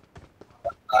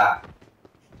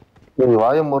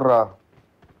 வாய முடுறா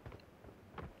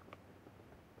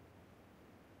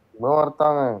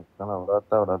வரத்தாங்க.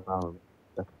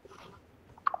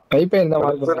 5.5 தான்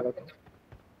வாழ்க்கை.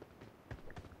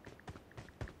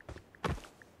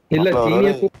 இல்ல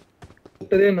ஜீனிய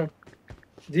கூப்பிட்டதே நான்,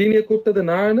 ஜீனிய கூப்பிட்டது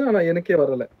நானு, ஆனா எனக்கே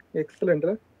வரல. எக்ஸலென்ட்.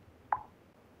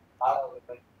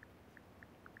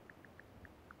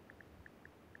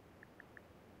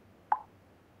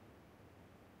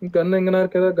 கண்ணு எங்கனா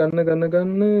இருக்கா? கண்ணு கண்ணு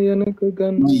கண்ணு எனக்கு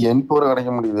கண்ணு. M4 கிடைக்க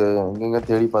முடியுது, எங்க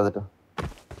தேடி பார்த்துட்டு.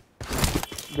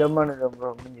 ஜம்மானு ப்ரோ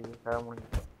முடிஞ்சது.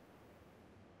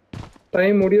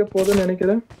 டைம் முடிய போகுதுன்னு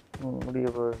நினைக்கிறேன். முடிய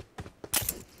போகுது.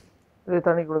 இது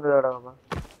தண்ணி கொடுக்குறாடா.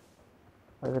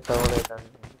 அது தவளை தண்ணி.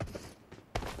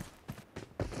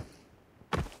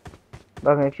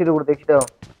 பாருங்க எக்ஸிட் கொடுத்து எக்ஸிட்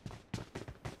ஆகும்.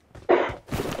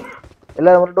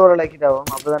 எல்லாரும் ஒரு டோரில் எக்ஸிட் ஆகும்.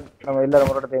 அப்பதான் நம்ம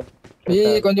எல்லாரும் ஒரு இடத்தையும்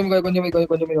கொஞ்சம்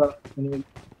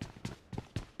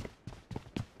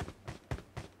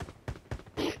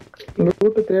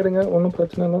கூட்டு தேடுங்க, ஒன்னும்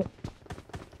பிரச்சனை இல்லை.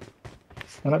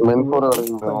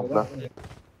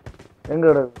 எங்க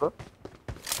இருக்கு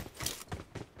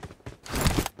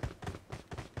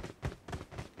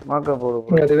மாக்க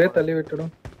போடு, அதுவே தள்ளி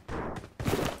விட்டுடும்.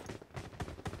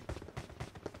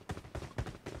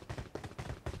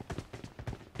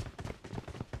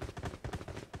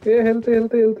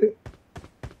 ஹெல்த்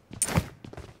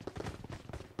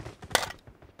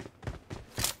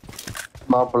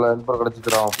மாப்பிள்ள M4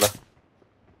 கிடைச்சிட்டு மாப்பிள்ள.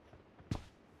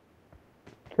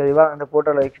 சரி வா, அந்த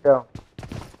போட்டோல எக்ஸ்ட்ரா.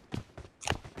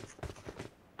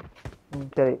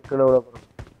 சரி கீழே விட போறோம்.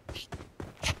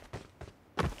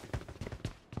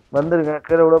 வந்துருங்க,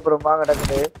 கீழே விட போறோம். வாங்க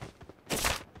டக்குது.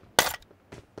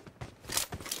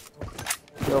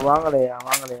 வாங்கலையா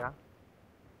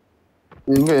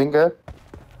எங்க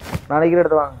நாளைக்கு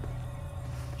எடுத்து வாங்க.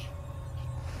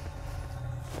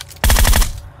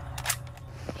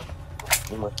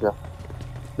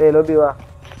 லோபி வா.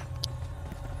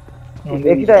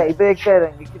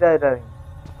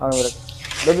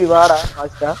 லோபி வாடா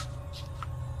ஃபாஸ்டா.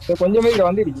 கொஞ்சமே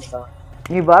வந்துருக்கீங்களா?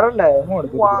 நீ வரல,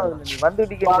 நீ வந்து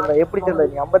டிக்கெட் எப்படி சொல்ற?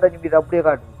 நீ 55 மீட்டர் அப்படியே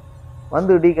காட்டு.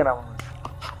 வந்து டிக்கெட் அவன்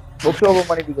புக் ஓபன்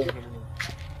பண்ணி டிக்கெட் சொல்லு.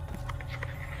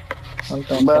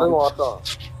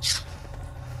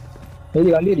 இது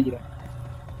வந்து இருக்கிறேன்.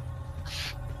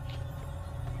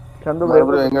 சந்து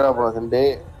ப்ரோ எங்கடா போறே?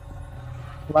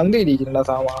 வந்து இருக்கிறேன்டா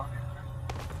சாமா.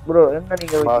 ப்ரோ என்ன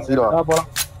நீங்க வா போலாம்.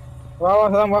 வா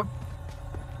சாமா.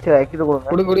 சரி எக்ஸிட்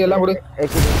கொடுங்க. குடி எல்லாம் குடி.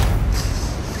 எக்ஸிட்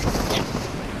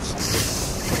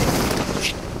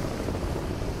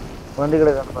வண்டி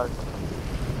கிடக்கான்னு பாருங்க.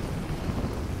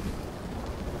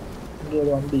 இங்க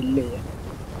வண்டி இல்லையே.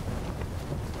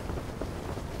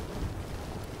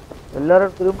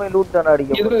 எல்லாரும் திரும்ப லூட் தான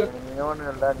அடிக்க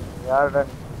போறாங்க. யாரடா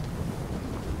நீ?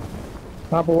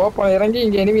 நான் இப்போ ஓப்பன் இறங்கி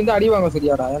இங்க எனிமி இருந்தா அடி வாங்க.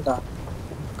 சரியாடா? ஏன்டா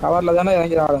கவர்ல தானே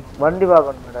இறங்கிறாங்க. வண்டி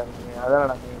பார்க்கணும் மேடம். நீங்க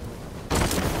அதான்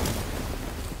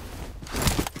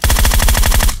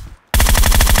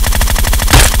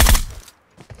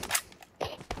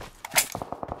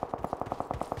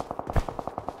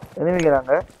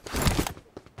எனிமிக்கிறாங்க.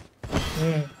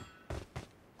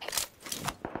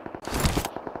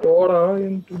 போடா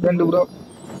ரெண்டு ப்ரோ.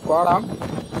 போடா.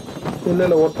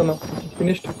 இல்ல ஓட்டனா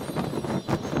ஃபினிஷ்ட்.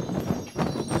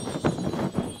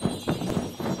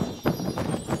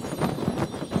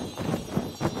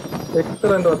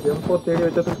 Excellent work. M4 தேடி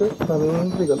வச்சதுக்கு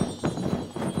நன்றிகள்,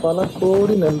 பல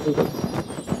கோடி நன்றிகள்.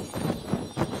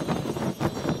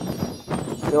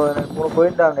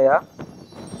 போயிட்டாங்கயா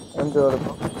M4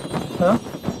 இருக்கும்.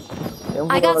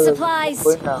 I got supplies.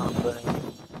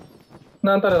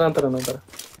 நான் தரேன்.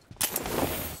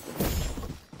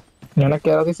 எனக்கு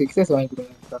யாராவது 6s வாங்கி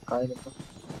கொடுங்க காயில.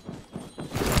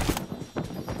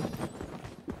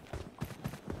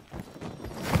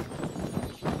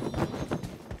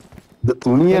 இந்த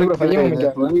துணியே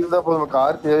துணி தான் போதும்,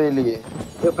 கார் தேவையில்லையே.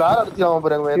 ஃபிளார் அடிச்சு அவன்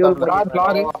பாருங்க.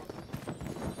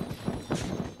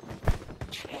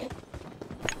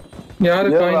 யாரு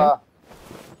காயின்?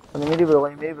 கொஞ்சம் மீதி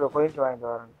ப்ரோ கோயின்ஸ் வாங்கிட்டு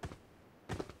வரேன்.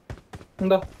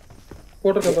 இந்தா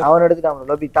போட்டுக்க. அவன் எடுத்துட்டான்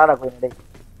லோபி. தாடா கோயின் டேய்.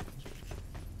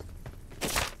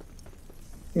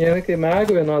 எனக்கு மேக்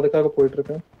வேணும், அதுக்காக போயிட்டு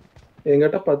இருக்கேன்.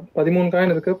 என்கிட்ட 13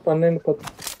 காயின் இருக்கு. 12 10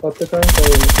 10 காயின்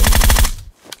தேவை.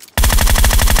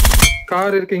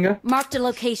 கார் இருக்கீங்க? Marked a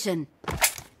location.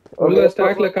 உள்ள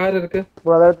ஸ்டாக்ல கார் இருக்கு.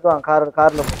 ப்ரோ அத எடுத்துவாங்க.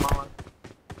 கார்ல போமா.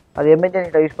 அது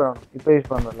எமர்ஜென்சி யூஸ் பண்ணனும். இப்போ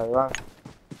யூஸ் பண்ணறல அது வாங்க.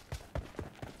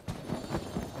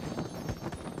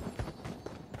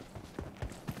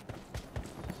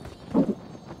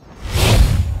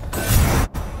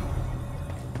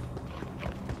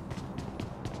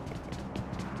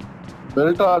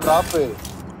 Belt drop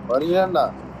வரியாண்டா.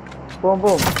 போம்.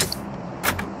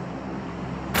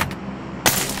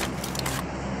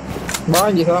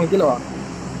 வாங்க சலாம் கீழ வா.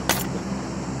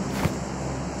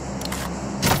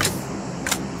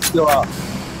 கீழ வா.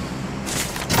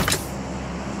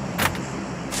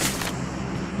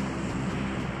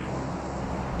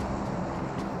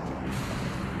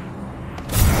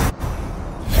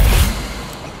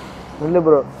 இல்ல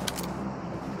ப்ரோ.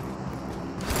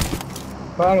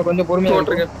 வாங்க கொஞ்சம் பொறுமையா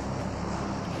ஓட்டுங்க.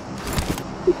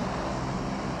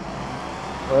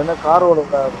 என்ன கார்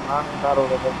ஓடுங்க. நான் கார்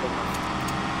ஓடுறேன்.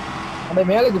 அப்படியே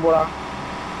மேலுக்கு போலாம்.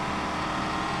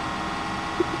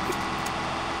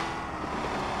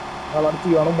 நான்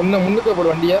அடுத்து வரணும். முன்னுக்கு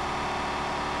போடு வண்டியை.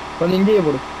 கொஞ்சம் இங்கேயே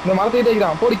போடு. இந்த மரத்துக்கிட்டே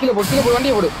இருக்கிறான். போடு கீழே போடு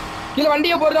வண்டியை போடு. கீழே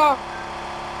வண்டியை போடுடா.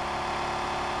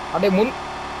 அப்படியே முன்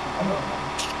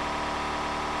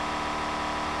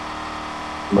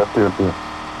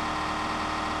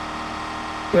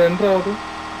ரெண்டாவது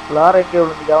லார் எங்கே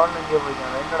விழுந்து அவன் எங்கே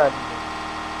போயிட்டான்? என்னடா நீங்க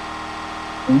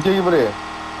இங்கே பாரு.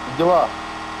 இங்க வா.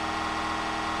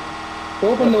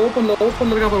 ஓபன்ல இருக்கா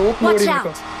பாரு. ஓபன் ஓடி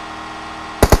இருக்கா.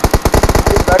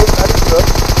 காடி ப்ரோ.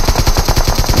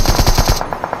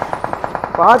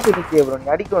 பாத்து நிக்கே ப்ரோ. நீ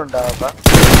அடிக்கணும்டா அப்பா.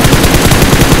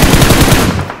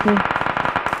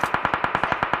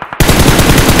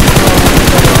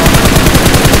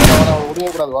 ஓடியே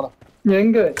கூடாது. வா.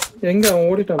 எங்க அவன்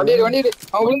ஓடிட்டான். வண்டி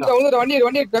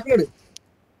டக்குனு எடு.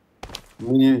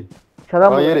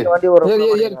 சலாம் வண்டி ஓடுற.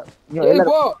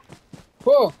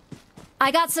 போ. I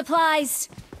got supplies.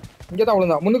 இங்க தான்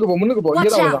விழுந்தா. முன்னுக்கு போ. இங்க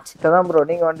தான் விழுந்தா. சலாம் ப்ரோ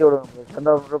நீங்க வண்டி ஓடுங்க ப்ரோ.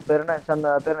 சந்தா ப்ரோ பேர் என்ன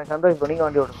சந்தோஷ் ப்ரோ நீங்க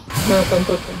வண்டி ஓடுங்க.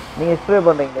 சந்தோஷம். நீங்க ஸ்ப்ரே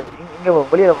பண்றீங்க. இங்க போ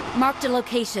வெளிய போ. Marked a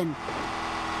location.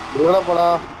 எங்கடா போடா?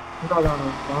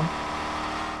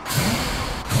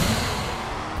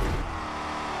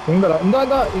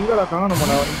 இங்கடா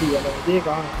காணோம்டா வண்டி. இதே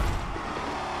காணோம்.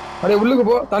 அடே உள்ளுக்கு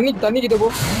போ. தண்ணி கிட்ட போ.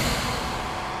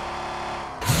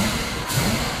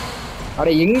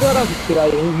 அடே எங்கடா சுத்துறா?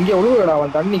 இங்க உழுவுடா.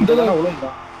 அவன் தண்ணி கிட்ட தான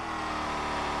உழுவுறான்.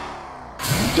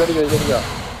 சரிங்க.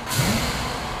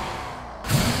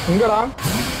 எங்கடா?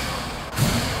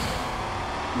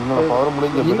 இன்னொரு பவர்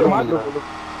முடிஞ்ச பெட்ரோல் முடிஞ்சு.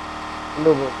 இல்ல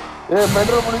ப்ரோ.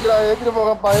 பெட்ரோல் முடிஞ்சா ஏத்திட்டு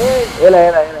போகப்பா. ஏல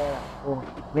ஓ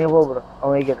நீ போ ப்ரோ.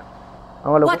 அவன் வைக்கற.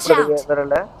 அவள கூப்பிடுங்க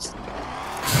வரல.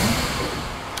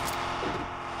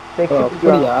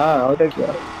 அப்படியா? ஓகே.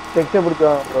 Sex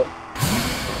பிடிச்சான் bro.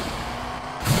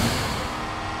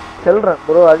 சொல்றேன்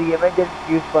ப்ரோ. அது எமர்ஜென்சி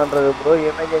யூஸ் பண்றது ப்ரோ.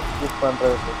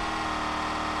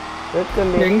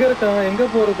 எங்க இருக்கா? எங்க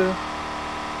போறது?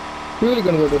 ஃபியூல்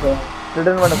கன் போடு சார்.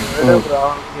 ரிட்டர்ன் பண்ண ப்ரோ.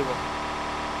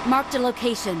 Marked a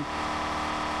location.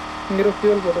 இங்க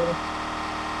ஃபியூல் போடு.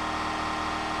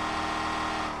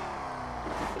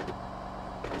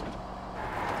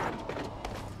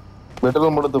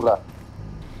 பெட்ரோல் முடித்துடா.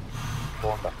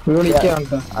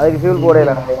 அதுக்கு ஃபியூல்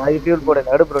போடல.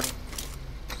 எடு ப்ரோ.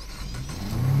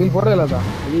 ஃபியூல் போடலடா.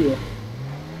 ஐயோ.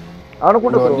 அவன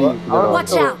கூட்டு ப்ரோ.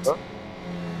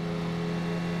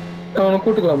 அவன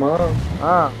கூட்டுக்கலாமா?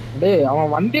 டேய்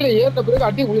அவன் வண்டியில ஏறின பிறகு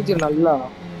அடி குளிச்சிரு நல்லா.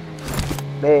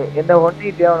 டேய் என்ன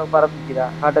ஒண்டிட்டே அவன பறந்துக்கிறா.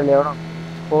 காட்டல அவன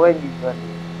போவேஞ்சிச்சு.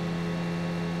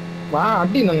 வா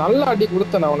அடி நல்ல அடி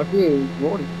கொடுத்தன அவனுக்கு.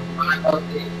 ஓடி.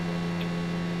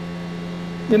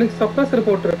 எனக்கு சப்ரசர்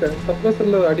போட்டுருக்கேன்.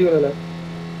 சப்ரசர்ல அடி வரல.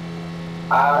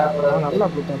 நல்லா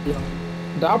கொடுத்தான்.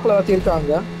 டிராப்ல வச்சு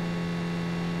இருக்காங்க.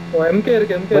 எம்கே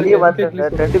இருக்கு. வெளிய வந்து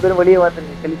ரெண்டு பேரும் வெளிய வந்து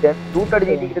சொல்லிட்டேன். லூட்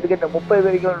அடிச்சிட்டு இந்த 30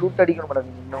 பேருக்கு லூட் அடிக்கணும் மேடம்.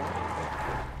 இன்னும்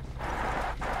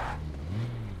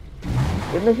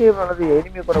என்ன செய்ய பண்ணது?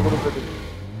 எனிமி கூட கொடுக்குறது.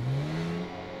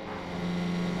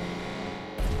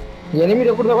 எனிமி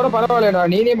கொடுத்தா கூட பரவாயில்லடா.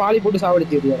 நீனே மாலி போட்டு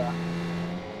சாவடிச்சிருக்கியடா.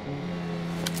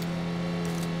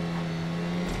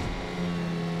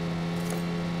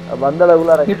 வந்த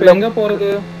அளவுல இப்ப எங்க போறது?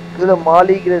 இதுல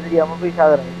மாலிங்கிறது தெரியாம போய்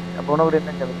சாகுறேன். அப்ப உனக்கு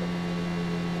என்ன சொல்லுங்க?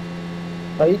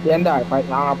 ஃபைட் ஏண்டா?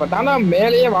 நான் அப்பதானே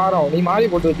மேலேயே வாரோம். நீ மாலி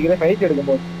போட்டு வச்சுக்கிற ஃபைட்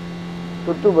எடுக்கும்போது.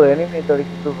 சுத்து ப்ரோ. எனிமி தோடி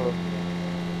சுத்து ப்ரோ.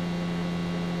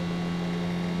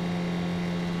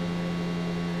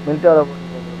 மில்டால போட்டு.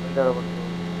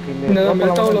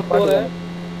 மில்டால போறேன்.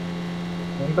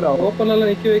 ஓபன்ல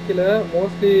நிக்க வைக்கல.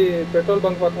 மோஸ்ட்லி பெட்ரோல்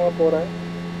பங்க் பக்கமா போறேன்.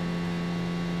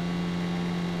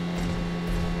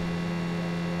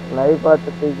 லைவ்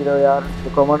பார்த்துட்டு இருக்கிற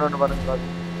யாரும் கமெண்ட் ஒன்று பண்ணுங்க.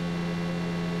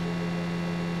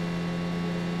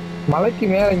 மலைக்கு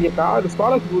மேல இங்க கார்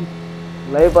ஸ்குவாட்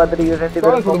லைவ் பார்த்துட்டு ரெண்டு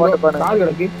பேரும் கமெண்ட் பண்ணுங்க. கார்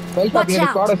கிடக்கு வெல்டா பின்னாடி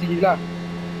ஸ்குவாட் வச்சிட்டீங்களா?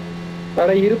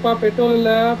 அட இருப்பா, பெட்ரோல்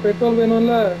இல்ல, பெட்ரோல்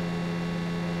வேணும்ல.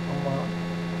 ஆமா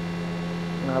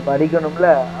நான் படிக்கணும்ல,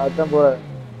 அதுதான் போறேன்.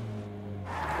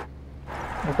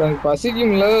 இப்ப எனக்கு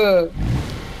பசிக்கும்ல.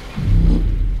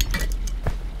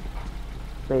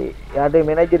 யார்ட்டையும்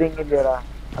மேனேஜரிங் இல்லையாடா?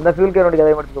 அந்த ஃபியூல் கேன்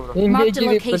கதை எடுத்துக்கோ ப்ரோ. இங்க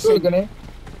இருக்குது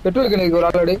பெட்ரோல் கேன் ஒரு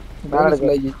ஆள்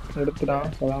எடுத்துட்டான்.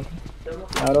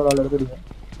 யாரோ ஒரு ஆள் எடுத்துடுங்க.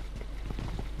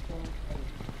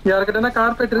 யார்கிட்ட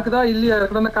கார்பெட் இருக்குதா இல்லையா?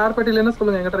 யார்கிட்ட கார்பெட் இல்லைன்னா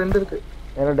சொல்லுங்க, என்கிட்ட 2 இருக்கு.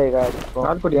 என்னடா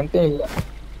கார்பெட் என்கிட்ட இல்ல.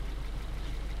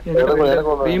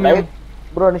 பிரீமியம்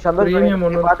ப்ரோ நீ சந்தோஷ் பிரீமியம்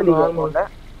ஒன்னு பாத்துட்டீங்களா?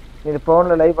 நீ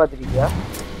போன்ல லைவ் பாத்துட்டீங்களா?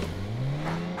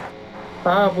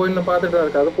 போய் நான் பாத்துட்டு தான்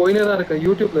இருக்கு. அது போயினே தான் இருக்கு.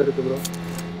 யூடியூப்ல இருக்கு ப்ரோ.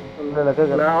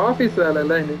 ஆபீஸ் வேலை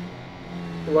இல்ல,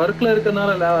 ஒர்க்ல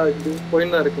இருக்கனால இது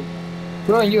போயின்னு தான் இருக்கு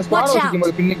ப்ரோ. இங்க ஸ்குவாட் வச்சிருக்கீங்க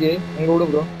பின்னுக்கு எங்க விடு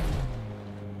ப்ரோ.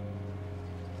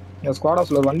 இந்த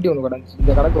ஸ்குவாட்ஸ்ல வண்டி ஒன்னு கடந்துச்சு.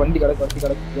 இந்த கடக்கு வண்டி கடக்கு.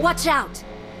 Watch out.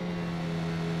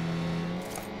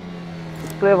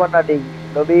 Spray பண்ணாடி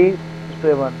Lobi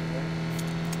spray பண்ணு.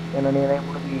 என்ன நீ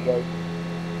முடிஞ்சிங்க.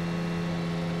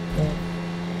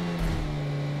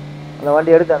 அந்த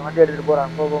வண்டி எடுத்துட்டு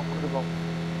போறான். போ குடுப்போம்.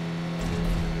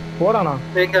 போறானா?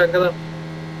 எங்க அங்கதான்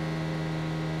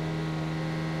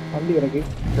வண்டி கிடக்கு.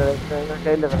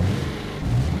 சைடுல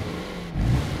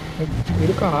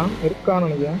இருக்கானா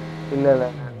நினைக்கிறேன். இல்ல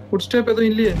ஃபுட் ஸ்டெப் எதுவும்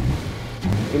இல்லையே.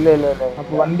 இல்ல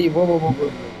அப்ப வண்டி போ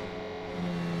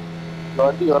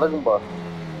வண்டி கிடக்கும்பா.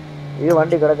 இது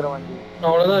வண்டி கிடக்குற வண்டி.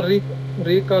 அவ்வளவுதான்,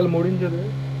 ரீகால் முடிஞ்சது.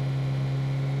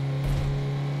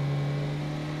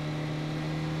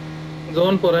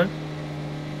 ஜோன் போறேன்.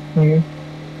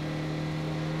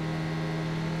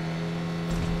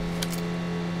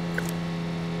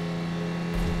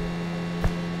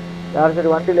 யார் சரி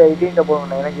வண்டியில இடிண்ட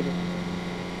போகணும். எனக்கு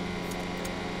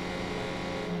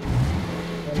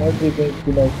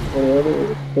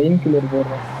பெயின் கில்லர்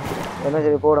போடுறேன். என்ன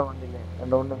சரி போட வண்டியில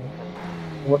 2 ஒண்ணு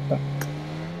ஓட்டேன்.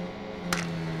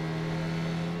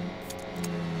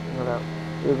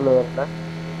 இதுக்குள்ள வரல.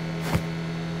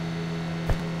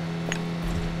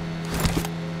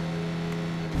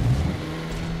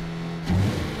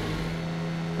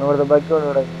 ஒரு பைக்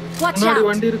ஒன்று முன்னாடி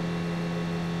வண்டி இருக்கு.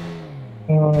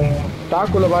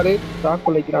 டாக்குள்ள பாரு.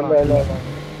 டாக்குள்ள வைக்கிறாங்க. இல்ல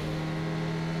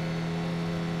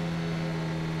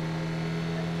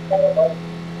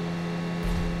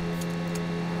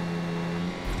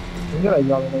எங்கடா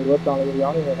இவங்க 24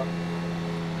 யானை வேணும்.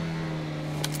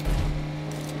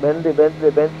 பென்லி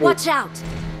Watch out.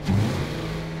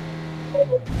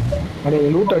 அடே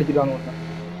லூட் அடிச்சிட்டாங்க.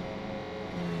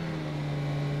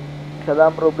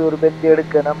 சதாம் ப்ரோ இப்படி ஒரு பென்லி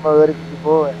எடுக்க நம்ம வரைக்கும்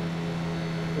போவேன்.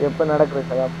 எப்ப நடக்குது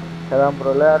சதாம்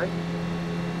ப்ரோல யாரு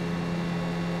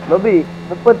லோபி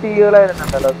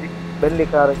 37,000 லோபி பென்லி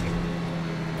காருக்கு.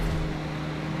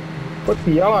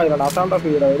 37,000 அசால்ட்டா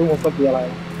போயிடா. வெறும்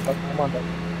 37,000.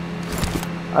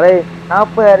 அடே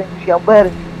 40,000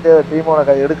 50,000 இந்த ட்ரீம்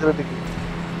உனக்கு அது எடுக்கிறதுக்கு.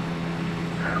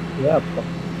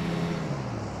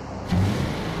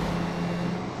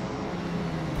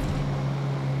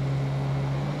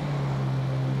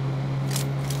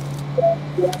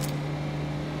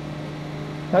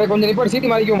 கொஞ்சம் நிப்பாடு. சீட்டி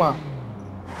மாறிக்குமா?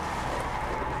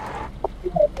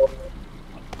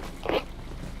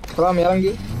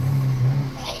 இறங்கு.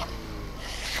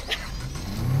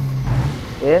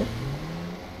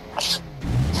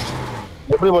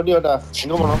 எப்படி வண்டி ஓட்டா?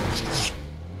 எங்க போனோம்?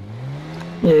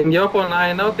 எங்கயோ போ. நான்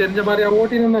என்ன தெரிஞ்ச மாதிரியா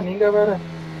ஓட்டினா நீங்க வேற.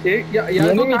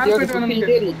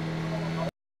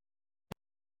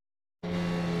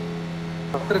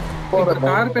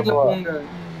 கார்பெட்ல போங்க.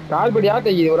 கார்பெட்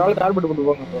யார்ட்ட ஒரு ஆள் கார்பெட் கொண்டு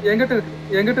போங்க. எங்கிட்ட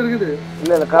இருக்குது.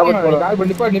 இல்ல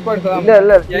கார்பெட் நிப்பாடு.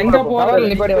 இல்ல எங்க போறது?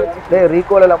 நிப்பாடு. டேய்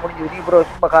ரீகால் எல்லாம் முடிஞ்சு. நீ ப்ரோ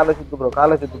சும்மா காலை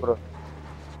சுத்து ப்ரோ.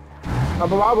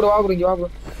 அப்ப வா ப்ரோ இங்க வா ப்ரோ.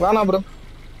 வேணா ப்ரோ.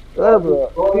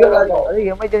 அது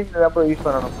எமர்ஜென்சி தான் ப்ரோ யூஸ்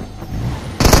பண்ணணும்.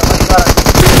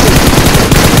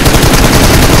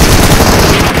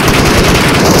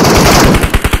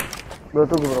 ப்ரோ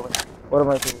தூக்கு ப்ரோ. ஒரு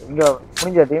மாதிரி இங்க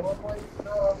முடிஞ்சா டீம்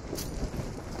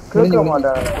கேட்க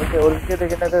மாட்டாங்க. ஒரு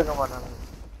விஷயத்துக்கு என்ன கேட்க மாட்டாங்க.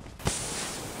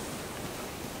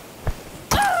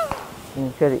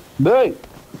 சரி டேய்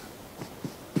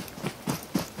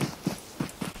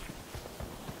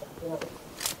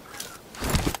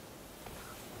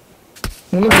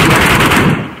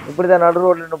இப்படிதான் நடு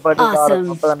ரோட்ல நிப்பாட்டி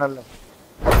அப்பதான் நல்ல.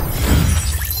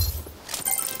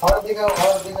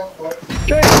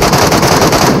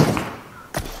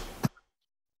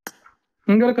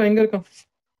 இங்க இருக்கா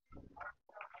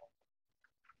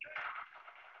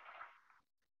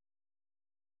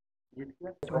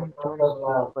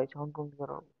भाई साउंड कम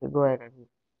करो देखो आएगा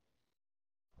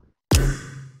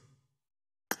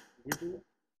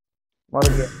मर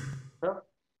गया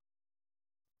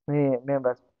नहीं मैं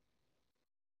बस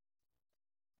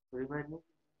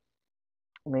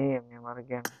नहीं मैं मर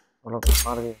गया बोलो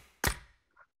मर गया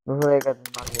दूसरा एक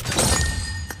आदमी मर गया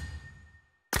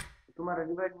तुम्हारा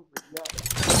रिवाइव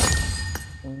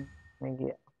नहीं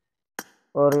किया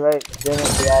और रिवाइव देने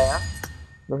के लिए आया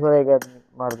दूसरा एक आदमी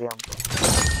मार दिया हमको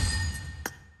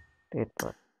पेट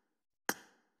पर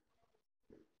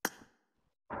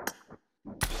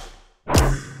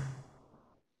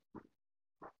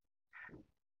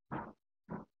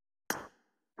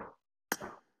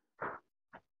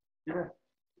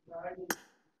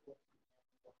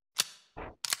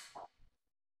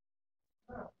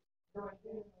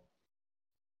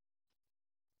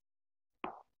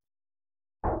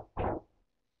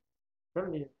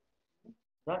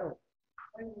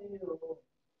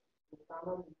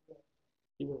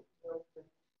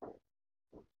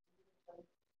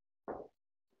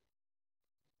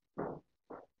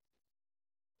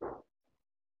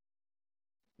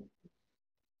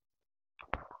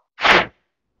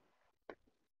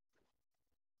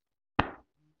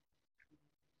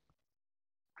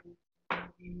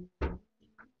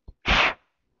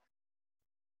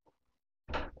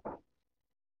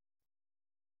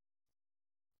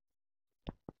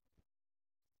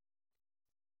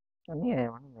नहीं है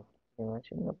मन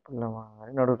चिन्ह पुल्ला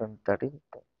मारी नडुरन तड़ी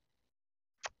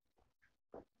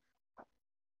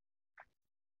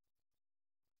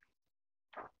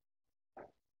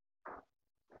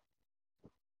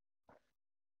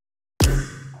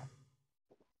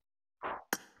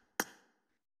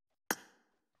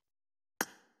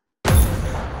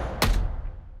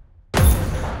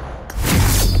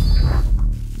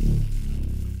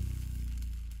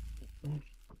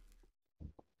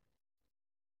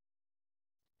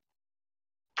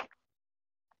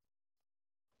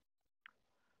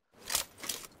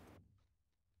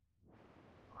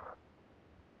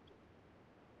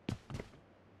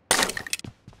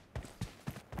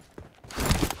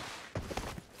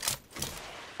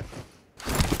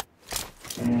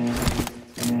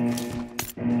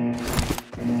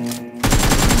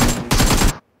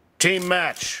Team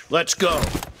match. Let's go.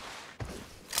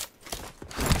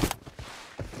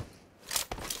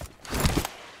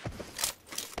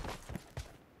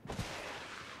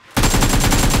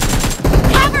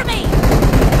 Cover me!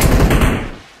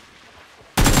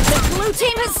 The blue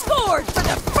team has scored for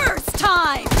the first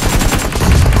time!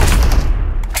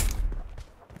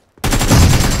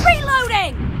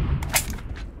 Reloading!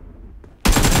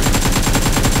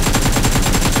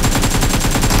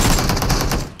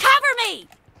 Cover me!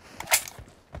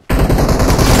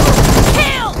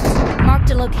 Kill!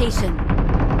 Marked a location.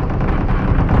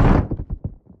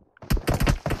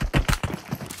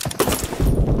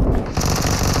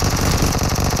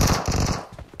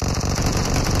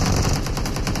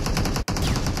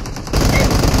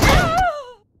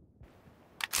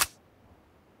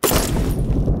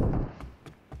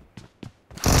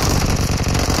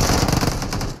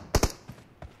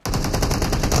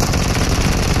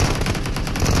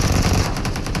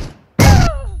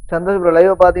 Santhosh bro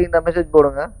live பாத்து இந்த மெசேஜ்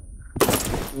போடுங்க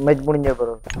மேட்ச் முடிஞ்ச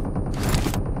bro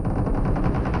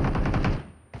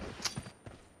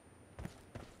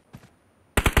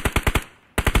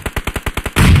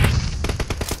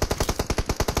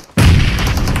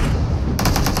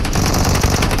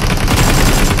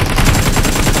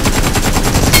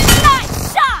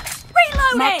Nice shot!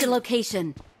 Reloading! Marked a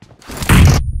location.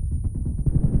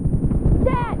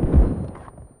 Dead!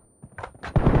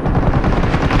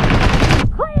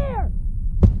 Clear!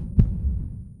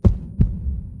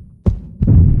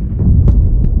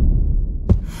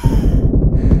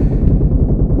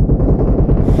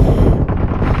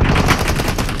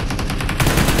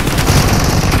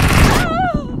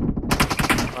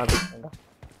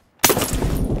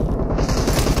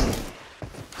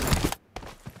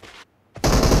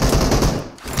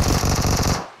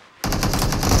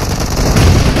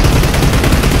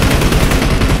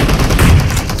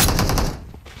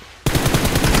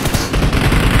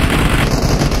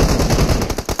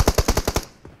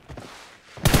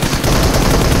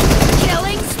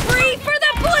 Killing spree for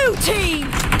the blue team!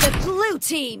 The blue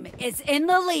team is in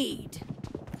the lead.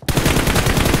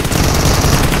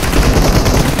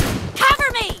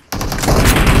 Cover me!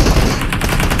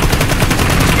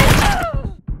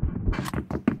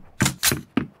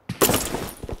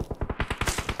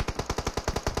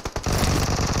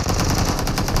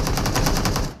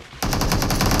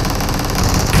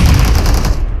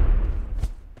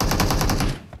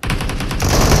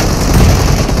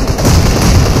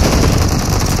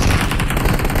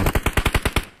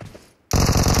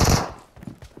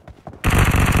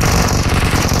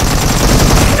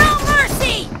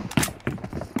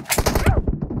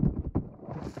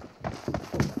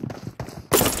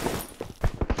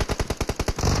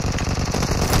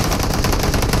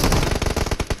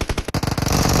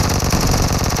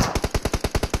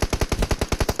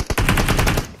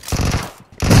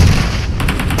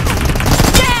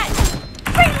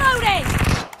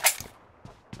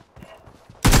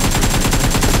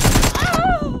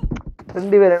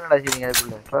 2 பேர் என்னடா செய்றீங்க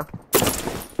அதுக்குள்ள?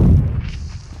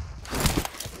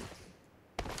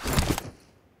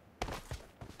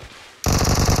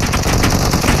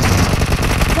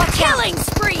 Killing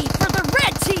spree for the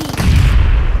red team.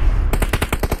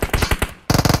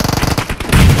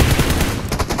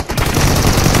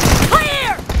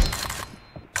 Clear.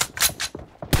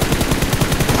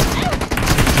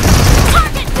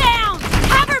 Target down.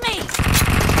 Cover me.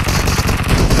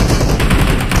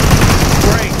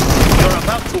 Great. You're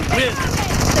about to win.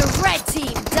 The red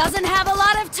team doesn't have a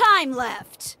lot of time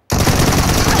left.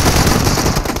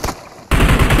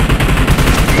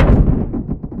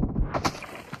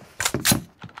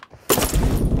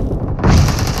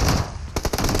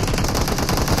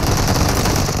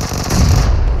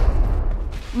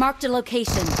 Marked a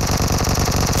location.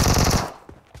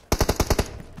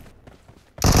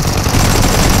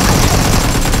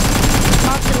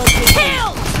 Marked a location.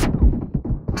 Kill!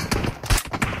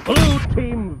 Blue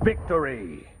team victory.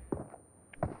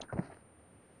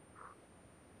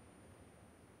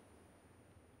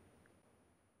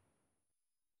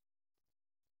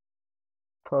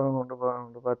 Pardon,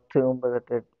 10, 9,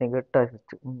 8 கெட்டாச்சு.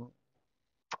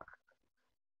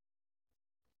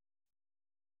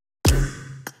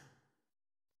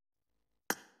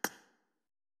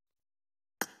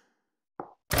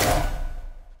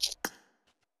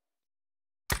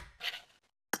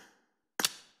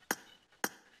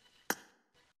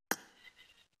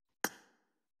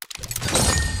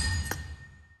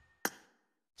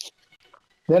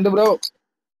 ரெண்டு bro.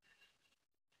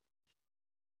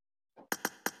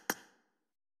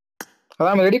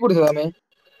 சதாமே ready கொடு சதாமே.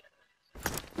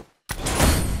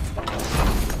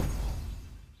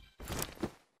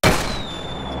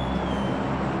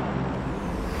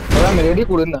 சதாமே ready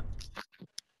கொடுன்னா.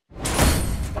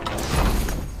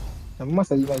 நம்ம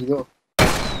சரிமா இதோ.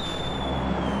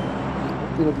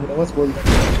 20 நிமிஷம் போயிடும்.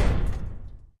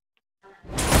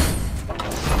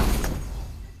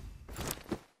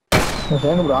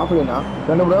 ரெண்டு bro ஆஃப்லைனா.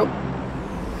 ரெண்டு bro.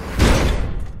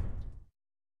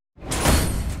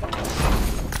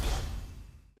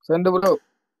 Send bro.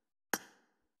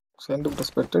 Send bro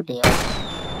spectating.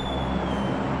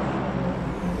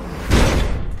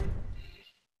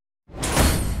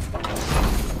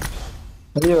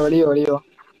 Video.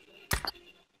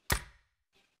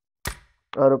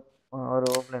 Or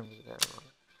offline.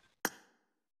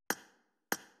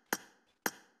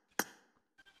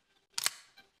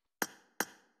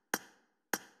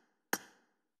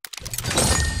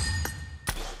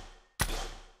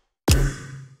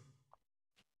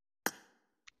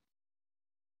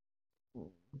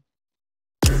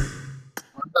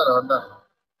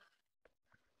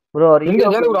 Bro,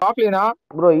 offline.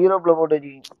 Bro, Europe lo போட்டு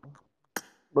வச்சிங்க.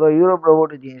 Bro, Europe lo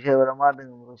போட்டு வச்சிங்க. சேவர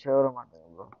மாட்டுங்க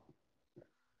bro.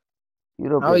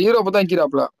 Europe தான்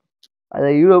கீராப்ல. அத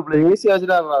யூரோப்ல ஏசி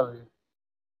ஆச்சுடாரா அவரு.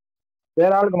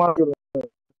 வேற ஆளுக்கு மாத்தி விடு.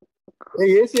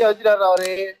 ஏசி ஆச்சுடாரா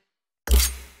அவரு.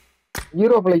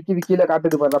 யூரோப்ல கீழ கீழ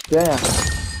காட்டுது பாரு.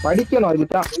 படிக்கணும்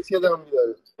அதுதான். ஏசியா தான்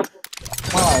முடியாது.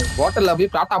 ஹோட்டல்ல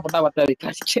போய் டாடா பட்டா வட்டாடி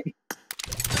காட்சி.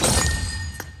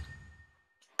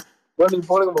 நீங்க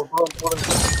போடுங்க.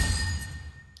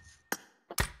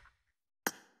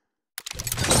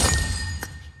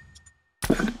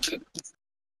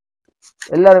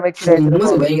 எல்லாரும் மெக்சிட் ஆயி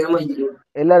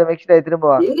திரும்ப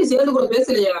வாங்க. எங்க சேர்ந்து கூட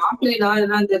பேசலையா? ஆஃப்லைனா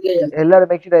என்னன்னு தெரியல.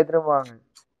 எல்லாரும் மெக்சிட் ஆயி திரும்ப வாங்க.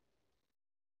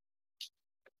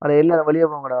 அட எல்லாரும் வெளிய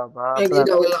போங்கடா பா.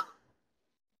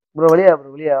 ப்ரோ வெளிய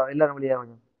எல்லாரும் வெளிய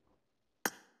வாங்க.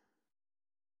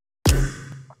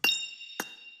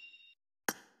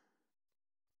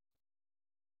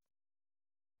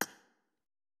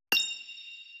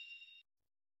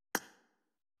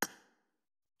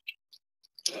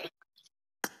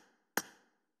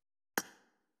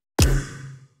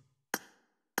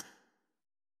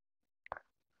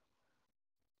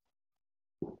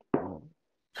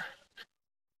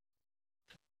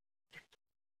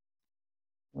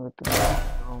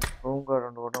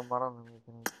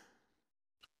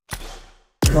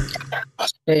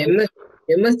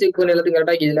 MS செக் பண்ணி எல்லாத்தையும்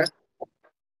கரெக்டா கேக்குதா?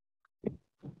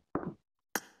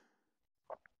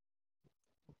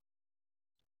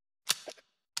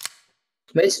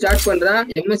 மேட்ச் ஸ்டார்ட் பண்றேன்.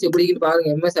 MS எப்படி இருக்குன்னு பாருங்க.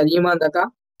 MS அதிகமா இருந்தாக்கா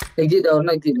எக்ஸிட்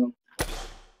ஆகும்னா எக்ஸிட் ஆகும்.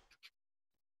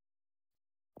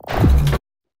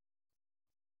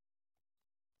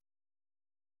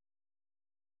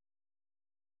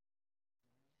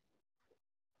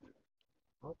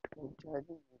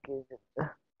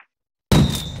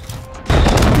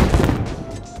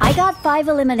 I got 5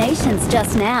 eliminations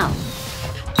just now.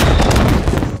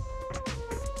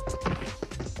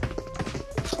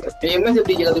 MS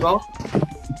எப்படி கேக்குதுமா?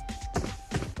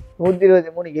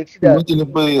 123 எக்ஸிட் ஆகும்.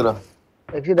 130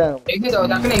 எக்ஸிட் ஆகும்.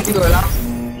 டக்குனு எக்ஸிட் வரலாம்.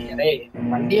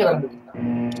 வண்டியே கலந்து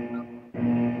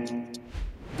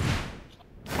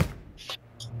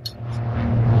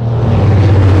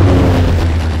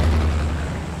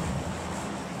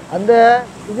அந்த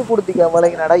இது கொடுத்தீங்க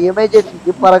வழங்கினாடா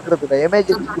எமர்ஜென்சிக்கு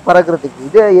பறக்கிறதுக்கு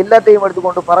இது எல்லாத்தையும்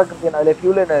எடுத்துக்கொண்டு பறக்கிறதுக்கு அதுல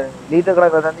ஃபியூல் என்ன லீட்டர்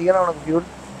கணக்கில் தந்தீங்கன்னா உனக்கு ஃபியூல்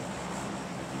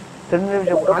 2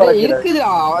 நிமிஷம் கூட இருக்குதா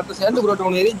அந்த சேர்ந்து புரோட்ட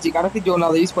ஒன்று எரிஞ்சு கடைசி ஜோன்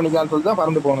அதை யூஸ் பண்ணிக்கலாம்னு சொல்லி தான்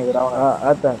பறந்து போனது.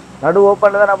 அதான் நடு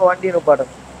ஓப்பன்ல தான் நம்ம வண்டியை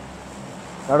நிப்பாட்டணும்.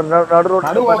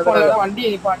 நடு ஓப்பன்ல வண்டியை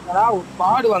நிப்பாட்டினா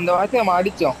பாடு வந்த வாட்டி நம்ம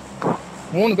அடிச்சோம்.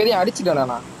 3 பேரையும்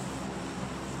அடிச்சுட்டானா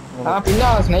நான் பின்னா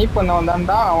ஸ்னைப் பண்ண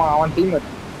வந்தான்டா அவன் டீம்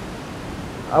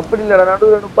அப்படி இல்லடா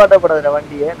நடுவில் நிப்பாட்டப்படாத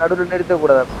வண்டியை நடுவில்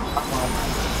நிறுத்தக்கூடாது.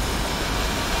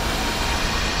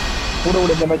 கூட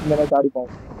இந்த மேட்ச்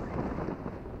ஆடிப்போம்.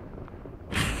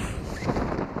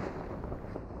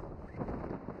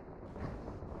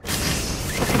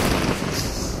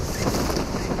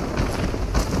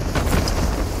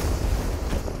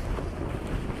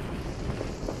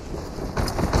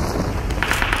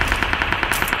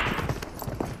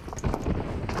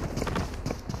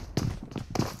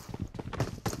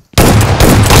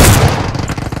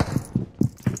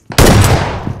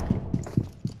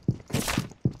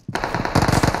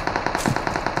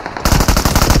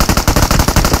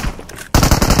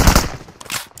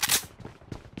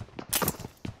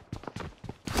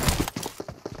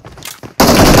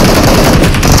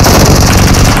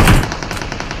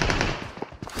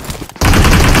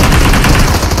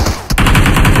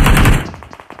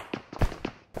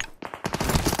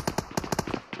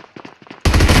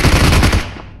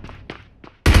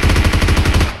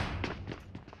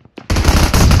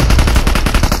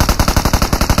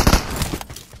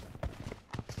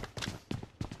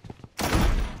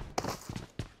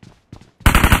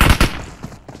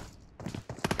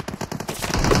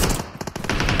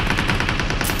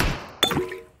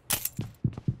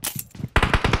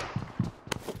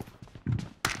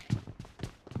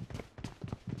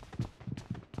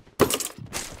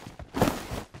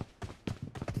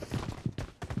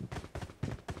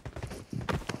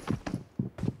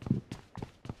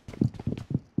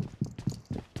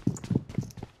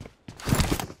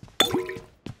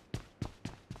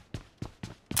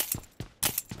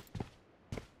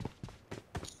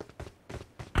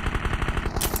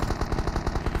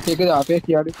 கேக்குதா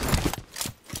பேசி ஆடு.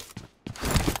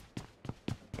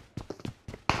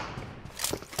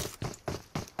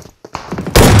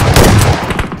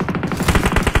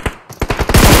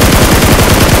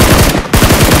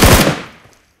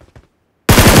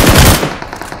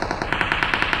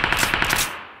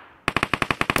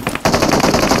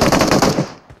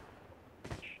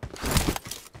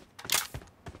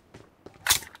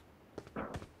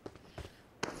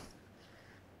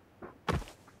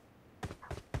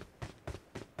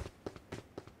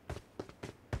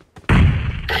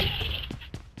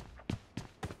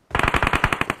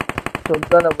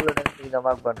 சொத்தான புல்லட் இந்த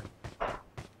மார்க் பண்ணு.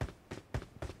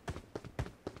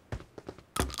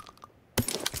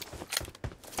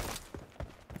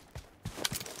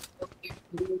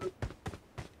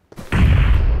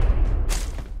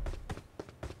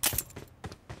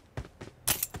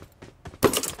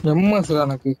 எம்எஸ்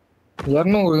எனக்கு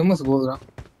 200 எம்எஸ் போகுதா?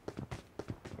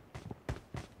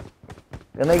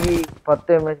 எனக்கு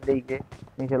 10 எம்எஸ் டேக்கு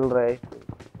நீ சொல்ற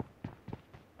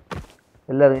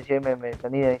எல்லாரும் சேம் எம்எஸ்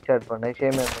நீ ஸ்டார்ட் பண்ண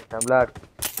சேம் எம்எஸ் நம்மளாட்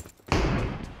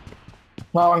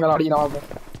வாங்க அடிக்கலாம் வாங்க.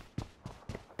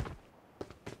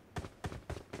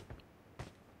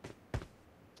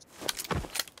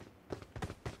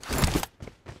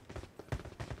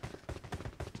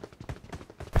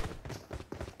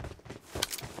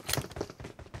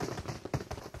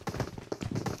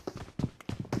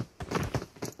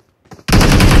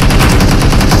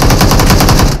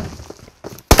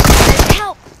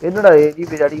 என்னடா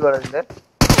ஜிபி அடிக்க வரதுல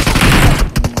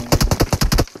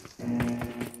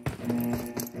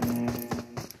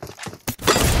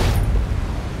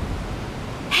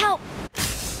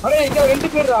அரே இங்க 2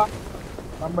 பேர்டா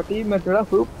நம்ம டீம்மேட்டா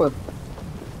சூப்பர்.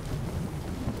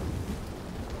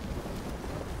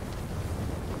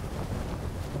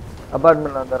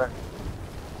 அபார்ட்மெண்ட்ல வந்தறேன்.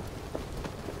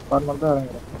 அபார்ட்மெண்ட் தான்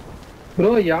இறங்குறேன்.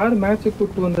 ப்ரோ யார் மேட்ச்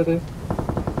கூட்டி வந்தது?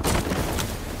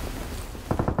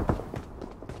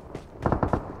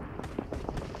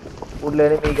 உள்ள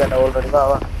எனிமி கான ஆல்ரெடி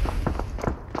வா.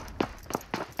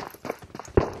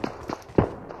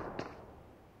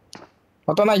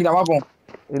 மொத்தம் இங்க பாப்போம்.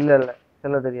 இல்ல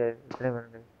சொல்ல தெரியாது. எத்தனை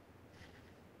மினிட்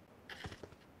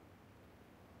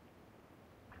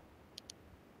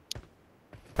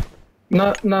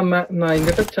நான்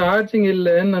என்கிட்ட சார்ஜிங்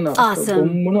இல்லன்னு நான்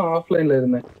ரொம்ப ஆஃப்லைன்ல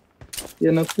இருந்தேன்.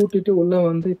 என்ன கூட்டிட்டு உள்ள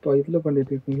வந்து இப்ப இதுல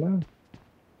பண்ணிட்டு இருக்கீங்களா?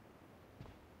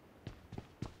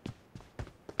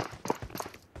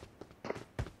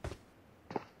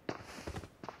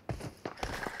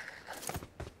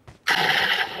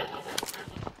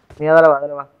 நீ அதல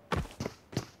வா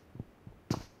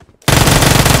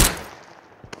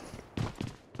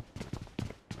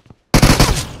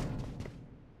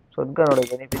சொர்க்கனோட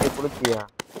பெனிஃபிட் குளிச்சியா?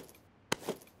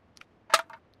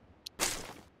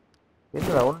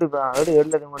 இல்ல உண்டு ஆல்ரெடி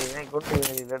எடுத்து முடியும். எனக்கு ஒன்று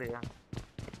இல்லையா?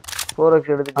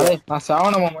 4x எடுத்துட்டு நான்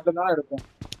சாவணமா மட்டும் தான் எடுப்பேன்.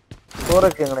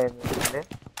 4x எங்கடா இருக்கு?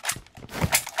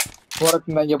 4x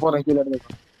நான் இங்க போறேன் கீழ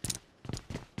எடுத்துக்கலாம்.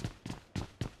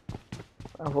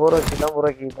 4x தான்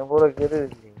 4x எது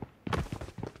இருக்கு?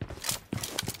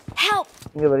 Help!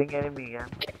 இங்க வரீங்க எனிமிங்க.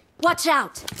 Watch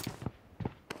out!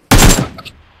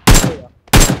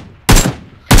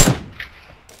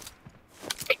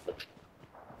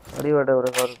 அடிவாட்ட ஒரு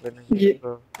கார் பெண்ணு.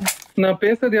 நான்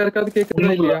பேசுறது யாருக்காவது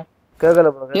கேக்குதா இல்லையா?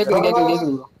 கேக்கல ப்ரோ.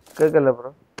 கேக்கல ப்ரோ.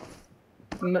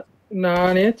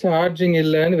 நானே சார்ஜிங்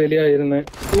இல்லன்னு வெளியா இருந்தேன்.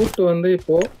 கூட்டு வந்து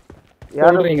இப்போ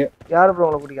யாருங்க? யாரு ப்ரோ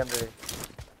உங்களுக்கு பிடிக்காது?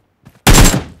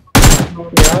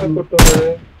 யாரு கூட்டு வந்தது?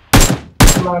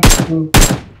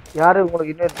 யாரு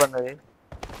உங்களுக்கு இன்வைட் பண்ணது?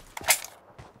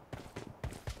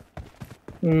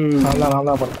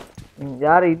 நல்லா பண்ணு.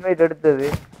 யாரு இன்வைட் எடுத்தது?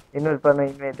 இன்வைட் பண்ண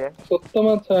இன்வைட்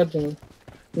சுத்தமா சார்ஜிங்.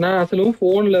 நான் அசலும்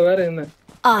போன்ல வேற என்ன.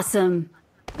 Awesome.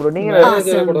 ப்ரோ நீங்க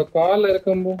கூட கால்ல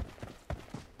இருக்கும்போ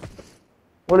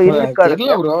ஒரு இன்வைட் கார்டு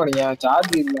இல்ல ப்ரோ. நீங்க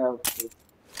சார்ஜ் இல்ல.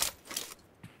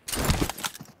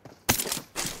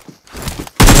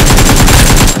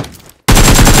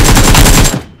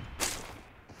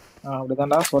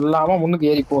 அப்படிதான்டா சொல்லாம முன்னுக்கு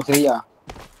ஏறி போ. சரியா?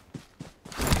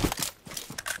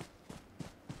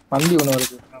 வண்டி ஒண்ணு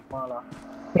வருது. அம்மாடா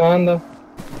நான் தான்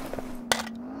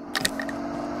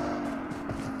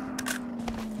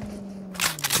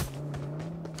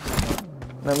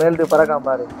நான் மேல்ட்டு பறக்காம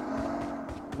பாரு.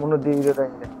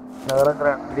 325 நான்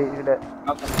இறங்குறேன். இதுல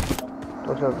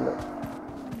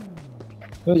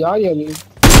யார்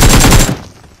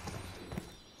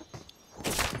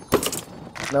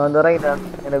நான் வந்து இறங்கிட்டேன்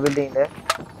என்ன பில்டிங்ல.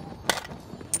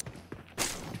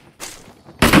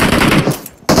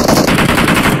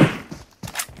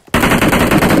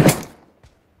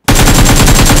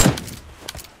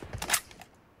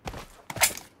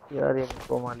 யார் எங்க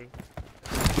கோமாளி?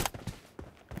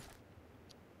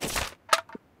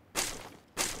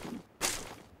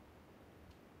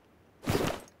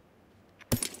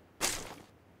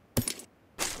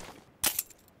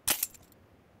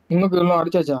 இன்னும் எல்லாம்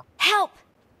அடிச்சாச்சா?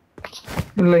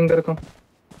 இல்ல இங்க இருக்கும்.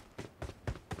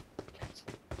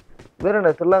 வேற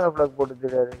என்ன ஸ்ரீலங்கா பிளாக் போட்டு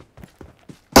தெரியாது.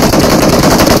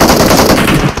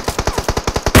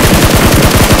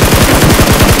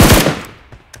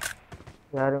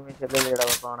 யாருமே செல்லலையடா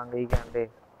பாப்பா நான் கைக்காண்டே.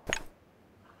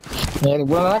 எனக்கு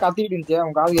இவ்வளவு நேரம் கத்திட்டு இருந்துச்சு.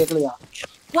 உன் காது கேட்கலையா?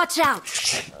 Watch out.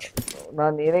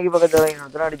 நான் எனக்கு பக்கத்துல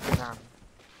இறங்கி அடிச்சேன்.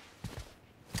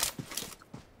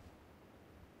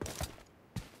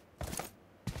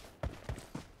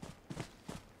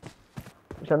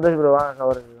 சந்தோஷ் ப்ரோ வாங்க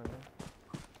கவருக்கு.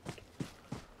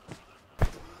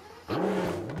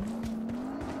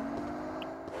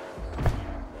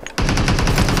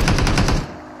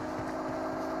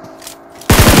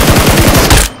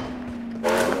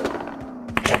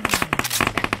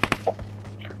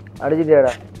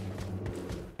 அடிச்சிட்டியாடா?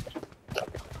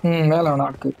 மேல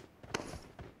நாக்கு.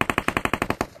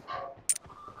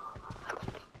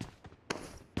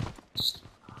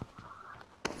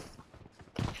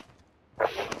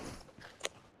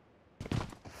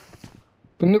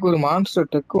 பின்னுக்கு ஒரு மான்ஸ்டர்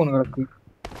டெக் ஒன்று கிடக்கு.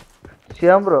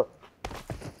 ஷியாம் ப்ரோ.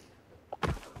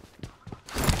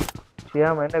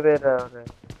 ஷியாம் என்ன பேர் அவரு?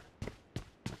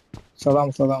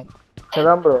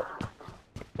 Saddam bro.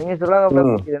 நீங்க சொல்லுங்க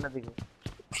என்னதுக்கு?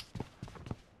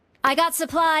 I got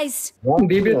supplies.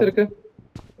 டிபிஎஸ் இருக்கு.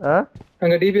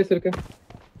 அங்க டிபிஎஸ் இருக்கு.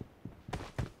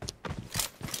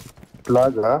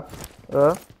 லாகா?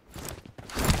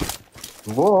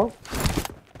 ஓ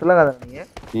சொல்லுங்க நீங்க.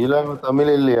 ஸ்ரீலங்கா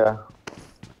தமிழ் இல்லையா?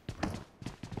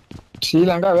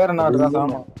 ஸ்ரீலங்கா வேற நாடு தான்.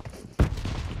 ஆமா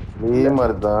இதே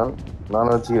மாதிரி தான்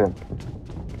நான் வச்சுக்கிறேன்.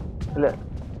 இல்ல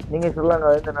நீங்க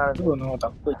சொல்லுங்க இந்த நாடு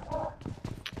தப்பு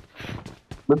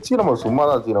வச்சுக்கிறோம். சும்மா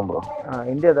தான் வச்சுக்கிறோம் ப்ரோ.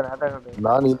 இந்தியா தானே.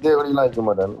 நான் இந்திய கொடியெல்லாம் வைக்க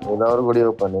மாட்டேன். ஏதாவது கொடி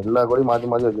வைப்பேன். எல்லா கொடியும் மாத்தி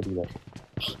மாத்தி வச்சிருக்கேன்.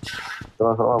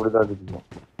 அப்படிதான் வச்சிருக்கேன்.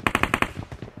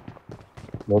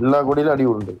 எல்லா கொடியிலும் அடி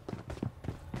உண்டு.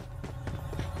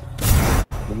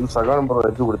 சகானம் ப்ரோ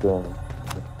வச்சு கொடுத்தேன்.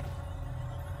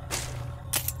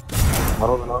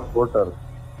 60 நாள் போட்டாரு.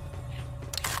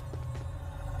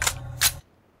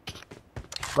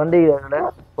 வண்டி எங்கட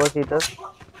 4 சீட்டர்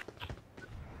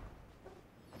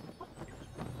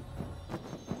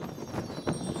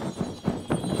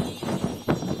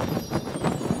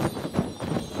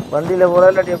வண்டியில போறா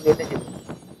இல்லாட்டி அப்படி என்ன செய்யும்?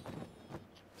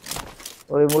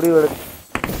 ஒரு முடிவு எடுத்து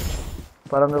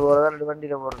பறந்து போறதா இல்லாட்டி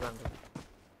வண்டியில போறதா?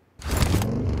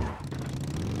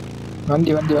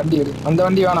 வண்டி வண்டி வண்டி எடு. அந்த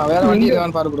வண்டி வேணாம், வேற வண்டி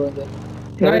எதுவான்னு பாரு ப்ரோ.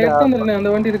 நான் எடுத்து வந்துருந்தேன்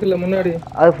அந்த வண்டி இருக்குல்ல முன்னாடி.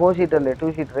 அது 4 சீட்டர்ல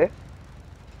 2 சீட்டர்.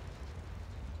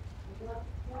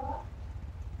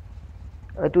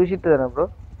 அது 2 சீட்டர் தானே ப்ரோ?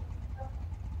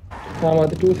 ஆமா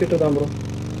அது 2 சீட்டர் தான் ப்ரோ.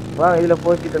 வா இதுல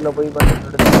 4 சீட்டர்ல போய்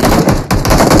பண்ணிட்டு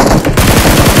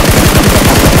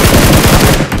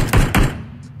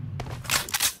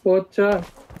போச்சா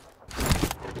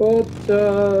போச்சா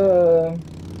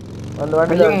அந்த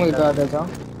வண்டில உங்களுக்கு ஆதாச்சா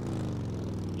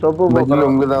சொப்பு பஜ்ஜில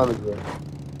உங்களுக்கு தான் இருக்கு.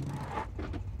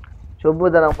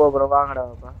 சொப்பு தான போறோம் வாங்கடா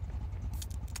பாப்பா.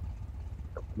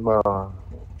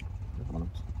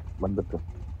 வந்துட்டு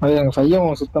அது எங்க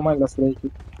பையன் சுத்தமா இல்ல ஸ்ட்ரைக்.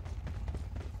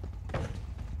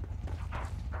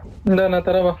 இந்த நான்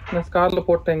தரவா நான் ஸ்கார்ல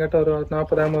போட்டேன் எங்கிட்ட ஒரு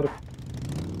 40 ஆமா இருக்கு.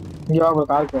 இங்க வா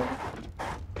கால் போங்க.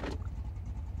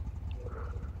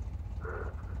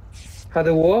 அது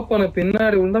ஓபன்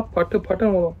பின்னாடி உள்ள பட்டு பட்டு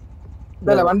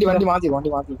இல்ல வண்டி வண்டி மாத்தி வண்டி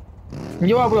மாத்தி.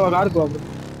 இங்க வா ப்ரோ காருக்கு வா ப்ரோ.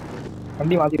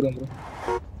 வண்டி மாத்திடுறேன் ப்ரோ.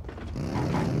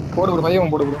 போடு ப்ரோ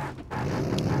பையன் போடு ப்ரோ.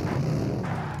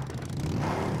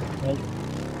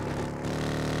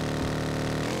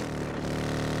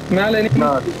 மேல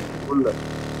உள்ள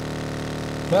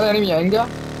மேல எனிமியா எங்க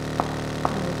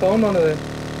சவுண்ட் வந்தது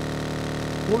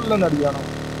உள்ள இருந்து அடிக்கானோ.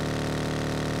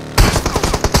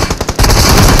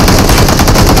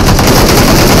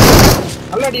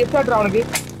 நல்ல அடி எஸ்டாட்ரா அவனுக்கு.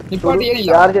 நிப்பாட்டி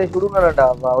ஏறில யாரே சுடுங்கடா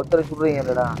ஒருத்தர்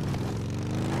சுடுறீங்கடா.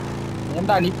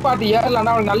 ஏண்டா நிப்பாட்டி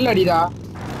ஏறலன்னா அவனுக்கு நல்ல அடிடா.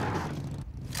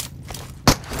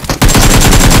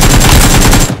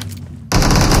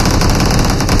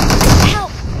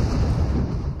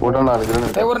 போடா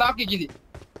இருக்கு. ஒரு நாக்கிக்குது.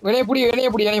 வெளிய புடி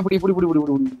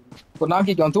ஒரு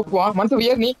நாக்கிக்கு அவன் தூக்குவான். மன்சப்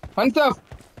ஏறு நீ மன்சப்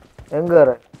எங்க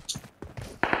வர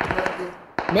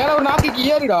மேல ஒரு நாக்கிக்கு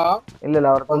ஏறிடா. இல்ல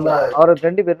அவர்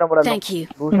 2 பேர் நம்ம Thank you.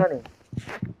 பூஷானி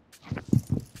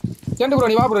செண்டு ப்ரோ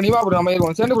நீ வா ப்ரோ நம்ம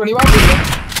ஏறுவோம். செண்டு ப்ரோ நீ வா ப்ரோ.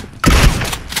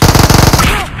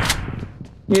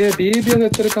 ஏ டிபி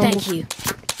வச்சிருக்கான். Thank you.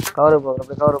 கவர் போ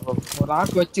ஒரு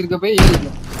நாக்கு வச்சிருக்க போய்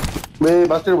ஏறிடலாம். டேய்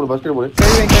பஸ் ஸ்டாண்ட் போடு.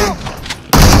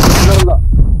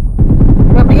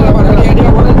 இல்ல பின்னால பாரு ஐடியா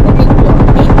போடு.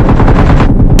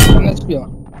 NHP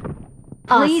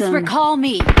Please recall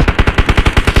me.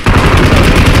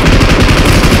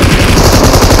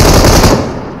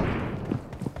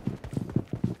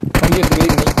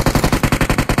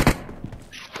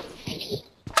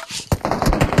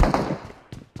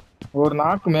 ஒரு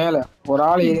நாக்கு மேல ஒரு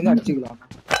ஆள் ஏறி அடிச்சுக்கலாம்.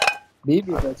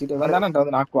 டிபி வச்சிட்டு வந்தானே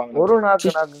வந்து நாக்குவாங்க. ஒரு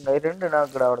நாக்குங்க 2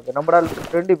 நாக்குடா அவனுக்கு. நம்மடால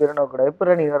 2 பேர் நாக்குடா.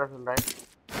 எப்பற நீ வேற சொல்ற?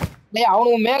 டேய்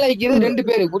அவனுக்கு மேல ஏறிக்கிறது 2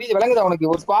 பேர். புரியுது விளங்குது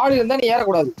அவனுக்கு. ஒரு ஸ்குவாட் இருந்தா நீ ஏற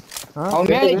கூடாது. அவன்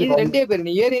மேல ஏறி 2 பேர்.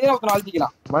 நீ ஏறினா அவன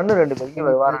அழுத்திக்கலாம். மண்ணு 2 பேர்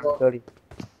இங்க வாரான் தேடி.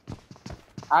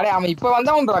 அடே அவன் இப்ப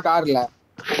வந்தவன்டா கார்ல.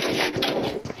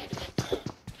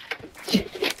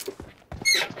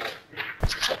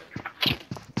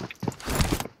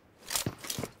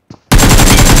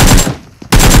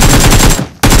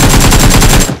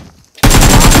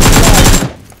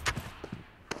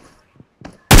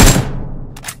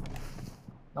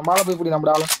 நம்மால போய் புடி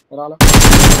நம்மடால ஒரு ஆளு.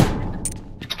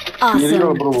 இதுல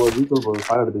ப்ரோ வீட்டுல போ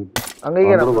ஃபயர் எடுத்து. அங்க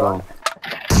ஏறணும்.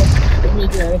 எனிமி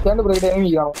ஸ்டாண்ட் ப்ரோ கிட்ட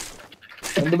எனிமி இருக்கான்.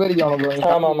 2 பேர் இருக்காங்க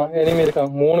ப்ரோ. ஆமா எனிமி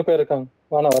இருக்காங்க. 3 பேர் இருக்காங்க.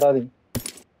 வாடா வராதீங்க.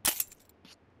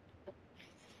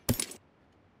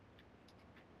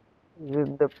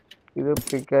 இது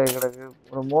பிக்க கிடக்கு.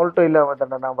 ஒரு மோல்டோ இல்லாம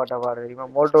தண்டை நான் பாட்ட பாரு.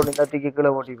 இவன் மோல்டோ நீ தூக்கி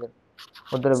கீழே ஓட்டிப்பேன்.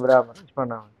 முதல்ல பிராம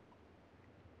பண்ணான்.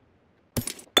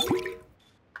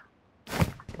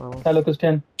 Hello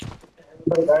Christian.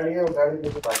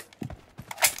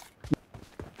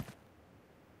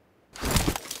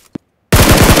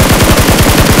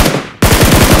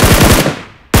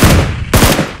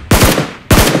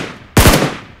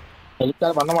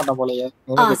 ஹெல்ப் பண்ண மாட்டான் போலயே.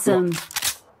 Awesome.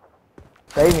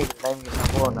 டைமிங்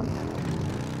நான் போறேன்.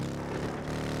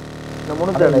 இந்த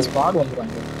முனுதடை ஸ்குவாட்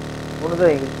வந்துறாங்க. முனுதடை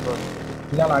இங்க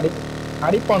இல்ல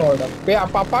அடிப்பானோட. போய்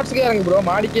அப்ப அப்பாட்ஸ்க்கே இறங்கு ப்ரோ.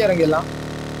 மாடிக்கே இறங்கு எல்லாம்.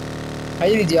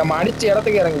 ஐரிஜி அம்மா அடிச்ச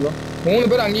இடத்துக்கு இறங்கு ப்ரோ. 3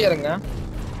 பேர் அங்கேயே இறங்க.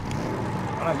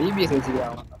 ஆனா டிபிஎஸ் வச்சிருக்கா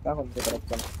அவன். அதான் கொஞ்சம் கரெக்ட்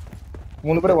பண்ணு.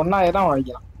 3 பேர் ஒண்ணா ஏறா அவன்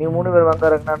அடிக்கலாம். நீ 3 பேர் வந்தா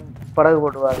இறங்க. நான் படகு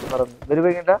போட்டு வரேன்.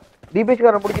 வெறுவேங்கடா. டிபிஎஸ்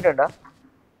காரன் முடிச்சிட்டேன்டா.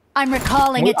 I'm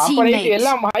recalling a teammate.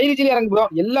 எல்லாம் ஹைரிஜில இறங்கு ப்ரோ.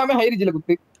 எல்லாமே ஹைரிஜில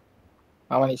குத்து.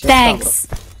 அவனை Thanks.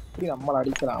 நம்மள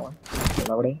அடிக்கிறான் அவன்.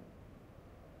 அவளே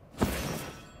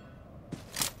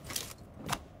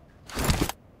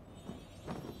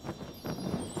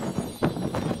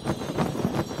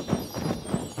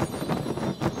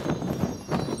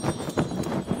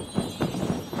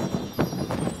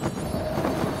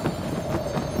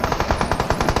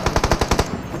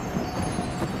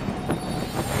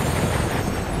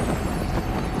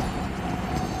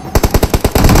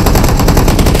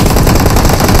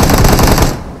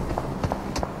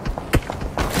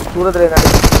தூரத்துல நடி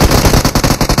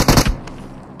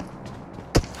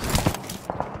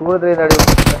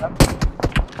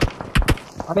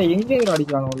அட எங்க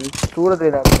அடிக்கிறானோ தூரத்துல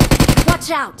நடி. Watch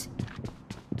out!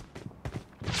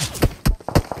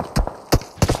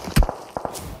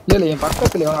 இல்ல என்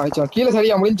பக்கத்துல அவன் அடிச்சான். கீழே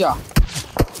சரியா முடிஞ்சா?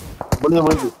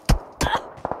 முடிஞ்சு.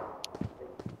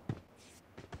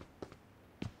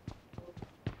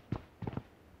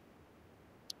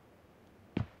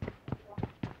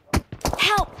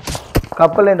 Help!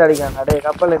 கப்பல்ல இருந்து அடிக்கானே. டேய்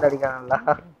கப்பல்ல இருந்து அடிக்கானல்ல.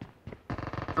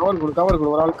 கவர் கொடு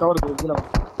ஒரு ஆள் கவர் கொடு கீழ.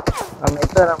 நான்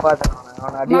நெட்ல நான் பார்த்தேன்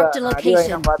அவன அடி வாங்கி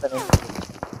நான் பார்த்தேன்.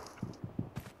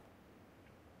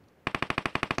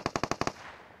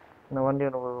 நான் வண்டி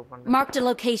ஓபன் பண்ணேன். Marked a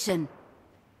location.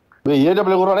 டேய்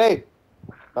ஏடபிள்யூ குறா டேய்.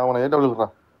 நான் உன ஏடபிள்யூ குறா.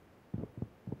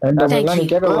 ஏடபிள்யூ நீ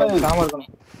கேட்க சாம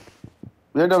இருக்கணும்.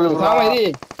 ஏடபிள்யூ குறா.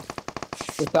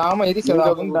 சாம எதி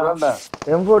செடாடா.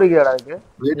 M4 கிடா இருக்கு.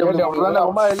 ஏடபிள்யூ குறா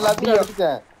அம்மா எல்லாத்தையும்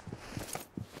அடிச்சேன்.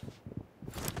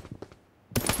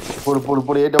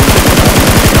 போடு ஏடபிள்யூ.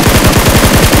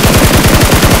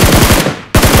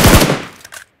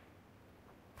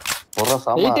 போறா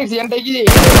சாமா. 8x என்டைக்கு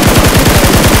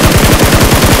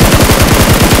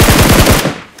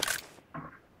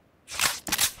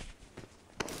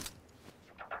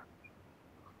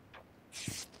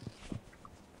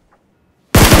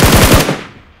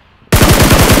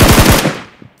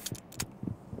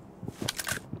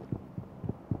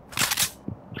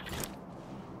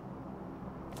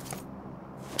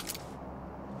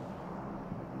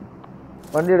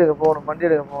வண்டி எடுக்க போகணும்.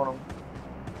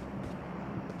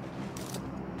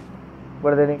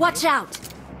 Watch out!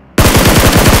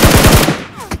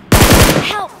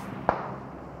 Help!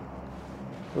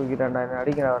 தூக்கிட்டான்டா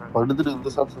அடிக்கிறான். படுத்துட்டு இந்த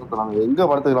ஷாட் சுத்தறாங்க. எங்க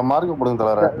படுத்துற மார்க் போடுங்க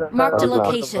தலற. Marked a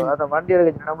location. அத வண்டி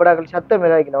எடுக்க நம்மடாக்கள் சத்தம்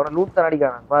ஏதாக்கில. அவன லூட் தான்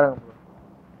அடிக்கிறான் பாருங்க.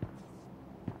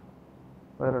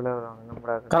 வேற லெவல் அவன்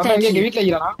நம்மடாக்கள். கரெக்ட்டா இங்க வீட்ல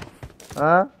இருக்கறானா?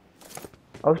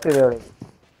 ஆஸ்திரேலியால.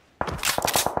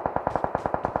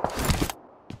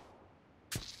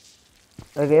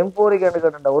 எனக்கு M4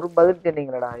 கேட்டா ஒரு பதில்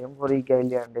சொன்னீங்கடா. M4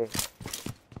 இல்லையாண்டே.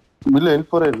 இல்ல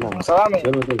M4 இல்ல. சலாமே.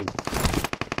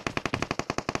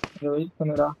 வெயிட்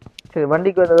பண்ணுடா. சரி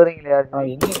வண்டிக்கு வந்து வரீங்களா யாரு?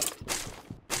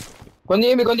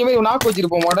 கொஞ்சமே நாக்கு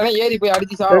வச்சிருப்போம். உடனே ஏறி போய்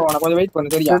அடிச்சு சாவணும். கொஞ்சம் வெயிட்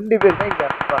பண்ணு சரியா? 2 பேர் தான்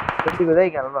இருக்காங்க. 2 பேர் தான்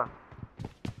இருக்காங்க.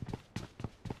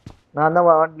 நான் தான்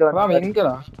வண்டில வந்தேன். சலாம்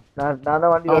எங்கடா? நான்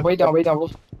தான் வண்டில போயிட்டான் போ.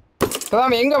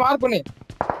 சலாம் எங்க மார்க் பண்ணு.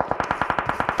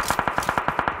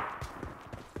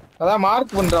 அதான்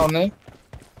மார்க் பண்றான் ஒண்ணு.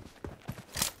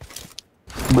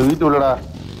 வீட்டு உள்ளடா.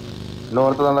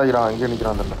 இன்னொருத்த தான் இருக்கிறான். அங்கே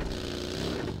நிக்கிறான் தெரியல.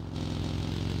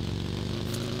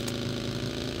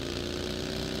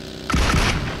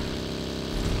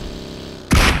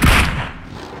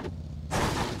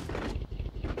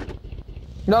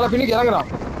 இந்தால பின்னுக்கு இறங்குறான்.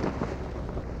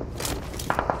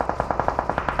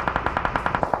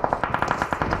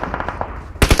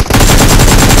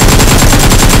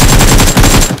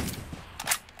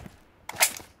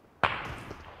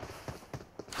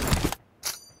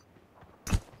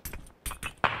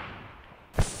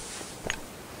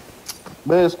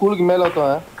 ஸ்கூலுக்கு மேல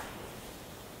ஒருத்தவன்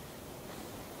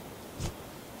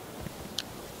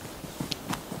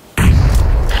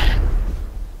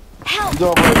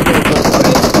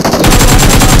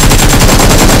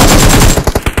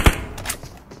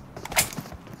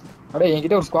அடே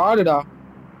என்கிட்ட ஒரு ஸ்குவாடுடா.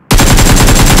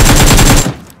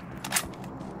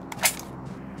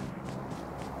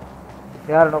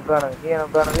 யார் நோக்கானது? நீ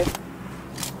நோக்கானது?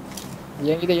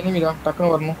 என்கிட்ட எனிமிடா.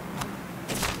 டக்குன்னு வரணும்.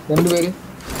 2 பேரு.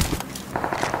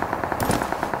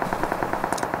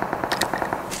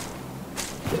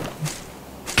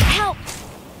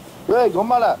 ஏய்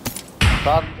கொம்மால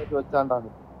கார் போட்டு வச்சான்டா.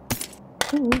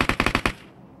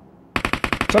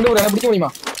 சொல்லு என்ன பிடிக்க முடியுமா?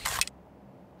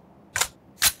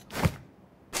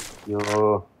 ஐயோ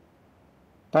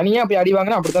தனியா போய் அடி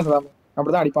வாங்கினா அப்படித்தான் சொல்லுவாங்க.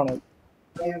 அப்படிதான் அடிப்பானு.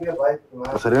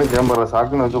 சரியா கேம்பர்ல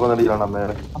சாக்குன்னு வச்சு உட்காந்து அடிக்கலாம் நம்ம.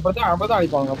 அப்படித்தான்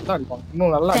அடிப்பாங்க.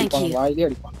 இன்னும் நல்லா அடிப்பாங்க. வாயிலே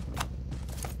அடிப்பாங்க.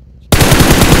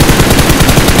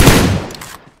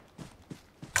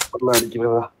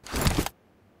 அடிக்கிறதா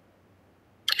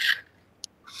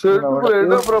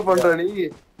என்ன ப்ரோ பண்ற நீ?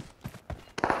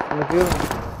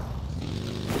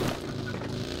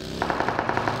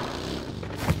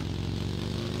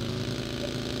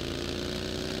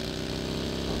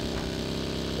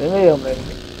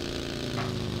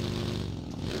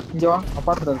 இங்க வா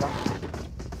அப்பார்ட்மெண்ட் இருக்கா?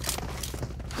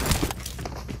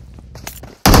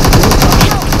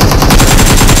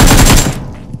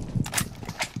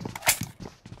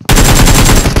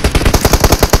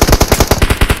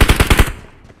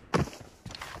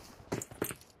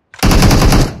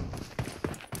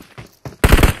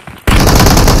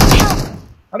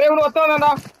 அடே இவனு வந்தானடா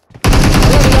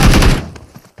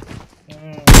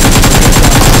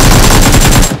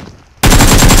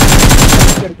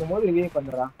எடுக்கும்போது ரிவ்யூ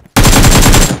பண்றா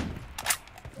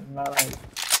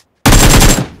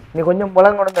நீ கொஞ்சம்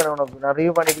முழங்கணும் உனக்கு நான்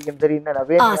ரிவ்யூ பண்ணிருக்கேன்னு தெரியும்.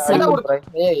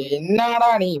 என்னடா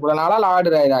நீ இவ்வளவு நாளா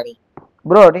ஆடுறாடா நீ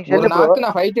ப்ரோ நீ ஒரு நாக்கு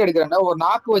நான் ஃபைட் எடுக்கிறேன்டா ஒரு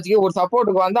நாக்கு வச்சுக்க ஒரு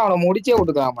சப்போர்ட்டுக்கு வந்து அவனை முடிச்சே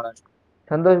விட்டுக்கலாம்.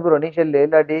 சந்தோஷ் ப்ரோ நீ செல்லு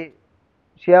இல்லாட்டி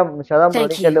சதாம் ப்ரோ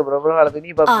நீ செல்லு ப்ரோ ப்ரோ அல்லது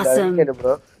நீ பாப்பீங்களா நீ செல்லு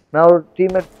ப்ரோ நான் ஒரு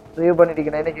டீமை ரிவ்யூ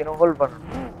பண்ணிருக்கேன் என்ன செய்யணும் ஹோல்ட்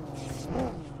பண்ணணும்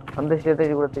அந்த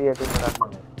ஸ்டேட்டேஜ் கூட தெரியாது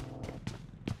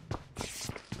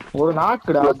ஒரு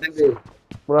நாக்குடா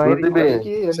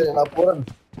நான் போறேன்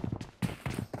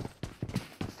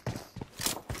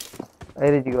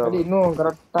இன்னும்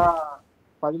கரெக்டா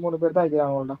 13 பேர் தான்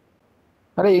இருக்கிறாங்கடா.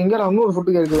 அடே எங்கடா இன்னொரு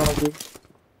ஃபுட்டு கேக்குது உனக்கு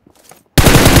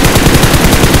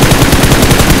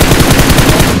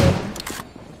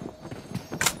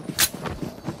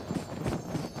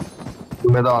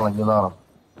இங்கதான்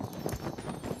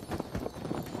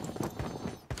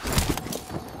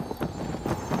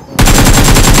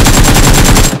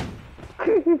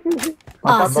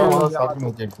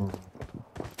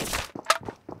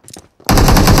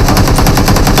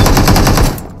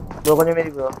ப்ரோ கொஞ்சம்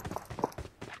மேரி ப்ரோ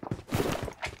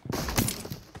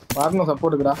வரணும்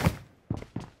சப்போர்ட்டுக்குடா.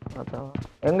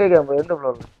 எங்க கேம் எந்த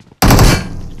ஃப்ளோர்ல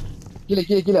கீழே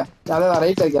கீழே கீழே அதான்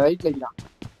ரைட்ல இருக்கான்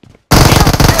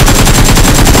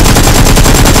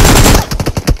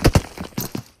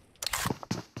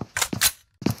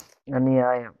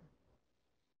அநியாயம்.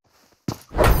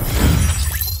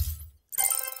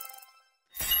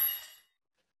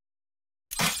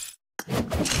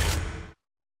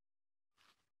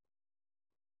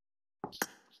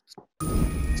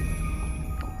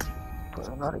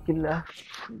 இல்ல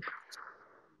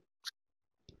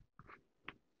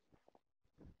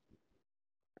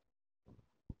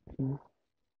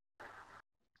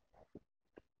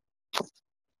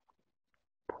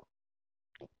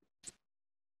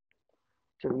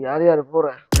சரி யார் யாரு போற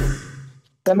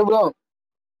ரெண்டு ப்ரோ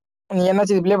நீ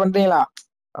என்னாச்சு ப்ளே பண்றீங்களா?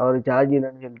 அவரு சார்ஜ்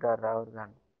இல்லைன்னு சொல்லிட்டாரு அவரு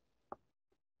தான்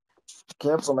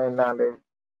கேட்போம் என்னாண்டு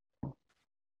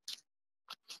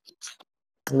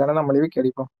இல்லைன்னா நம்ம லிவிக்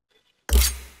அடிப்போம்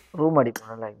ரூம்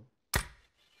அடிப்போம் நல்லா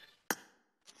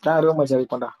ரூம் வச்சு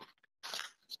அடிப்போம்டா.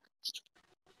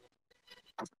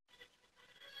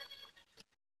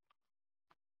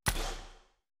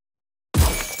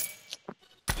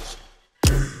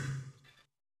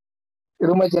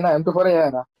 ரூம் வச்சுன்னா M24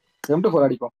 ஏறா M24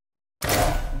 அடிப்போம்.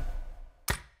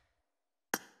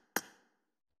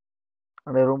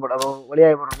 அப்படியே ரூம்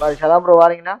வெளியாகி போறோம். சலாம் ப்ரோ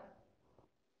வாரீங்கன்னா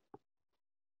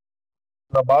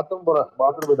நான் பாத்ரூம் போறேன்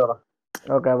பாத்ரூம் போயிட்டு வரேன்.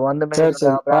 ஓகே அப்போ வந்து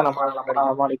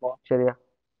நம்ம அடிப்போம் சரியா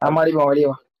நம்ம அடிப்போம் வெளியே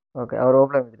வா. ஓகே அவர்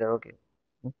ஓப்பன் பண்ணிட்டார். ஓகே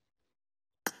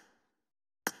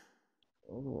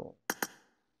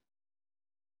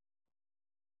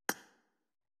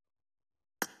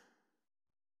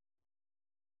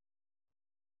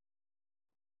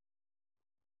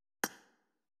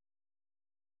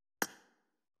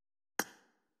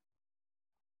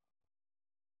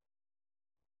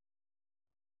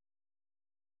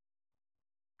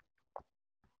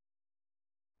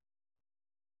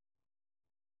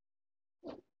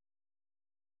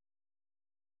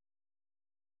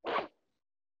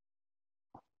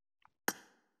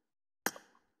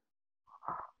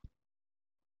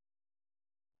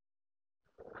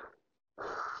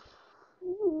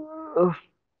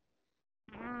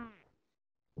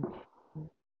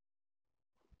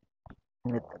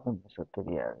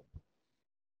தெரியாது.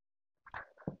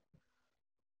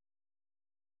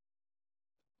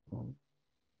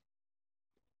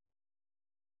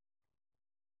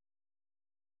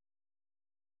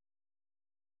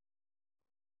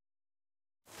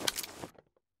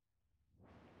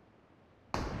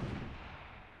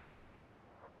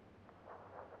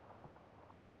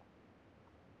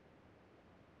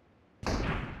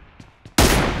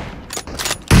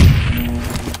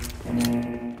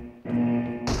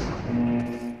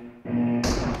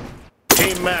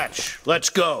 Team match, let's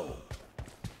go.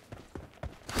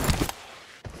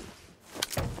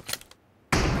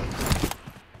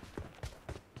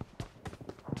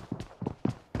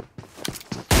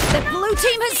 The blue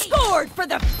team has scored for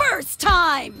the first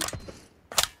time.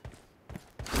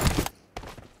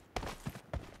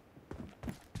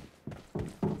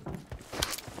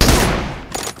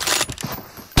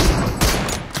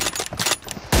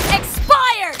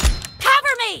 Expired.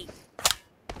 Cover me.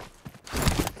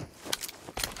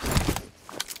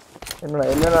 என்னடா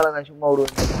எல்லா நான் சும்மா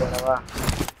விடுவேன்வா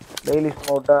டெய்லி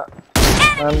சும்மா விட்டா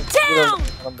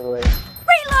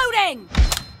Reloading.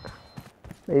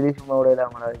 டெய்லி சும்மா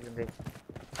விடலாமா இருக்கு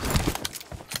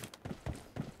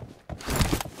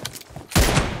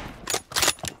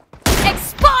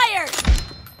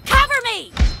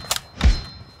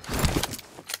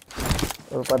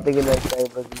ஒரு 10 கிலோ எக்ஸ்ட்ரா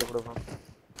ப்ரோ கிலோ கொடுப்போம்.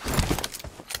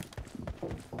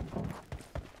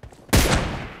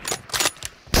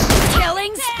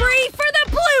 Killing spree for the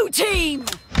blue team.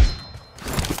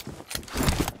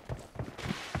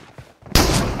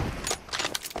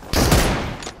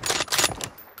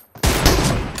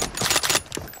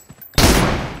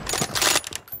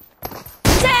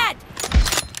 Dead.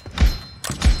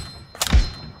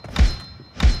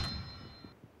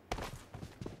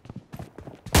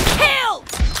 Killed.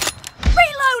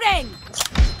 Reloading.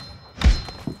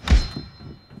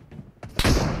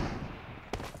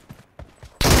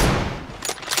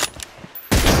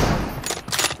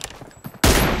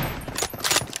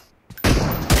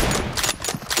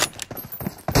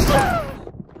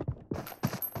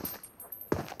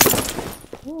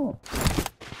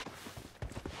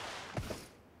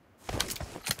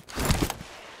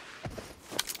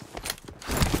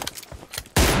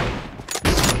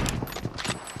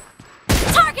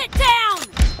 Target down!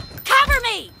 Cover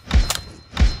me!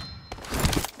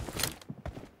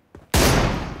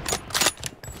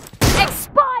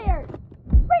 Expired!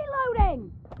 Reloading!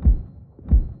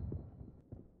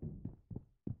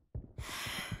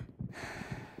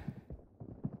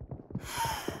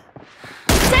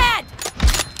 Dead!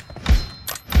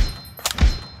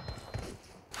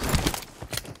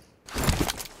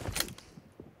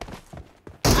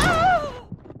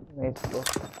 Nice bro.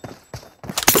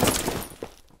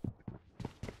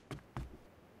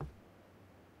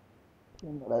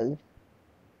 என்னடா இது?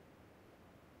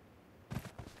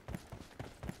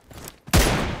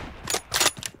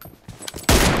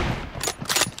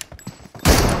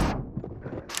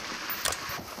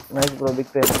 Nice bro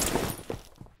big fan.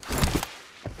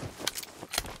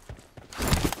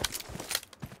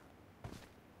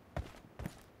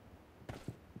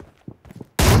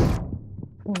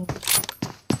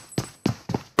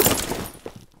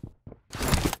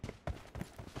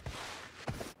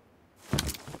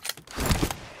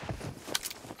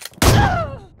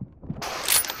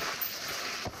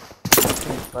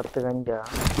 பத்து கஞ்சா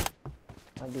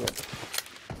அப்படியா?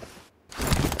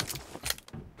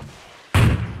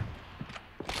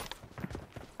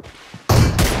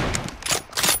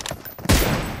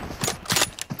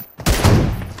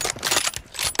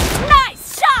 Nice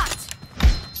shot!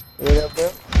 ஏதோ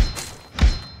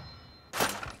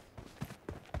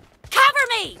Cover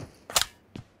me!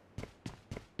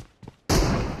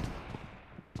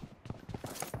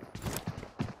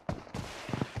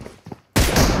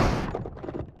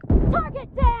 Target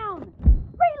down!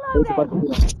 Reloading!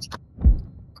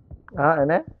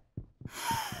 என்ன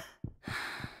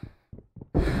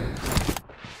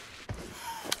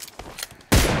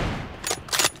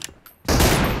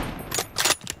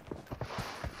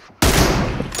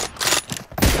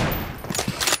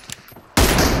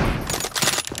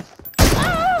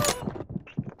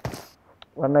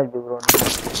one HP bro.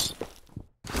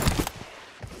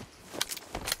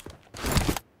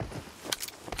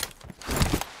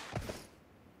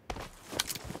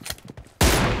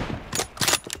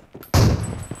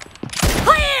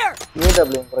 Clear!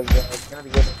 AW bro.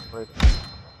 எனக்கு AW bro.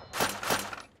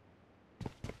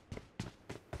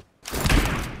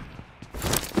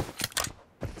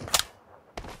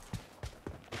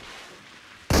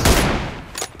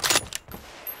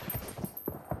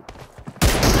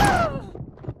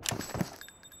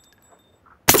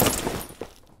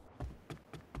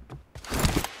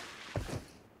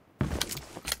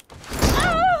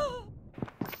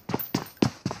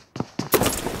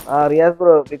 Riyaz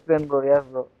bro big fan bro. Riyaz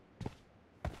bro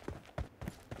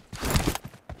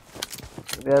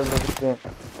big fan.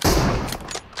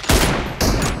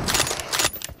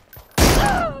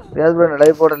 Riyaz bro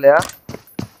live போடலையா?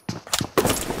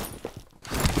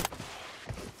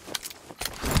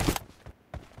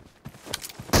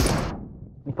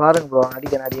 பாருங்க bro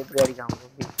அடிக்க எப்படி அடிக்காம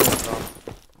big fan bro.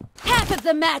 Half of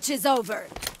the match is over,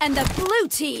 and the blue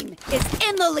team is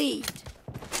in the lead.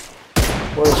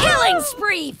 Killing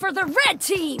spree for the red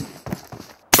team.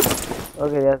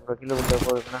 Okay Riyaz bro kilo கொடுத்தா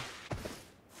போதும்னா.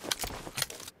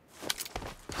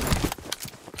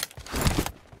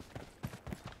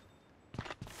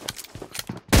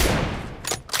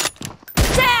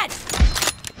 Dead!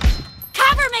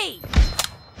 Cover me!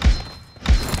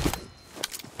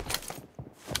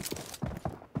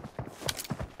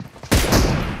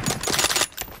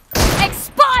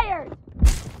 Expired!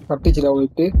 பட்டிச்சுடா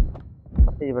உங்களுக்கு.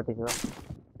 பட்டிச்சு.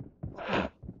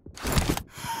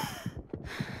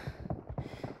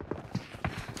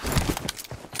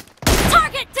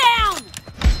 Target down!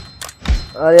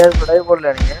 Riyaz bro live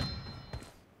போடலையா நீங்க?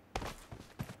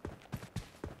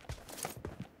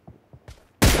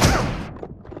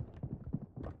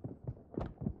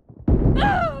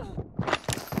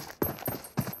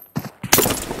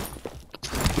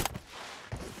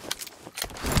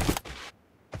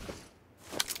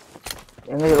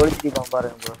 எங்க ஒளிச்சிட்டிப்பான்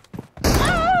பாருங்க bro.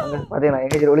 அங்க பாத்தீங்களா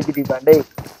எங்க ஒளிச்சிட்டிப்பான். டேய்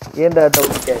ஏன்டா அத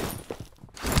ஒளிச்ச?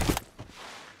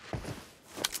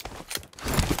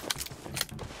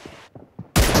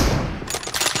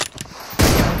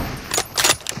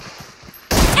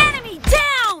 Enemy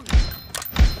down!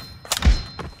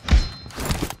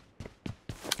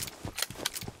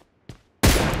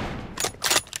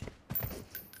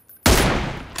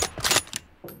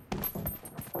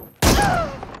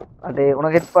 அடே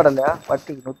உனக்கு ஹெட் படலையா?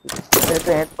 பட்டிக்கு நூத்தி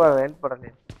head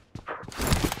படலையா?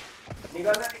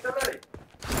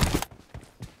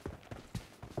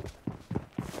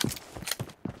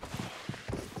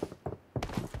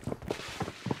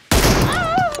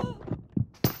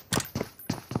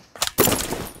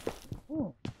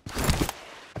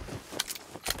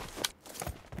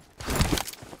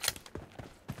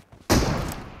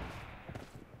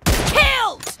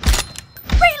 Killed!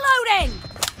 Reloading!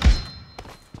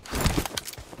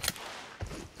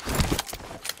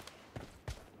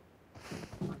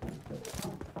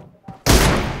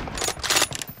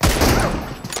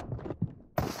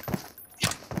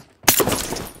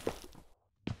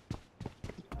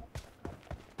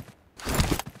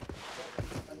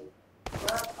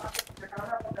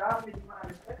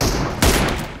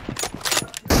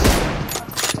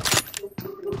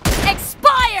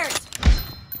 Expired!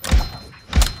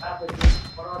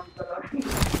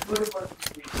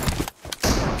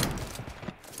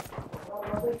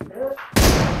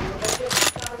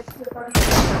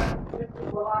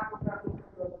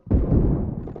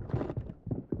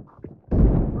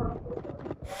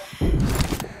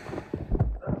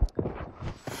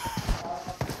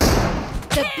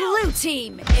 The blue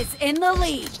team is in the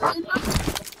lead.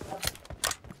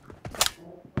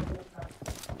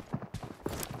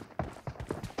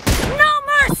 No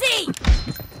mercy!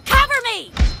 Cover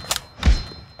me!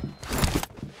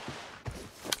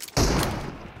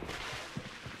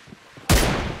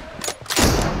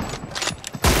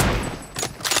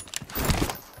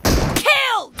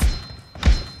 Killed!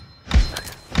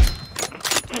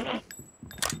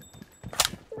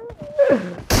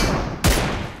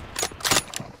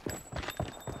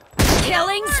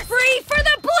 Killing spree for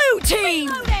the blue team!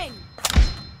 Reloading.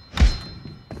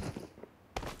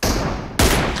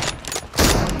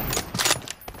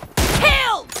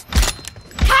 Killed!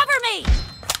 Cover me!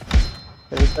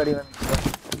 ரெக்கார்டி வந்து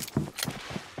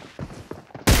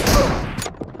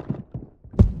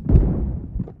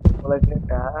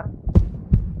உலகட்டா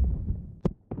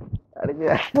அடிச்சு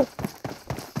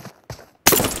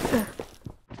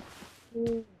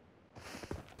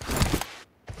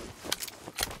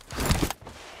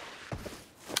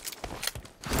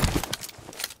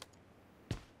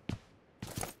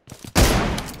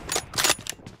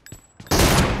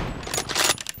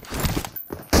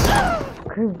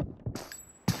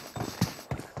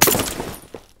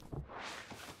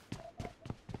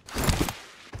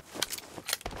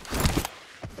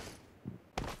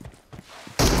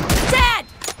Dead!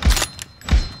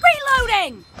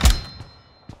 Reloading!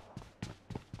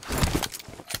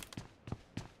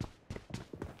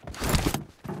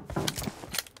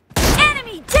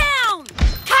 Enemy down!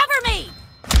 Cover me!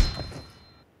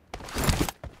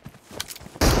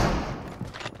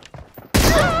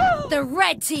 The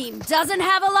red team doesn't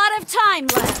have a lot of time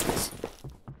left.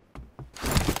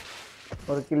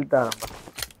 ஒரு kill தாரம்பா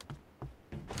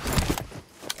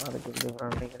அதுக்கு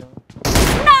different நினைக்கிறேன்.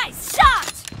 Nice shot!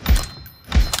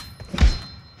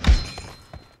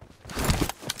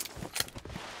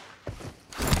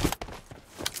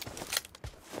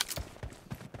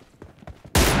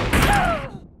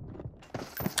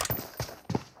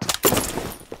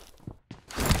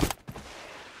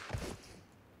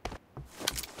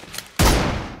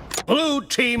 Blue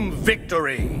team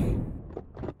victory.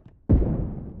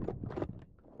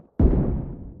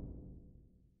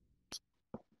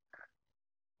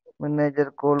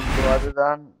 Manager கோல் bro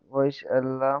அதுதான் voice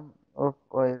எல்லாம்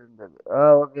ஓப் ஆயிருந்தது.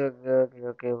 Okay okay okay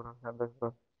okay bro Santhosh bro.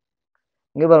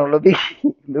 இங்க பாருங்க lobby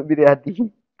ஆத்தி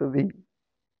lobby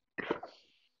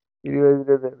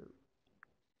 20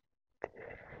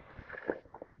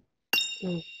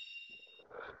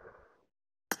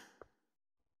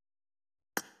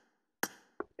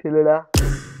 சிலடா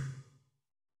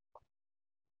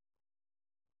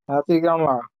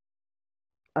அதைக்கிறாங்களா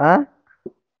ஆ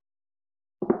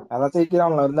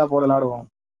அதைக்கிறாங்களா இருந்தா போல விளையாடுவோம்.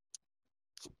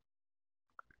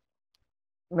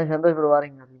 என்ன சந்தோஷ் ப்ரோ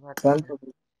வாரீங்க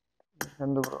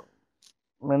சந்து ப்ரோ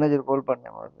மேனேஜர் கால்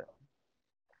பண்ணேன் அவருக்கு.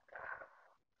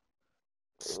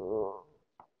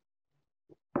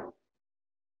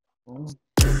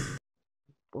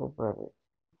 போப்பாரு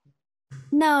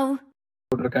No.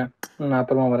 போட்டிருக்கேன். நான்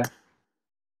அப்புறமா வரேன்.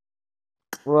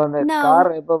 ப்ரோ அந்த No. கார்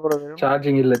எப்ப ப்ரோ வரும்?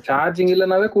 சார்ஜிங்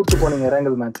இல்லனாவே கூட்டி போனீங்க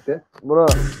ரேங்கல் மேட்ச்க்கு.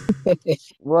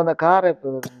 ப்ரோ அந்த கார் எப்ப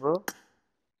வரும் ப்ரோ?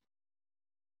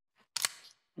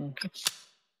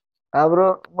 ப்ரோ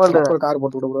உங்கள்ட்ட கார்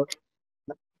போட்டு விடு ப்ரோ.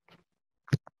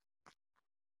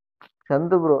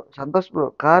 சந்து ப்ரோ, சந்தோஷ் ப்ரோ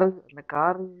கார் அந்த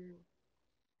கார்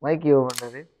மைக் யூ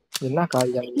பண்றாரு. என்ன கார்?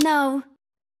 No.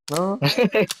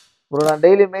 ப்ரோ நான்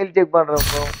டெய்லி மெயில் செக் பண்றேன்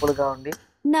ப்ரோ உங்களுக்கு வண்டி.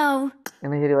 No.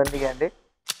 என்ன சரி வண்டிக்காண்டி.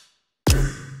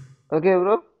 Okay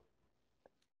bro.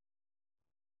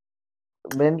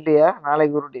 பென்ட்லியா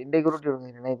நாளைக்கு உருட்டி இன்றைக்கு உருட்டி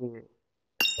விடுங்க நினைக்குது.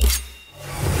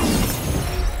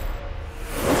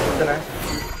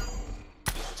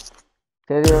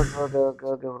 சரி okay okay okay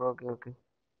okay bro okay okay.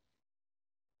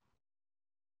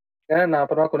 நான்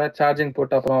அப்புறம் கொஞ்ச சார்ஜிங்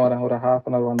போட்டு அப்புறம் வரேன் ஒரு half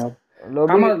an hour 1 hour.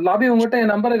 ஆமா லாபி உங்ககிட்ட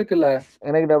என் நம்பர் இருக்குல்ல?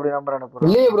 எனக்கு அப்படி நம்பர் அனுப்புறேன்.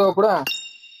 இல்லையே ப்ரோ கூட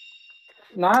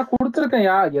நான் கொடுத்துருக்கேன்.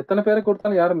 எத்தனை பேருக்கு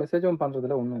கொடுத்தாலும் யாரும் மெசேஜும்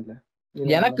பண்றதுல ஒண்ணும் இல்ல.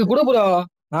 எனக்கு கூட ப்ரோ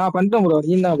நான் பண்றேன் ப்ரோ.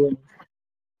 நீ தான் ப்ரோ.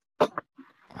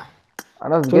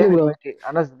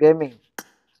 அனஸ் கேமிங்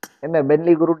என்ன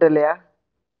பென்லி குரூட் இல்லையா?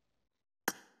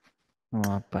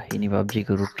 அப்பா இனி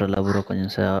பப்ஜிக்கு ரூட்ரல்ல ப்ரோ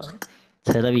கொஞ்சம்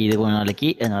செலவு இது கொஞ்ச நாளைக்கு,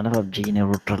 அதனால பப்ஜிக்கு இனி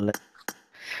ரூட்ரல்ல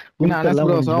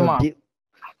பப்ஜி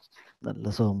நல்ல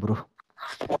சோகம் ப்ரோ.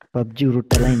 பப்ஜி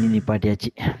உருட்டெல்லாம் இனி நிப்பாட்டியாச்சு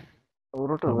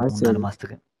 3-4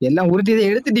 மாசத்துக்கு. எல்லாம் உருட்டி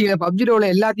எடுத்துட்டீங்களா? பப்ஜி ரோல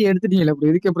எல்லாத்தையும் எடுத்துட்டீங்களா?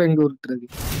 இதுக்கு அப்புறம் எங்க உருட்டுறது?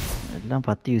 எல்லாம்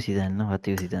 10 யூசி தான். என்ன 10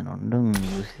 யூசி தான்? ஒன்றும்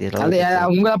யூசி அது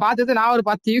உங்களை பார்த்தது நான் ஒரு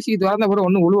 10 யூசி திறந்த கூட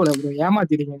ஒன்னும் உழுவல ப்ரோ.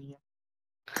 ஏமாத்திட்டீங்க நீங்க.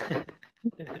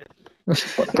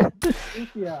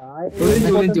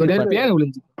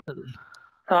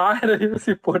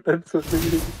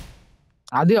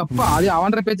 அது அப்பா அது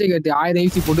அவன்ற பேச்சை கேட்டு 1000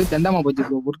 யூசி போட்டு தெண்டமா போச்சு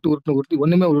ப்ரோ. உருட்டு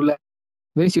ஒண்ணுமே உருள.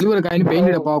 வெறும் சில்வர் காயின்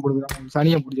பெயிண்ட் டப்பா கொடுக்குறாங்க.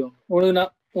 சனியா பிடிச்சோம்.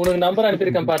 உனக்கு நம்பர்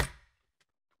அனுப்பியிருக்கேன் பாரு.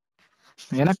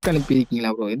 எனக்கு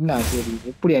அனுப்பியிருக்கீங்களா ப்ரோ? என்ன சரி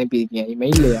எப்படி அனுப்பியிருக்கீங்க?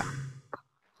 மெயில்லையா?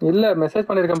 இல்ல மெசேஜ்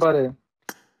பண்ணிருக்கேன் பாரு.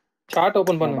 சாட்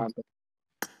ஓபன் பண்ணு.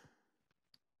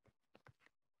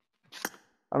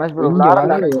 Anas bro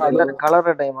colour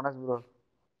time Anas bro.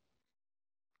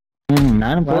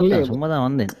 நானும் பார்த்தேன். சும்மா தான்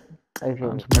வந்தேன்.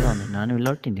 நானும்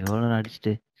விளையாட்டேன். இவ்வளோ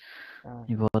அடிச்சுட்டு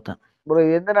நீ பார்த்தேன் ப்ரோ.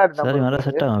 எந்த நாட்டு நம்பர்? சரி வர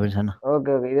செட் ஆகும் அப்படின்னு சொன்னா.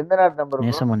 Okay okay. எந்த நாட்டு நம்பர்?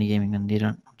 நேசமணி கேமிங்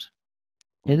வந்தீரான்.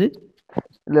 எது?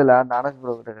 இல்ல அந்த அனஸ்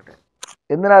ப்ரோ கிட்ட கேட்டேன்.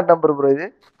 எந்த நாட்டு நம்பர் ப்ரோ இது?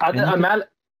 அது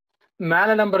மேல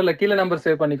நம்பர்ல கீழ நம்பர்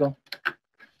சேவ் பண்ணிக்கோ.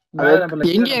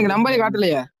 எங்க எங்க நம்பரே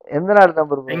காட்டலையா? எந்த நாட்டு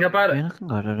நம்பர் ப்ரோ? எங்க பாரு.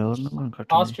 எனக்கும் காட்டல. ஒண்ணும்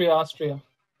காட்டல.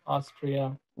 ஆஸ்ட்ரியா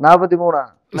 43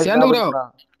 சேந்து ப்ரோ.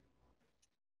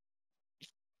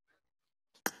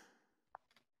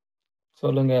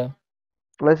 சொல்லுங்க.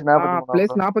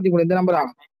 +43 இந்த நம்பரா?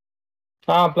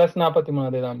 +43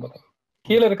 அதே நம்பர்.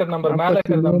 கீழ இருக்கிற நம்பர் மேல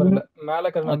இருக்கிற நம்பர் இல்ல. மேல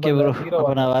இருக்கிற நம்பர் 0.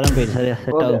 அப்ப நான் வரேன் போய் சரியா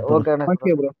செட் ஆகும்.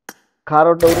 Okay bro.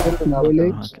 காரோட ஸ்பின் பண்ண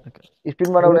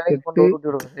உடனே கொண்டு ஊட்டி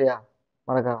விடுங்க சரியா?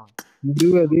 மறக்காம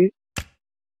 20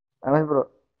 அனஸ் ப்ரோ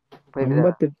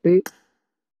 58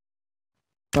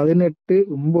 18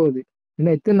 9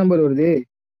 என்ன எத்தனை நம்பர் வருது?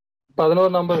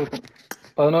 11 நம்பர் இருக்கும்.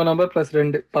 11 number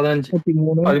 +2 15 13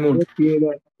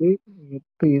 27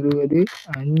 8 20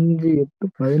 5 8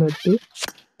 18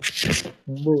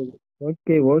 9.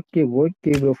 Okay okay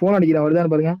okay bro. Phone அடிக்கிறேன்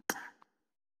வருதான்னு பாருங்க.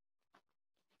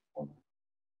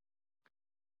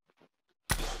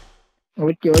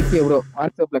 Okay okay bro.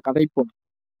 வாட்ஸ்அப்ல கதைப்போம்.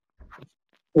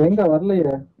 எங்க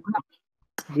வரலையே.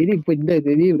 இது இப்ப இந்த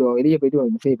வெளியே ப்ரோ. வெளியே போயிட்டு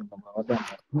மெசேஜ் பண்றோம். வருதான்.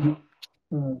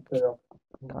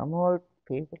 Come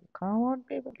on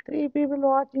people. 3 people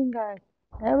watching guys.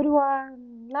 Everyone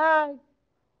like.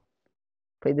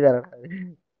 போயிடுறாரா?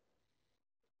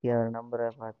 யார் நம்பரை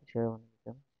பார்த்து சேவ்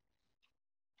பண்ணிட்டேன்.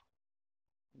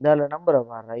 இதால நம்பரை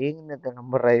பாடுறா. எங்க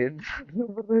நம்பர்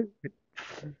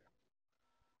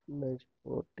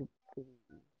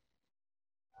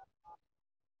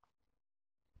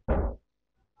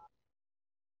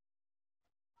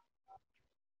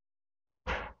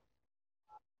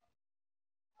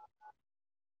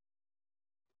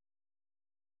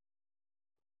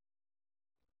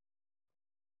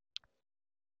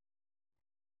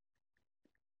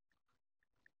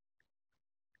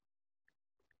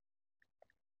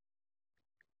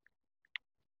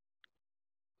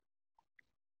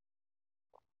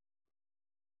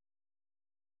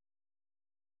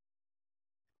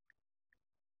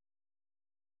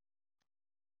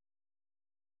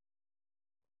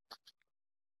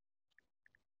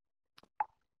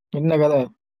என்ன கதை?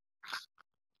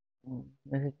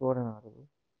 மெசேஜ் போடணும்.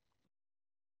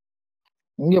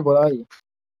 எங்க போறாய்?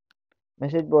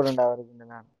 மெசேஜ் போடண்டா அவருக்கு.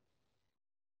 நான்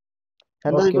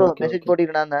சந்தோஷ் ப்ரோ மெசேஜ்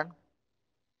போட்டிருக்கேன் நான்.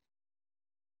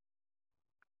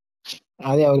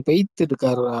 அதே அவர் பெய்த்து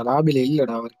இருக்காரு. லாபில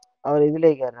இல்லடா அவர். அவர் இதுல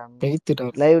கேக்குறான்,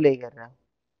 பெய்த்துட்டார். லைவ்ல கேக்குறான்.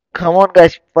 Come on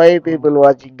guys, 5 people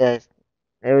watching guys.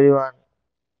 Everyone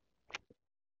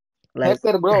like.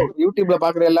 Hacker bro, யூடியூப்ல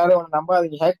பாக்குற எல்லாரும்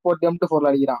நம்பாதீங்க, ஹேக் போட்டு M24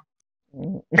 அடிக்கிறான்.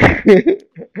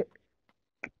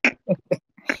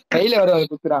 கையில வர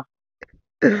குத்துறான்.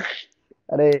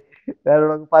 அரே வேற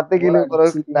உனக்கு 10 கிலோ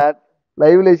பிறகு நான்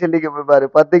லைவ்ல சொல்லிக்க போய் பாரு,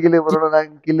 10 கிலோ பிறகு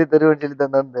நான் கில்லு தருவேன்னு சொல்லி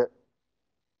தந்தேன்.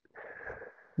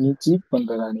 நீ சீட்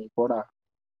பண்றடா, நீ போடா,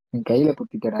 நீ கையில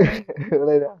குத்திட்டடா.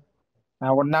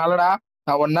 நான்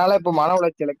ஒன்னால இப்ப மன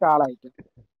உளைச்சலுக்கு ஆளாயிட்டேன்.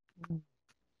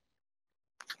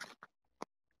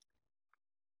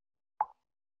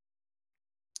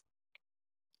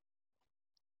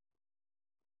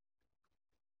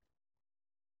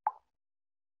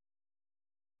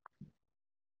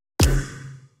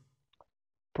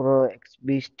 ப்ரோ எக்ஸ்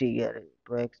பீஸ்ட் யாரு?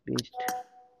 Bro X Beast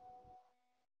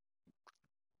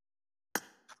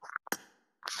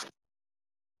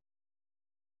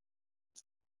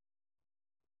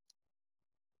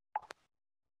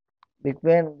big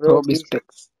man bro.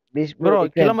 Beast bro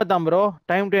கிளம்பதான் bro,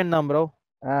 time to end தான் ப்ரோ.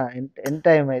 என்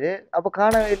டைம் இது. அப்ப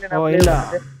காணவே இல்லை. நான் ப்ளே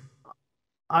பண்ணிட்டேன்.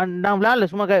 நான் விளையாடல,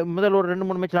 சும்மா முதல்ல ஒரு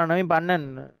 2-3 மேட்ச் விளையாடுவேன். இப்ப அண்ணன்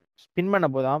ஸ்பின் பண்ண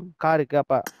போதாம் காருக்கு,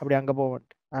 அப்ப அப்படி அங்க போவேன்.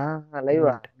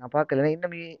 லைவா நான் பார்க்கல,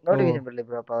 இன்னும் நோட்டிஃபிகேஷன் பண்ணல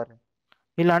ப்ரோ. அப்ப வர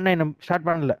இல்ல அண்ணன் இன்னும் ஸ்டார்ட்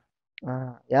பண்ணல.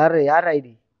 யார்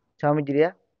ஐடி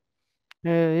சாமிச்சிரியா?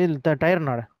 இல்ல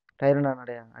டயர்னாட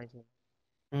டயர்னாடயா?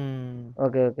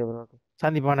 Okay okay bro. ஓகே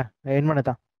சந்திப்பானே என்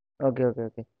பண்ணதான். ஓகே ஓகே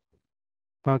ஓகே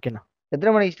ஓகேண்ணா.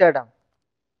 எத்தனை மணிக்கு ஸ்டார்ட் ஆகும்?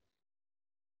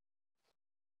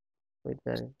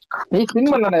 நீ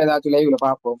ஸ்பின் பண்ணடா ஏதாச்சும் லைவ்ல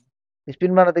பாப்போம்.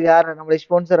 ஸ்பின் பண்ணதுக்கு யாரு நம்மள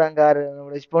ஸ்பான்சர்? அங்க யாரு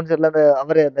நம்மள ஸ்பான்சர்ல? அந்த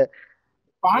அவரே அந்த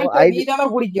ஸ்பான்சர் நீ தான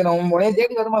பிடிக்கணும். உடனே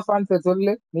தேடி வருமா ஸ்பான்சர்?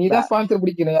 சொல்லு, நீ தான் ஸ்பான்சர்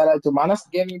பிடிக்கணும். யாராச்சும் மனஸ்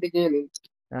கேமிங் கேளு.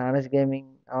 மனஸ் கேமிங்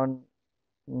அவன்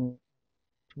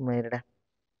சும்மா இருடா.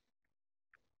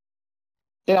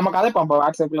 சரி நம்ம கதைப்போம்,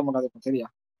 வாட்ஸ்அப்ல நம்ம கதைப்போம். சரியா?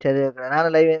 சரி ஓகே.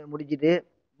 நானும் லைவ் முடிச்சிட்டு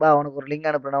பா உனக்கு ஒரு லிங்க்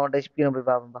அனுப்புறேன். நான் உன்கிட்ட ஸ்பின் போய்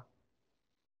பாப்பேன்பா.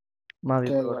 மாவி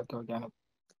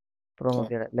ப்ரோமோ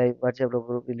கேட லைவ் வாட்ஸ்அப்ல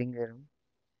குரூப் லிங்க் வரும்.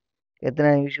 எத்தனை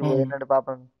விஷயம் போகுது என்னன்னு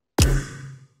பாப்பேன்.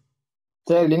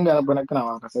 சரி லிங்க் அனுப்பு எனக்கு, நான்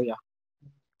வரேன். சரியா?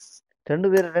 ரெண்டு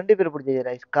பேர்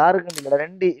பிடிச்சா காருக்கு இல்ல,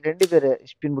 ரெண்டு பேர்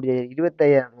ஸ்பின் பிடிச்சா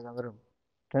 25,000 வரும்.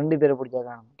 2 பேரை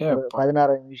பிடிச்சாதான்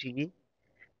 16 விஷயக்கு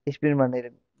ஸ்பின்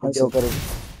பண்ணிரு.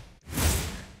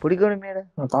 பிடிக்கணுமே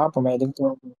பாப்போமே.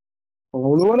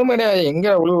 உழுவணுமே எங்க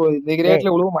உழுவு? இந்த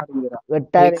ரேட்ல உழுவ மாட்டேங்குதுடா.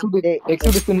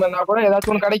 8,000 ஸ்பின் பண்ணா கூட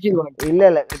ஏதாச்சும் ஒன்று கிடைக்குது உனக்கு. இல்ல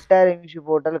 8,000 விஷயம்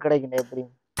போட்டாலும் கிடைக்கும். எப்படி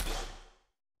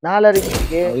 4,500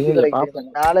 மியூசிக்கு கிடைக்கும்.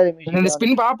 4,500 மியூசிக்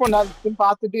ஸ்பின் பாப்போம். நான் ஸ்பின்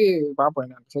பார்த்துட்டு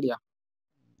பாப்போம். சரியா?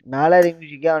 4,500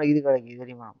 மியூசிக்கு அவனுக்கு இது கிடைக்கும்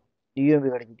தெரியுமா? யூஎம்பி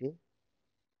கிடைக்குது.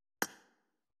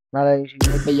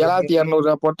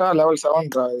 7,200 போட்டா லெவல்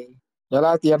 7 ஆகுது.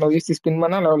 7,200 ஸ்பின்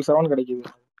பண்ணா லெவல் 7 கிடைக்குது.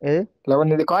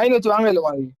 11 இது காயின் வச்சு வாங்க. இல்ல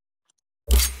வாங்கி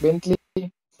பென்ட்லி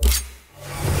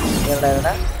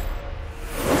என்னடா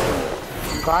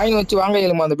காயின் வச்சு வாங்க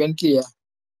இயலுமா அந்த பென்ட்லிய?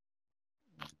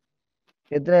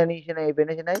 எத்தனை நிமிஷம் இப்ப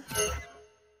என்ன சொன்னாய்?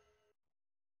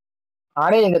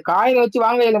 ஆனே இந்த காயின் வச்சு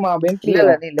வாங்க இயலுமா பென்ட்லிய?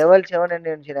 இல்ல நீ லெவல் 7 என்ன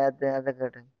நினைச்சேன் அத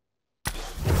கேட்டேன்.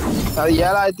 அது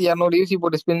 7,200 யூசி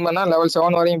போட்டு ஸ்பின் பண்ணா லெவல்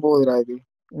 7 வரையும் போகுதுடா. இது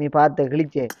நீ பார்த்த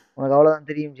கிழிச்சே, உனக்கு அவ்வளவுதான்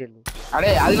தெரியும் சொல்லு.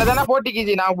 அடே அதுல தானே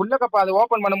போட்டிக்கிச்சு. நான் உள்ள கப்ப அதை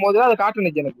ஓபன் பண்ணும்போது அது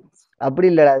காட்டுனுச்சு எனக்கு. அப்படி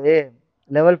இல்லடா, அது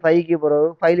லெவல் 5க்கு பிறகு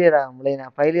ஃபெயிலியர் ஆகும்.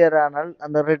 ஃபெயிலியர் ஆனால்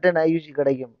அந்த ரிட்டர்ன் யூசி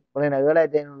கிடைக்கும்.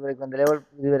 7,500 வரைக்கும் அந்த லெவல்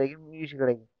இது வரைக்கும் யூசி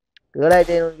கிடைக்கும்.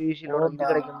 7,500 யூசியில் உனக்கு இது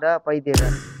கிடைக்கும்டா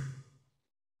பைத்தியம்.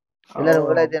 எல்லாரும்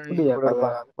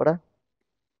 7,500 போடா.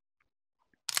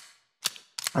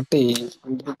 அட்டே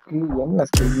என்ன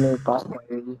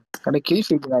கடைக்கு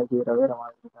வேற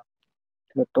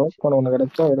மாதிரி டோக்கன் ஒண்ணு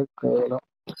கிடைச்சா எடுக்க.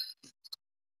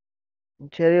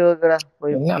 சரி ஓகேடா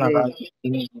போய்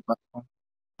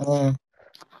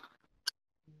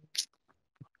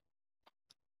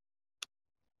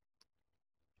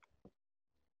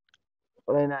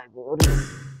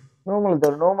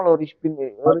நார்மல் ஒரு ஸ்பின்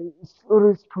ஒரு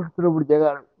பிடிச்ச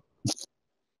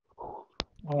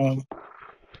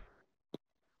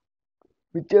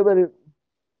மிச்ச பேரு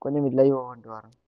கொஞ்சம் லைவ் வந்துட்டு வரேன்.